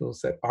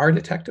molecules that are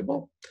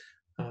detectable.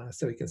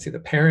 So we can see the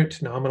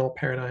parent, nominal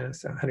parent ion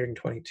is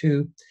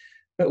 122,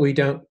 but we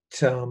don't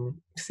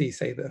see,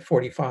 say, the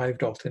 45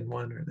 Dalton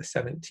one or the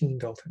 17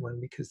 Dalton one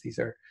because these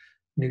are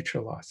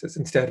neutral losses.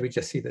 Instead, we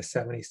just see the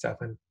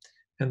 77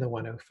 and the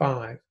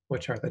 105,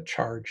 which are the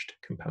charged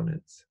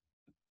components.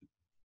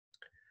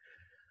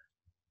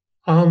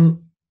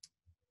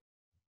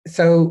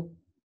 So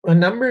a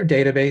number of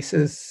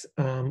databases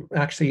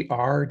actually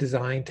are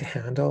designed to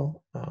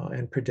handle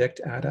and predict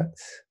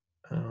adducts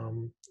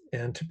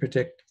and to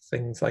predict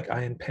things like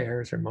ion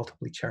pairs or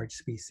multiply charged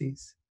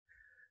species.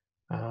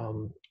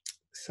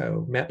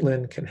 So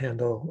Metlin can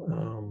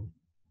handle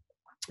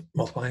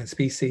multiple ion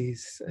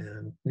species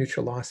and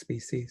neutral loss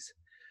species.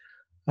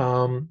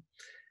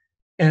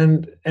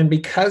 And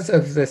because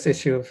of this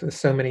issue of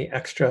so many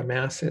extra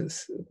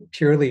masses,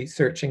 purely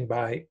searching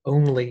by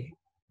only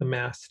the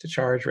mass to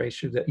charge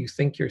ratio that you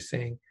think you're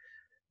seeing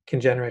can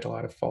generate a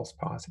lot of false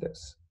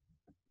positives.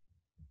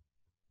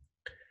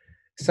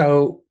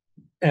 So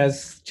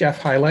as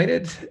Jeff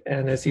highlighted,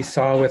 and as you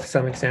saw with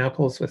some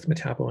examples with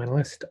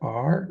MetaboAnalyst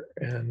R,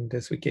 and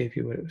as we gave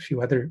you a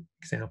few other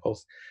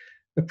examples,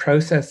 the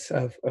process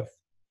of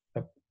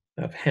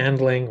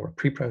handling or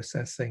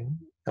pre-processing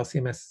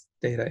LCMS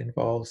data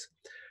involves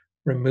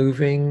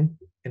removing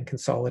and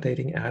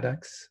consolidating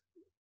adducts,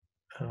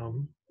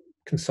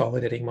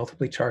 consolidating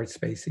multiply charged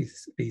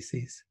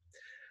species,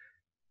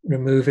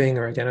 removing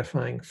or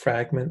identifying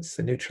fragments,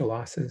 the neutral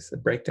losses, the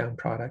breakdown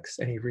products,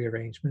 any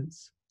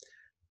rearrangements,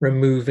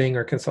 removing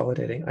or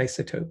consolidating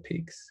isotope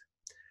peaks.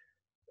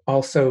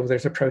 Also,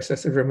 there's a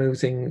process of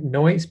removing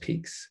noise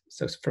peaks,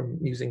 so from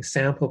using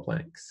sample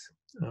blanks,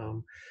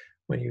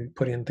 when you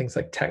put in things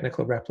like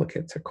technical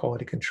replicates or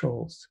quality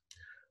controls,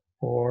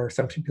 Or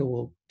some people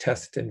will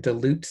test and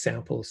dilute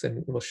samples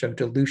and will show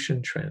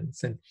dilution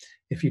trends. And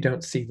if you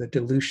don't see the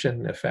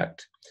dilution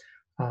effect,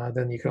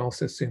 then you can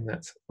also assume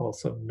that's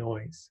also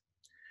noise.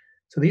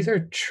 So these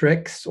are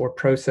tricks or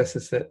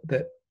processes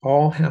that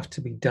all have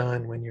to be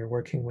done when you're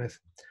working with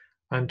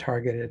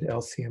untargeted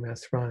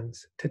LCMS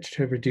runs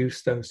to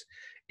reduce those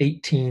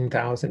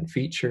 18,000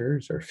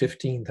 features or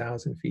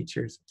 15,000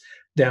 features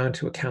down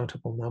to a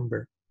countable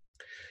number.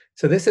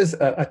 So this is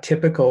a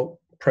typical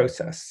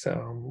process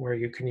where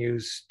you can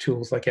use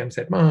tools like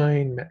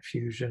MZMine,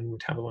 MetFusion,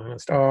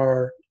 Metabolomist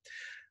R,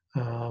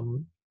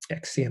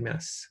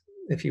 XCMS.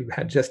 If you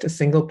had just a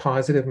single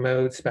positive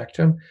mode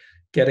spectrum,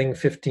 getting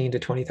 15 to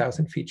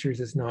 20,000 features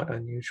is not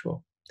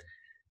unusual.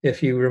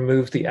 If you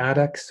remove the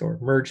adducts or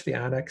merge the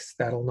adducts,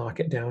 that'll knock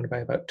it down by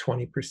about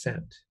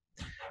 20%.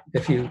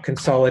 If you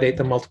consolidate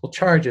the multiple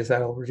charges,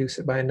 that'll reduce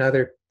it by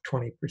another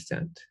 20%.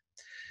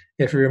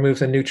 If you remove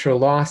the neutral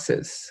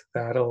losses,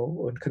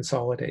 and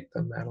consolidate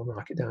them, that'll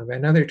knock it down by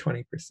another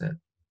 20%.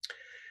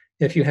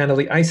 If you handle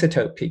the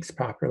isotope peaks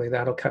properly,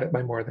 that'll cut it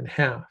by more than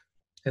half.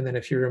 And then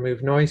if you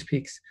remove noise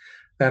peaks,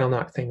 that'll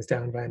knock things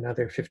down by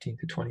another 15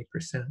 to 20%.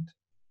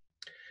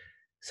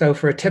 So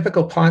for a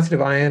typical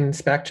positive ion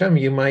spectrum,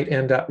 you might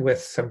end up with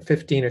some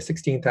 15 or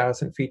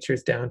 16,000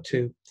 features down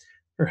to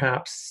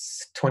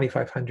perhaps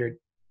 2,500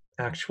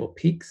 actual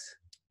peaks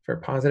for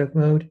positive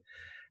mode.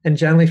 And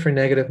generally for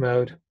negative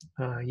mode,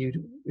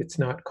 it's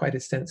not quite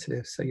as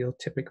sensitive, so you'll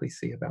typically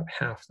see about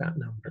half that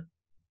number.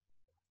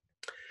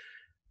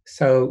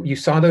 So you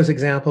saw those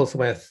examples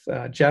with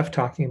Jeff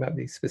talking about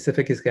the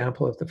specific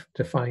example of the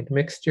defined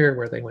mixture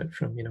where they went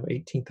from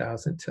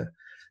 18,000 to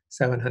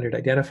 700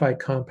 identified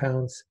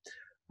compounds.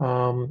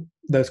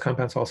 Those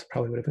compounds also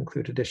probably would have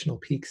included additional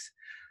peaks.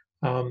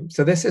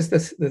 So this is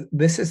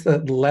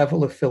the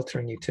level of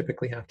filtering you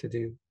typically have to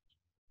do.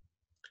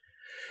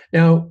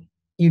 Now,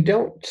 you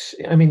don't,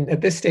 at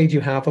this stage,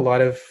 you have a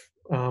lot of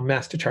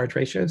mass to charge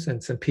ratios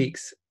and some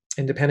peaks.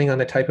 And depending on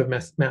the type of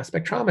mass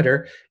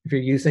spectrometer, if you're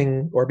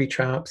using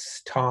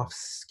Orbitraps,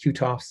 TOFs,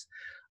 QTOFs,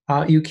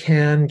 you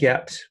can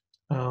get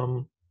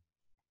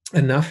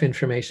enough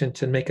information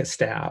to make a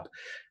stab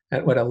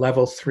at what a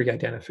level 3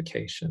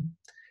 identification.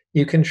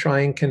 You can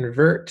try and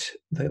convert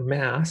the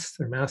mass,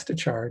 or mass to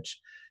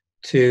charge,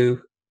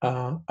 to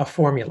a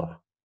formula.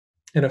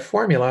 And a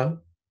formula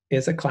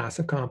is a class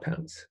of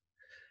compounds.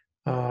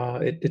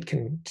 You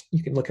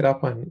can look it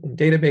up on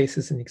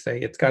databases and you can say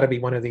it's got to be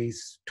one of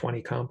these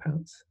 20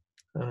 compounds.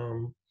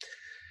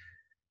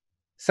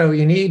 So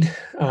you need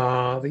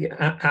the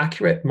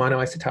accurate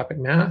monoisotopic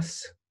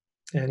mass,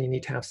 and you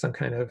need to have some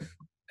kind of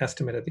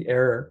estimate of the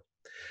error.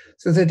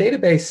 So the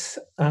database,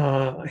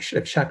 I should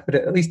have checked, but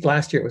at least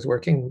last year it was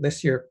working.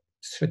 This year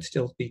should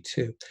still be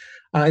too.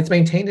 It's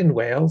maintained in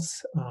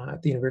Wales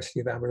at the University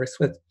of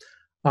Aberystwyth.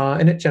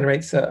 And it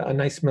generates a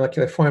nice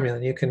molecular formula.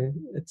 And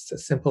it's a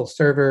simple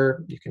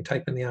server. You can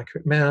type in the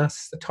accurate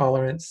mass, the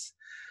tolerance.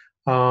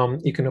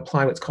 You can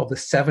apply what's called the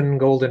 7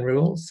 golden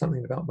rules,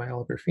 something developed by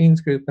Oliver Fien's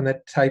group, and the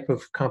type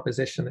of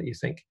composition that you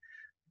think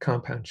the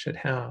compound should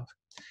have.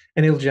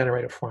 And it'll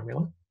generate a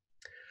formula.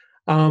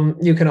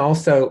 You can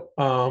also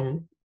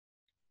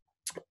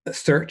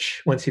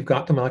search, once you've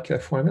got the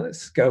molecular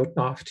formulas, go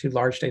off to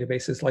large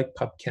databases like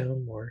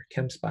PubChem or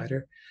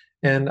ChemSpider,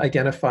 and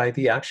identify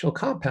the actual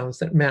compounds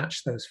that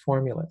match those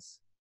formulas.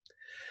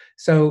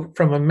 So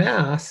from a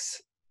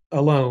mass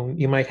alone,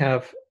 you might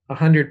have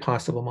 100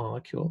 possible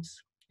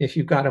molecules. If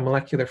you've got a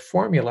molecular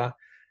formula,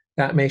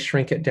 that may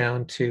shrink it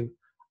down to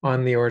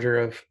on the order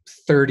of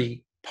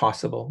 30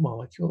 possible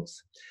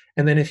molecules.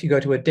 And then if you go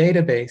to a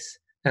database,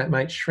 that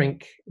might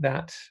shrink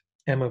that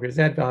M over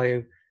Z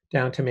value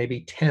down to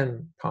maybe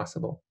 10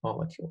 possible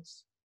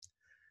molecules.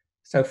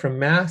 So from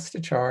mass to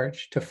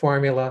charge to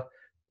formula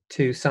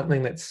to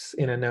something that's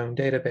in a known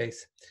database,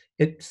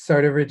 it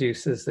sort of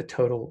reduces the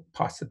total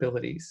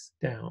possibilities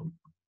down.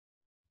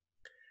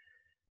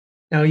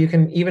 Now you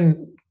can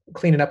even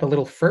clean it up a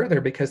little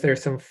further because there are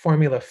some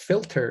formula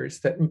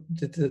filters that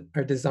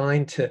are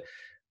designed to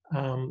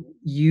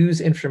use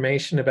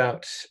information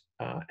about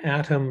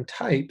atom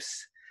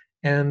types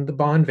and the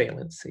bond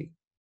valency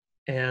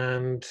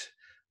and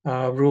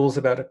rules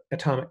about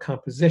atomic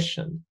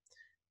composition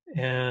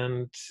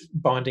and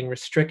bonding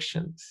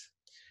restrictions.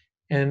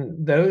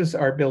 And those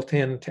are built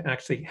in to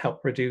actually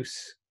help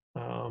reduce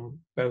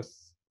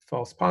both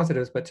false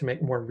positives, but to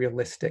make more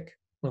realistic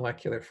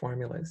molecular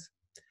formulas.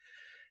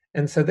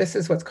 And so this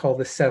is what's called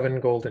the 7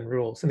 golden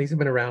rules. And these have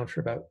been around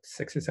for about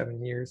 6 or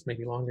 7 years,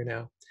 maybe longer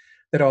now,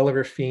 that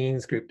Oliver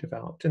Fien's group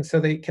developed. And so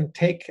they can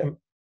take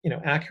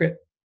accurate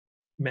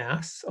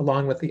mass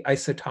along with the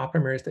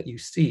isotopomers that you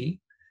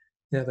see,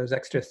 those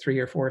extra 3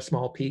 or 4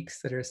 small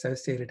peaks that are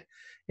associated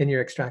in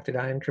your extracted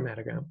ion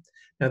chromatogram.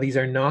 Now these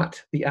are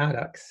not the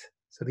adducts.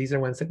 So these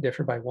are ones that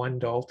differ by 1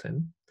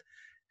 Dalton.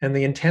 And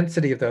the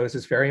intensity of those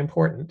is very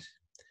important.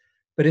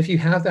 But if you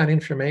have that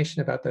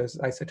information about those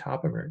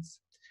isotopomers,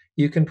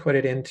 you can put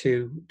it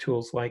into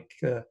tools like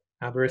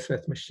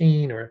Aberystwyth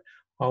Machine or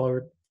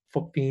Oliver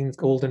Fien's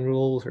Golden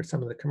Rules or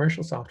some of the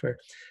commercial software,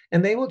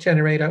 and they will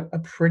generate a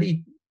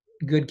pretty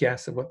good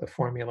guess of what the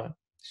formula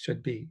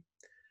should be.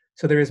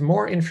 So there is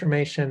more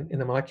information in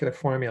the molecular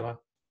formula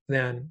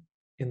than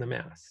in the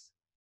mass.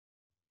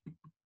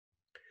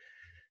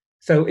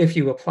 So if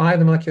you apply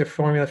the molecular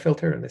formula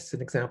filter, and this is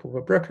an example of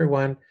a Brooker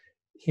one,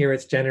 here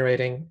it's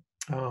generating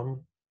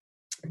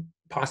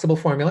possible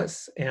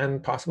formulas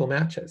and possible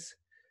matches.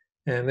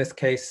 And in this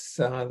case,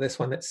 this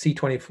one that's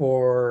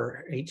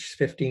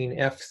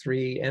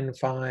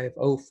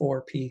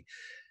C24H15F3N5O4P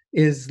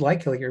is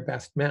likely your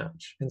best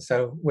match. And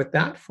so with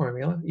that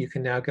formula, you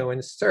can now go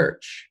and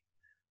search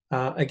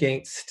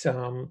against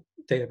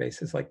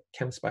databases like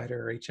ChemSpider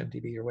or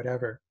HMDB or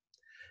whatever.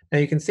 Now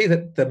you can see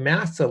that the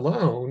mass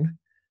alone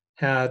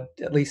had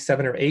at least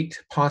 7 or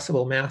 8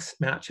 possible mass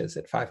matches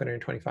at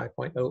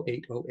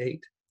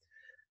 525.0808.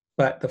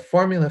 But the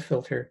formula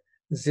filter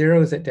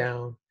zeroes it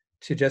down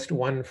to just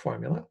one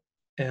formula.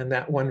 And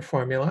that one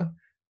formula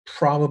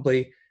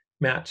probably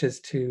matches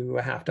to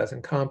a half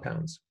dozen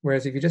compounds.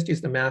 Whereas if you just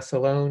use the mass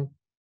alone,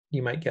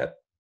 you might get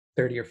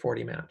 30 or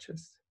 40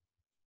 matches.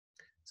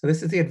 So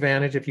this is the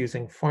advantage of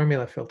using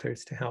formula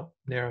filters to help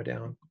narrow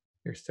down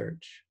your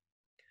search.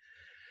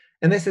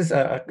 And this is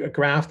a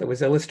graph that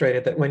was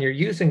illustrated that when you're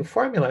using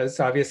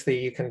formulas,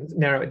 obviously you can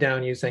narrow it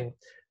down using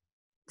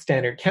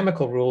standard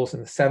chemical rules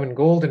and the 7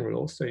 golden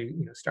rules. So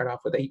you start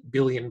off with 8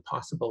 billion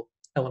possible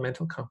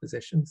elemental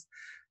compositions.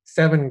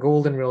 7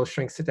 golden rules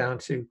shrinks it down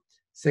to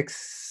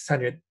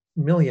 600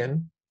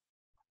 million.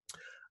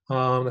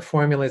 The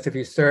formula is if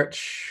you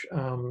search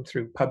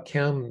through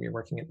PubChem, you're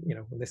working at,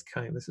 this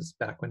is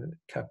back when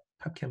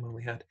PubChem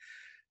only had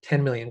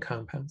 10 million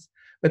compounds.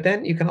 But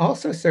then you can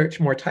also search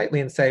more tightly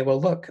and say,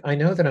 well, look, I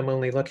know that I'm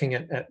only looking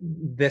at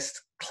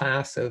this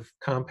class of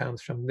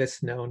compounds from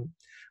this known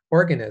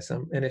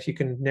organism. And if you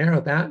can narrow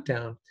that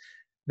down,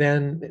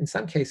 then in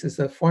some cases,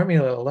 the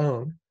formula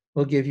alone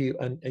will give you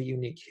a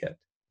unique hit.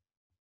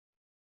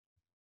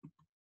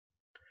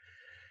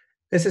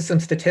 This is some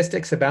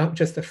statistics about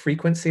just the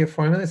frequency of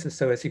formulas.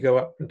 So as you go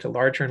up into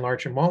larger and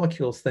larger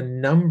molecules, the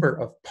number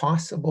of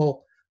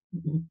possible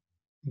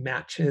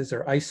matches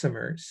or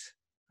isomers,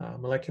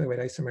 molecular weight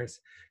isomers,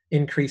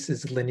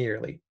 increases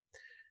linearly.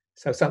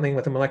 So something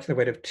with a molecular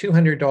weight of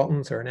 200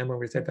 Daltons or an M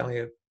over Z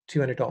value of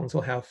 200 Daltons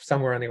will have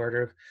somewhere on the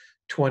order of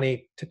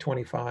 20 to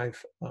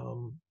 25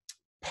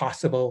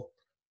 possible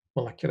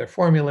molecular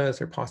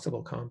formulas or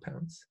possible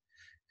compounds.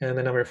 And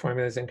the number of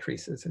formulas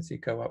increases as you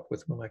go up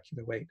with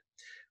molecular weight.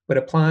 But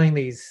applying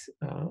these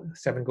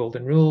 7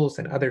 golden rules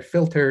and other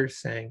filters,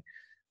 saying,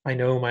 I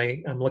know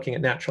I'm looking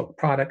at natural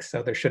products,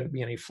 so there shouldn't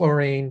be any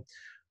fluorine,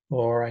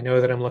 or I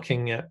know that I'm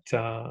looking at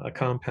a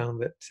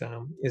compound that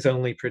is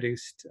only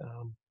produced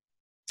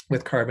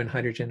with carbon,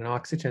 hydrogen, and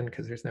oxygen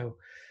because there's no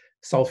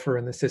sulfur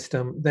in the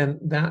system, then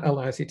that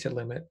allows you to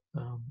limit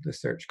the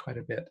search quite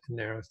a bit and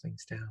narrow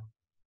things down.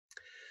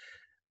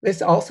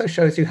 This also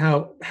shows you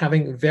how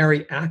having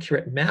very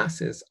accurate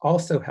masses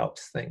also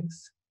helps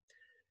things.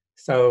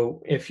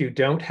 So if you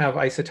don't have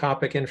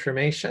isotopic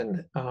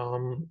information,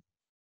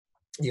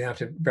 you have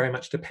to very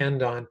much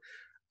depend on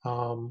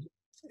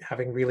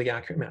having really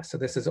accurate mass. So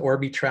this is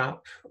Orbitrap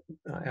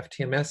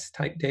FTMS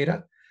type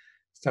data.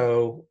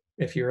 So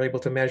if you're able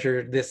to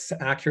measure this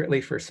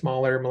accurately for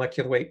smaller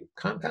molecular weight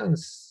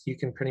compounds, you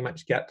can pretty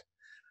much get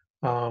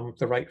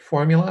the right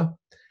formula.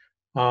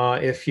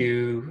 If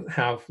you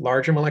have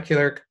larger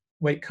molecular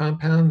weight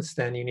compounds,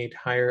 then you need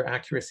higher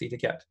accuracy to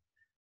get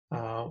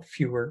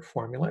fewer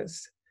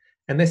formulas.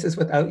 And this is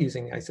without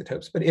using the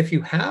isotopes. But if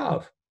you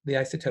have the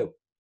isotope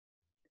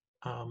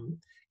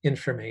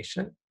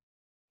information,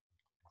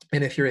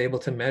 and if you're able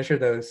to measure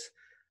those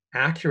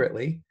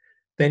accurately,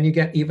 then you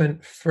get even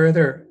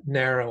further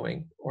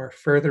narrowing or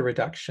further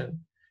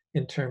reduction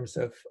in terms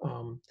of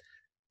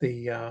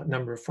the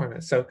number of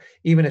formulas. So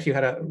even if you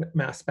had a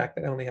mass spec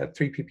that only had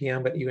 3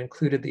 ppm, but you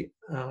included the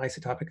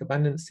isotopic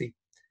abundancy,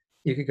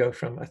 you could go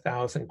from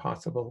 1,000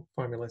 possible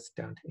formulas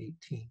down to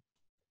 18.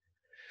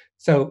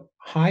 So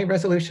high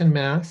resolution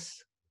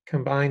mass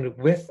combined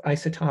with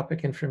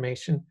isotopic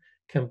information,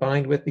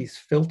 combined with these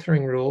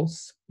filtering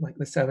rules, like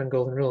the 7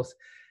 golden rules,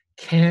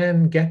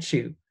 can get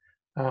you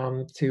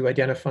to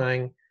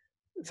identifying,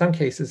 in some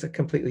cases, a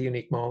completely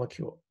unique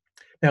molecule.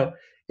 Now,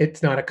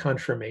 it's not a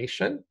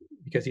confirmation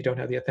because you don't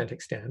have the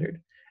authentic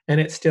standard,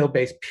 and it's still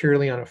based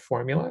purely on a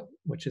formula,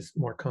 which is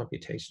more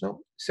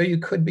computational, so you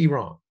could be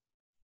wrong.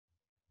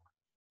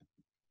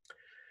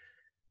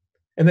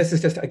 And this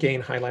is just,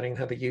 again, highlighting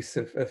how the use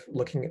of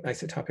looking at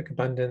isotopic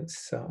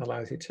abundance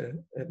allows you to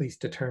at least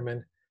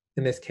determine,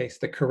 in this case,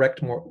 the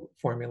correct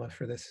formula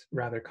for this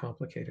rather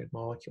complicated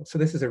molecule. So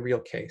this is a real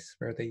case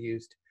where they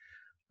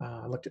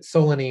looked at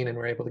solanine and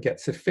were able to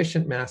get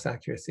sufficient mass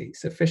accuracy,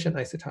 sufficient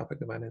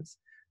isotopic abundance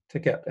to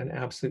get an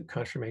absolute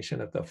confirmation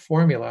of the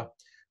formula,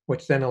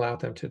 which then allowed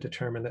them to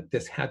determine that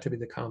this had to be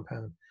the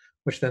compound,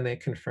 which then they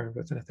confirmed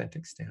with an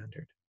authentic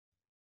standard.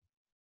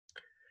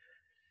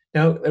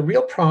 Now, the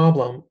real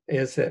problem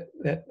is that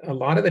a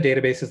lot of the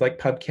databases like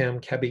PubChem,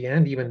 Kebi,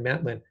 and even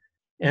Metlin,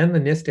 and the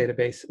NIST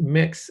database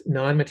mix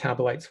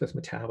non-metabolites with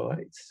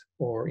metabolites,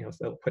 or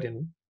they'll put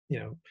in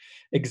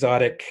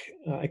exotic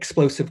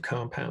explosive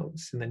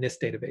compounds in the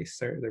NIST database.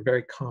 They're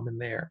very common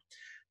there.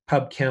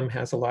 PubChem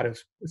has a lot of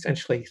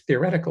essentially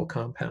theoretical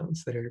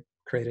compounds that are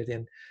created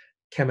in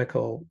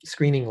chemical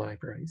screening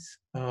libraries.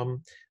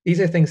 These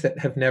are things that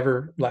have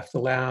never left the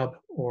lab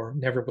or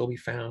never will be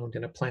found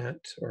in a plant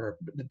or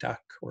a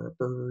duck or a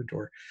bird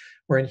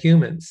or in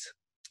humans.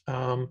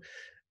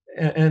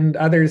 And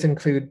others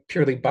include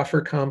purely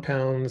buffer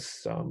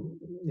compounds,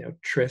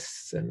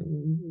 tris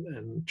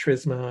and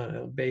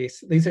trisma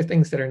base. These are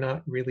things that are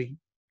not really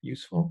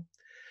useful.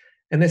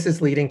 And this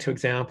is leading to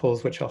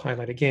examples, which I'll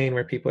highlight again,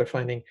 where people are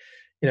finding,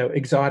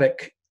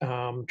 exotic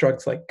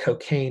drugs like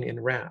cocaine in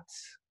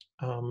rats.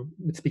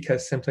 It's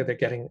because simply they're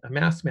getting a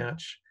mass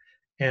match,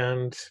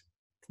 and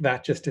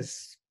that just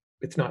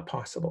it's not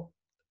possible.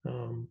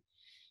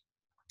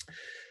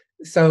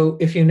 So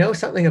if you know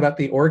something about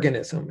the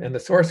organism and the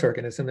source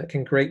organism, that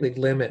can greatly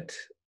limit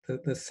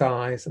the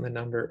size and the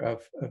number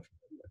of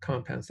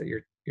compounds that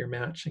you're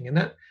matching. And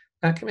that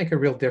can make a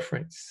real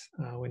difference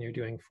when you're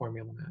doing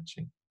formula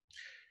matching.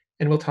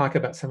 And we'll talk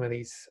about some of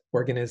these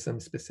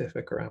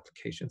organism-specific or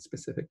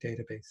application-specific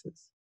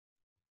databases.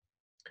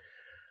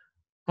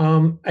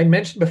 I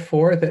mentioned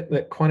before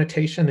that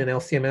quantitation in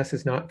LC-MS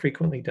is not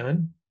frequently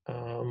done.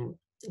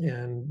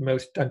 And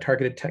most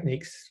untargeted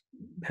techniques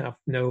have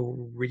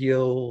no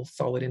real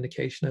solid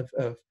indication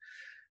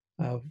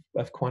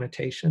of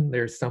quantitation.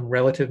 There's some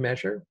relative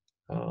measure,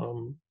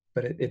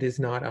 but it is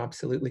not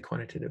absolutely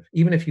quantitative.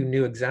 Even if you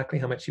knew exactly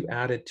how much you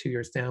added to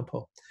your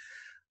sample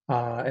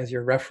as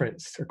your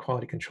reference or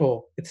quality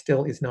control, it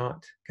still is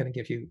not going to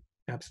give you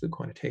absolute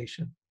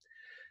quantitation.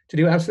 To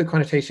do absolute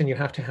quantitation, you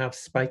have to have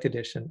spiked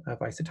addition of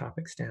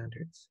isotopic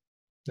standards.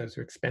 Those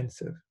are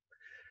expensive.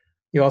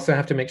 You also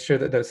have to make sure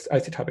that those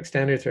isotopic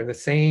standards are the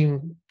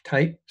same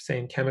type,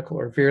 same chemical,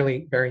 or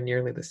very, very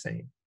nearly the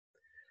same.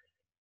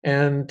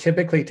 And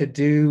typically, to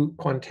do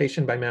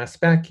quantitation by mass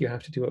spec, you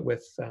have to do it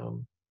with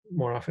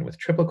more often with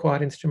triple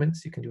quad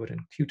instruments. You can do it in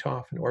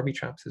QTOF and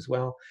Orbitraps as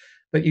well.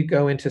 But you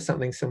go into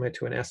something similar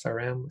to an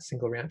SRM,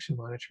 single reaction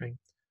monitoring,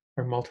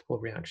 or multiple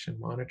reaction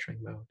monitoring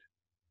mode.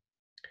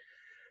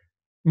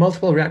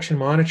 Multiple reaction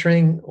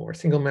monitoring or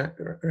single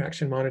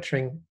reaction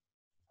monitoring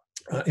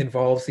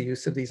involves the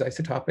use of these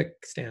isotopic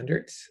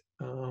standards.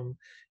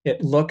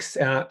 It looks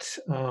at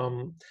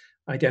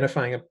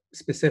identifying a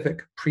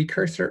specific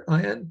precursor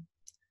ion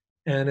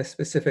and a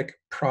specific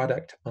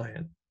product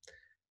ion.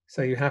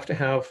 So you have to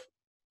have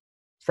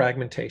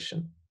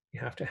fragmentation.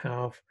 You have to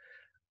have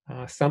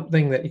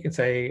something that you can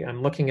say,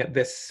 I'm looking at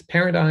this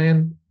parent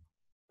ion,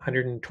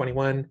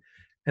 121,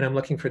 and I'm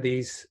looking for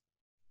these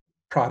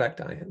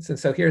product ions. And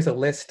so here's a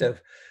list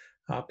of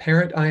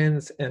parent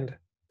ions and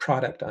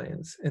product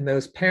ions. And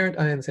those parent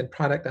ions and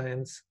product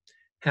ions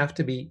have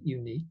to be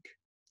unique,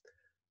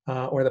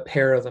 or the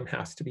pair of them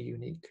has to be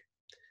unique.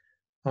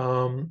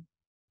 And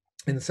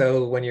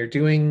so when you're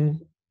doing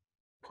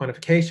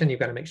quantification, you've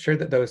got to make sure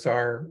that those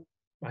are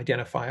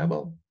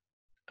identifiable.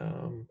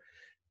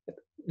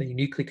 They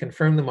uniquely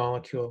confirm the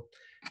molecule.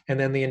 And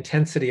then the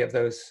intensity of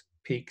those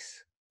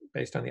peaks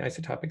based on the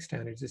isotopic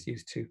standards is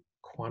used to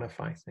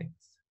quantify things.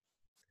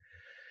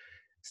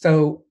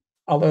 So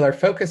although our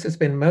focus has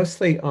been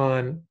mostly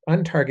on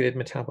untargeted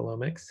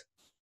metabolomics,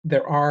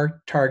 there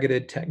are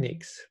targeted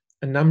techniques.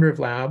 A number of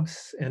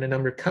labs and a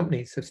number of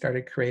companies have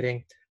started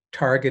creating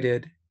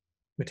targeted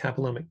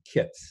metabolomic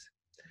kits.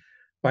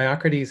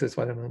 Biocrates is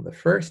one of them, the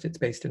first. It's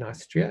based in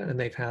Austria, and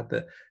they've had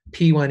the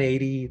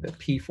P180, the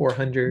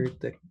P400,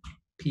 the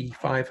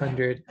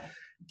P500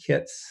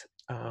 kits.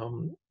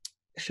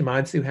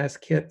 Shimadzu has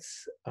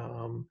kits.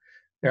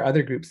 There are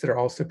other groups that are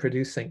also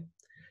producing.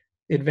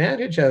 The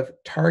advantage of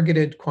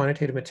targeted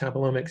quantitative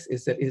metabolomics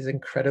is that it is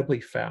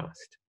incredibly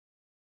fast.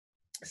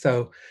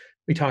 So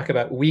we talk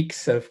about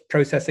weeks of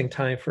processing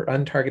time for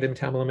untargeted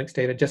metabolomics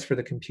data just for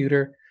the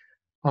computer.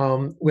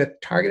 With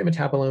targeted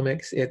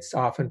metabolomics, it's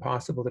often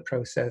possible to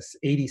process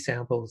 80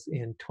 samples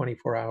in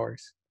 24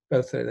 hours,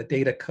 both the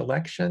data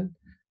collection,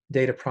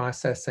 data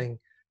processing,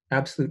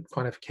 absolute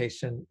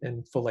quantification,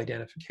 and full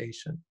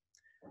identification.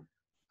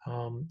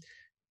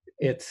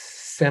 It's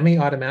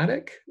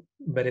semi-automatic,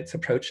 but it's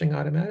approaching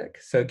automatic.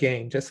 So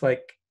again, just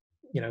like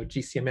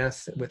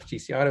GCMS with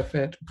GC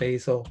AutoFit,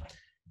 Basel,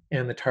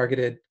 and the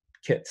targeted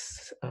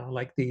kits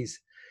like these,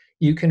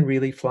 you can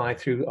really fly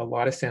through a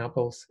lot of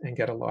samples and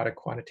get a lot of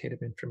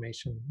quantitative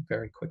information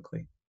very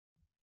quickly.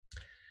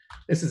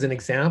 This is an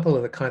example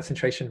of the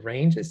concentration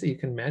ranges that you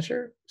can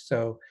measure.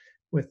 So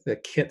with the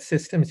kit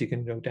systems, you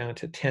can go down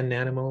to 10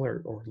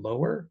 nanomolar or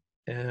lower,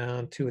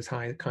 and to as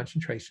high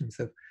concentrations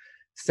of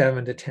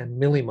 7 to 10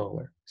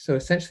 millimolar. So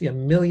essentially a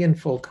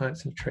million-fold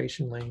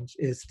concentration range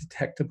is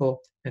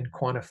detectable and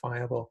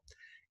quantifiable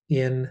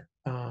in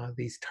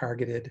these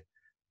targeted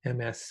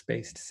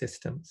MS-based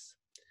systems.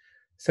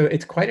 So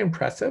it's quite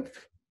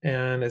impressive.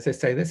 And as I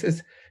say, this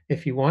is,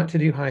 if you want to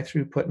do high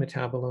throughput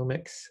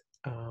metabolomics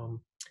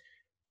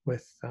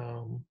with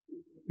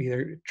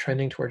either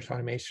trending towards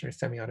automation or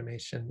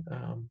semi-automation,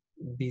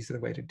 these are the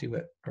way to do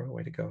it, or the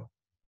way to go.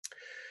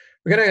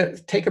 We're going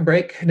to take a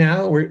break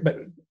now, but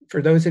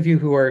for those of you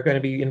who are going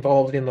to be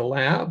involved in the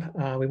lab,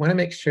 we want to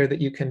make sure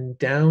that you can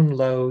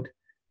download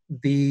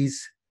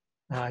these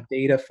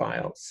data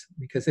files,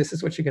 because this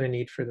is what you're going to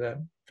need for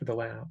the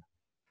lab.